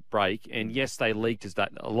break, and yes, they leaked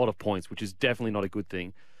a lot of points, which is definitely not a good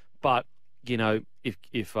thing, but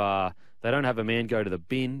if they don't have a man go to the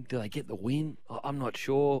bin, do they get the win? I'm not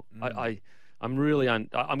sure. I'm really I'm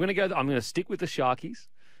going to stick with the Sharkies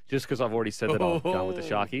just because I've already said that I'm going with the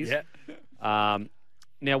Sharkies. Yeah.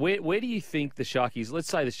 Now, where do you think the Sharkies? Let's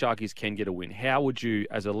say the Sharkies can get a win. How would you,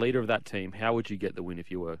 as a leader of that team, how would you get the win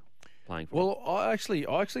if you were playing for them? Well, I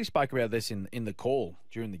actually spoke about this in the call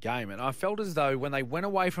during the game, and I felt as though when they went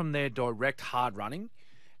away from their direct hard running,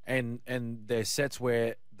 and their sets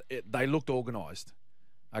where they looked organised.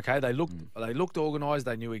 Okay, they looked organised.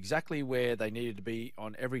 They knew exactly where they needed to be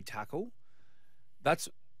on every tackle. That's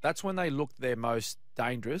when they looked their most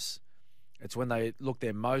dangerous. It's when they looked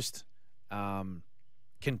their most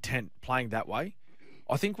content playing that way.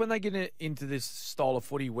 I think when they get into this style of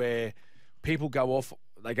footy where people go off,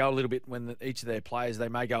 they go a little bit when each of their players, they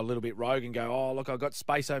may go a little bit rogue and go, oh, look, I've got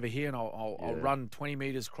space over here and I'll run 20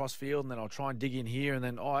 metres cross field and then I'll try and dig in here and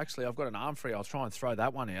then, oh, actually, I've got an arm free. I'll try and throw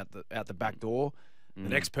that one out the back door. The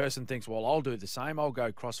next person thinks, well, I'll do the same. I'll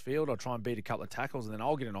go cross field. I'll try and beat a couple of tackles and then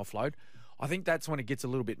I'll get an offload. I think that's when it gets a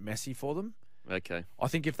little bit messy for them. Okay. I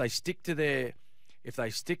think if they stick to their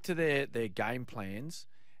game plans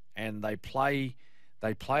and they play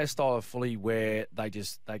a style of footy where they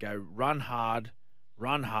go run hard,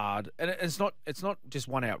 and it's not just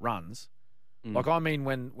one out runs. Like I mean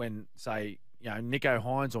when say Nico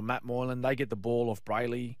Hines or Matt Moylan, they get the ball off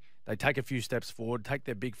Brayley, they take a few steps forward, take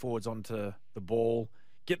their big forwards onto the ball,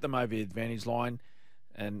 get them over the advantage line,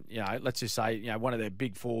 and let's just say one of their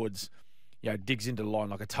big forwards digs into the line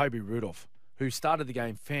like a Toby Rudolph, who started the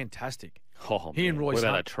game fantastic. Oh, he and Royce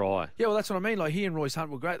without Hunt, a try. Yeah, well, that's what I mean. Like he and Royce Hunt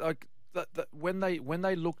were great. Like when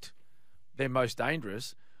they looked their most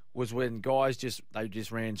dangerous was when guys just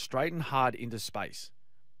ran straight and hard into space,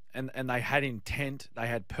 and they had intent, they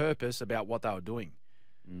had purpose about what they were doing.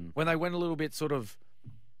 When they went a little bit sort of,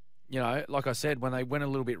 like I said, when they went a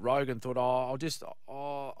little bit rogue and thought,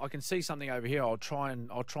 I can see something over here, I'll try and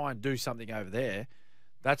do something over there.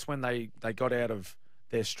 That's when they got out of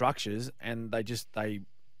their structures and they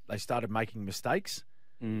started making mistakes.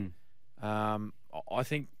 I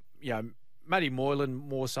think Matty Moylan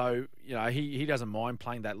more so, he doesn't mind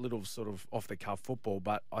playing that little sort of off the cuff football,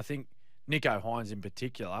 but I think Nico Hines in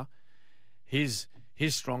particular, his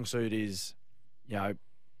strong suit is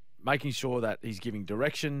making sure that he's giving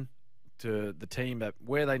direction to the team that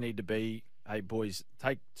where they need to be. Hey boys,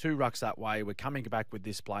 take 2 rucks that way. We're coming back with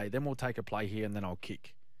this play. Then we'll take a play here, and then I'll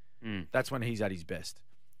kick. That's when he's at his best.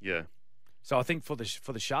 Yeah. So I think for the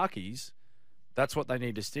Sharkies, that's what they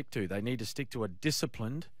need to stick to. They need to stick to a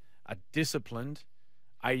disciplined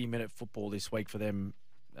 80-minute football this week for them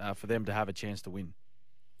to have a chance to win.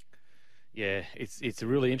 Yeah, it's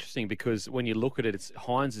really interesting because when you look at it,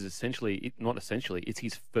 Hines is it's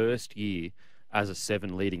his first year as a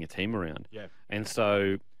 7 leading a team around. Yeah. And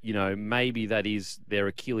so, maybe that is their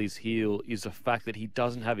Achilles heel is the fact that he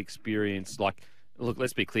doesn't have experience. Like, look,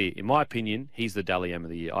 let's be clear. In my opinion, he's the Dally M of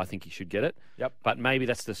the year. I think he should get it. Yep. But maybe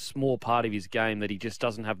that's the small part of his game that he just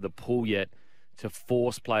doesn't have the pull yet to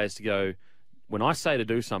force players to go, when I say to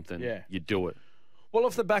do something, you do it. Well,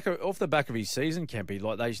 off the back of his season, Kempy,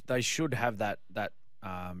 like they should have that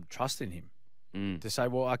trust in him to say,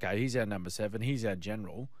 well, okay, he's our number 7, he's our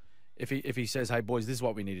general. If he says, hey boys, this is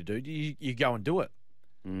what we need to do, you go and do it.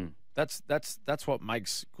 That's what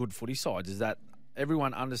makes good footy sides, is that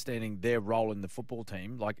everyone understanding their role in the football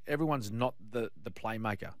team. Like everyone's not the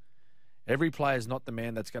playmaker. Every player's not the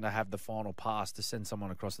man that's going to have the final pass to send someone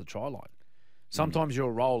across the try line. Sometimes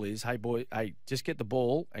your role is, hey just get the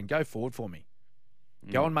ball and go forward for me.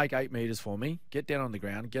 Go and make 8 metres for me. Get down on the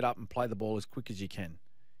ground. Get up and play the ball as quick as you can.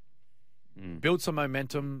 Build some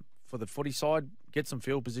momentum for the footy side. Get some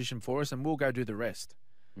field position for us, and we'll go do the rest.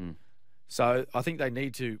 So I think they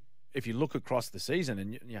need to. If you look across the season,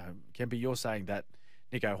 and Kempy, you're saying that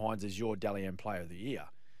Nico Hines is your Dally M Player of the Year.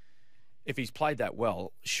 If he's played that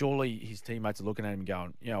well, surely his teammates are looking at him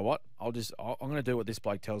going, you know what? I'm going to do what this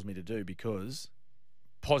bloke tells me to do because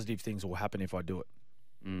positive things will happen if I do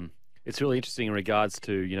it. It's really interesting in regards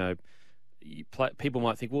to, people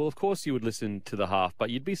might think, well, of course you would listen to the half,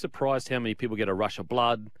 but you'd be surprised how many people get a rush of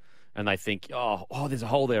blood and they think, oh, there's a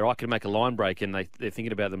hole there, I can make a line break, and they're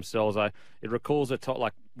thinking about themselves. It recalls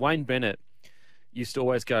like Wayne Bennett used to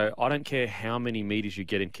always go, I don't care how many metres you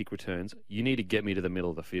get in kick returns, you need to get me to the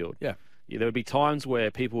middle of the field. Yeah. There would be times where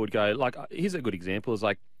people would go, like, here's a good example, is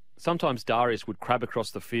like sometimes Darius would crab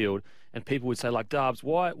across the field and people would say, like, Darbs,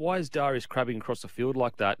 why is Darius crabbing across the field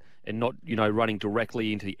like that and not, running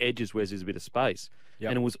directly into the edges where there's a bit of space?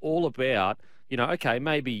 Yep. And it was all about, okay,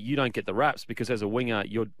 maybe you don't get the raps because as a winger,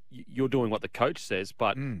 you're doing what the coach says,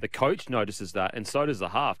 but the coach notices that and so does the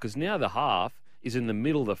half, because now the half is in the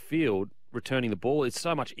middle of the field returning the ball. It's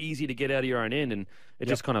so much easier to get out of your own end, and it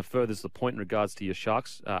just kind of furthers the point in regards to your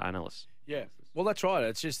Sharks analysts. Yeah. Well, that's right.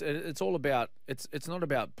 It's just it's all about it's not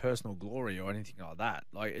about personal glory or anything like that.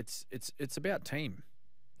 Like it's about team.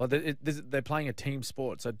 Like they're playing a team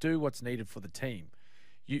sport, so do what's needed for the team.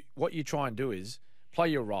 What you try and do is play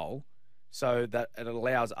your role, so that it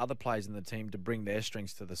allows other players in the team to bring their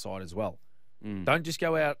strengths to the side as well. Don't just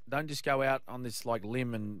go out on this like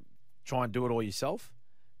limb and try and do it all yourself,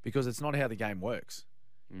 because it's not how the game works.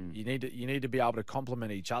 You need to be able to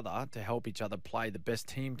complement each other to help each other play the best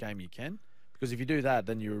team game you can. Because if you do that,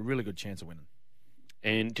 then you're a really good chance of winning.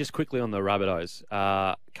 And just quickly on the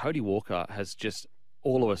Rabbitohs, Cody Walker has just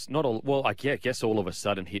I guess all of a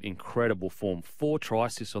sudden hit incredible form. 4 try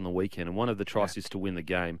assists on the weekend, and one of the try assists to win the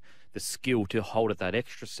game. The skill to hold it that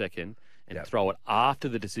extra second and throw it after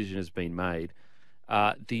the decision has been made.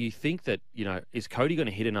 Do you think that, is Cody going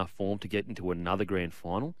to hit enough form to get into another grand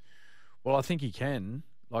final? Well, I think he can.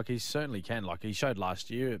 Like, he certainly can. Like, he showed last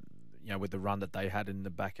year, with the run that they had in the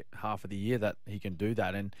back half of the year, that he can do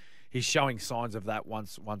that. And he's showing signs of that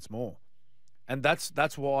once more. And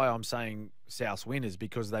that's why I'm saying Souths win, is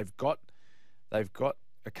because they've got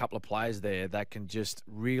a couple of players there that can just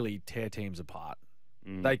really tear teams apart.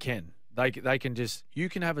 They can. They can just... You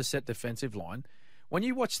can have a set defensive line. When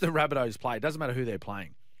you watch the Rabbitohs play, it doesn't matter who they're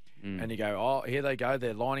playing. And you go, oh, here they go.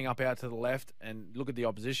 They're lining up out to the left, and look at the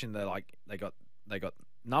opposition. They're like, they got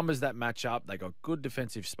numbers that match up. They got good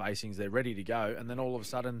defensive spacings. They're ready to go. And then all of a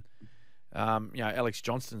sudden, Alex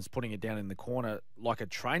Johnston's putting it down in the corner like a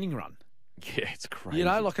training run. Yeah, it's crazy.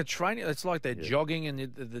 Like a training. It's like they're jogging,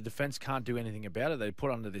 and the defense can't do anything about it. They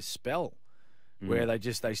put under this spell where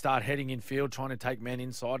they start heading in field, trying to take men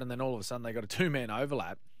inside, and then all of a sudden they got a 2-man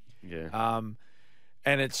overlap. Yeah.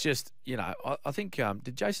 And it's just, I think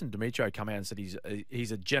did Jason Demetrio come out and said he's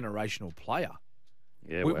a generational player?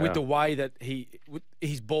 Yeah, with the way that with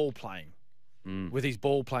his ball playing, with his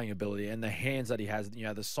ball playing ability and the hands that he has,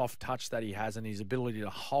 the soft touch that he has, and his ability to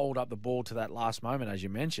hold up the ball to that last moment, as you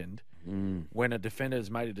mentioned, when a defender has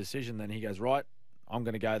made a decision, then he goes, right, I'm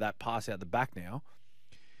going to go that pass out the back now.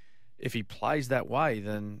 If he plays that way,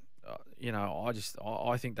 then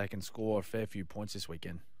I think they can score a fair few points this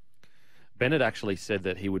weekend. Bennett actually said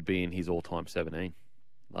that he would be in his all-time 17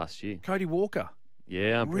 last year. Cody Walker.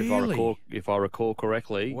 Yeah, really? if I recall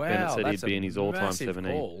correctly, wow, Bennett said he'd be in his all-time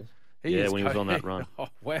 17. Call. When he was on that run. Oh,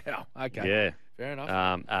 wow. Okay. Yeah. Fair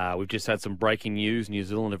enough. We've just had some breaking news. New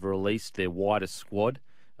Zealand have released their widest squad.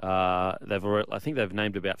 I think they've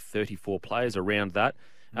named about 34 players around that.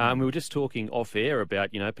 We were just talking off air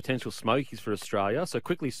about potential smokies for Australia. So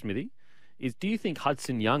quickly, Smithy, do you think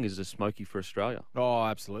Hudson Young is a smoky for Australia? Oh,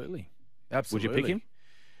 absolutely. Absolutely. Would you pick him?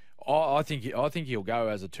 Oh, I think he'll go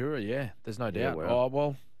as a tourer. Yeah, there's no doubt. Wow. Oh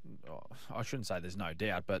well, I shouldn't say there's no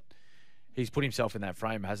doubt, but he's put himself in that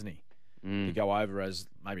frame, hasn't he? To go over as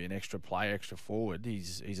maybe an extra player, extra forward.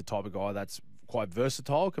 He's a type of guy that's quite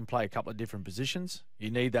versatile, can play a couple of different positions. You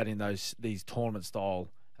need that in these tournament style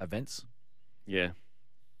events. Yeah,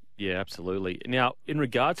 absolutely. Now, in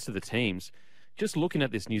regards to the teams, just looking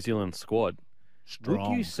at this New Zealand squad, Strong.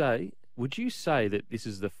 Would you say that this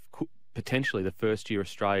is potentially the first year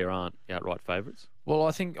Australia aren't outright favourites? Well,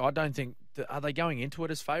 I don't think. Are they going into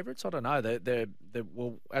it as favourites? I don't know. They're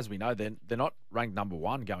well, as we know, they're not ranked number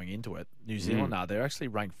 1 going into it. New Zealand are. They're actually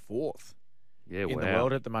ranked 4th in the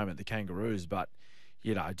world at the moment, the Kangaroos. But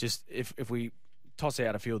just if we toss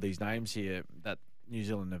out a few of these names here that New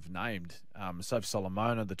Zealand have named, Soph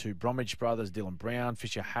Solomona, the 2 Bromwich brothers, Dylan Brown,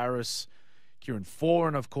 Fisher Harris, Kieran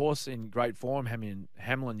Foran, of course, in great form, Hamlin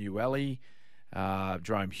Ueli,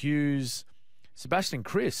 Jerome Hughes, Sebastian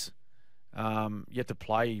Chris, yet to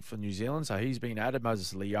play for New Zealand, so he's been added.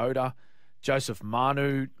 Moses Leota, Joseph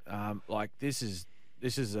Manu. This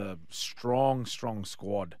is a strong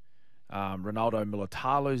squad. Ronaldo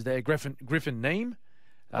Militalu's there. Griffin Neem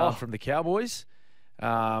from the Cowboys.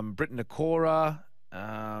 Britton Nakora,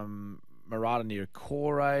 Marata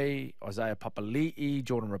Niokore, Isaiah Papali'i,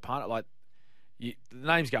 Jordan Rapana. The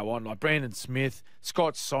names go on, like Brandon Smith,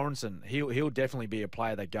 Scott Sorensen. He'll definitely be a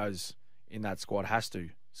player that goes in that squad. Has to.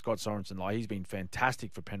 Scott Sorensen, he's been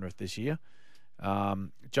fantastic for Penrith this year.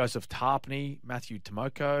 Joseph Tarpany, Matthew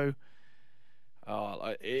Tomoko.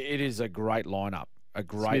 It is a great lineup. A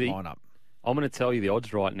great lineup. I'm going to tell you the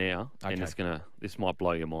odds right now, and this might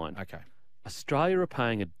blow your mind. Okay. Australia are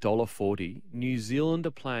paying $1.40. New Zealand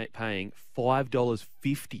are paying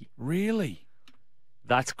 $5.50. Really?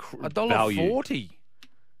 That's value. $1.40.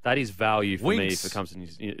 That is value for me Winks. if it comes to New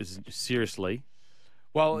Zealand. Seriously.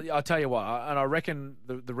 Well, I'll tell you what, and I reckon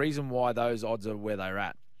the reason why those odds are where they're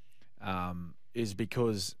at is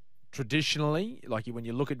because traditionally, like when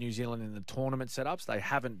you look at New Zealand in the tournament setups, they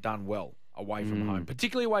haven't done well away from home,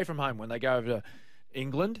 particularly away from home. When they go over to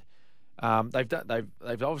England,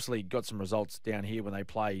 they've obviously got some results down here when they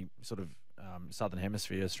play sort of Southern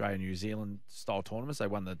Hemisphere, Australia, New Zealand style tournaments. They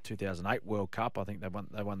won the 2008 World Cup. I think they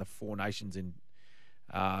won the Four Nations in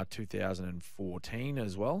 2014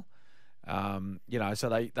 as well.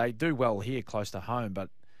 So they do well here close to home, but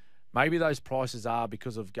maybe those prices are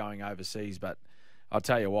because of going overseas. But I'll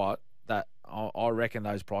tell you what, that I reckon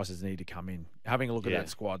those prices need to come in. Having a look at that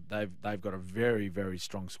squad, they've got a very, very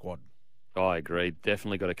strong squad. I agree.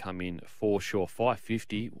 Definitely got to come in for sure.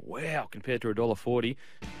 $5.50. Wow, compared to $1.40.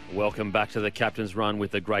 Welcome back to the Captain's Run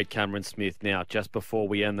with the great Cameron Smith. Now, just before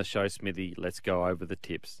we end the show, Smithy, let's go over the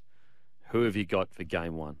tips. Who have you got for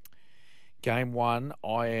game one? Game one,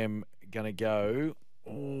 I am going to go...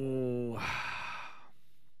 Oh,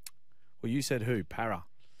 well, you said who? Para.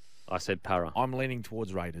 I said Para. I'm leaning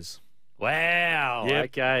towards Raiders. Wow. Yep.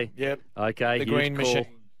 Okay. Yep. Okay. The green call. machine.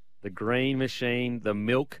 The green machine. The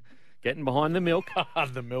milk. Getting behind the milk.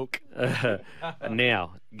 The milk.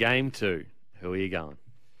 Now, game two. Who are you going?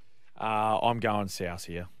 I'm going South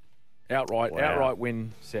here. Outright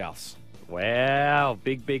win, Souths. Wow.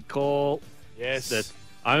 Big call. Yes. That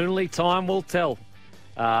only time will tell.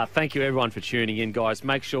 Thank you, everyone, for tuning in, guys.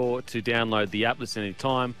 Make sure to download the app, listen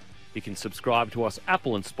anytime. You can subscribe to us,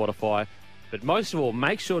 Apple and Spotify. But most of all,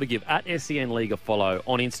 make sure to give @SEN League a follow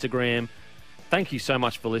on Instagram. Thank you so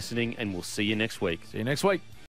much for listening, and we'll see you next week. See you next week.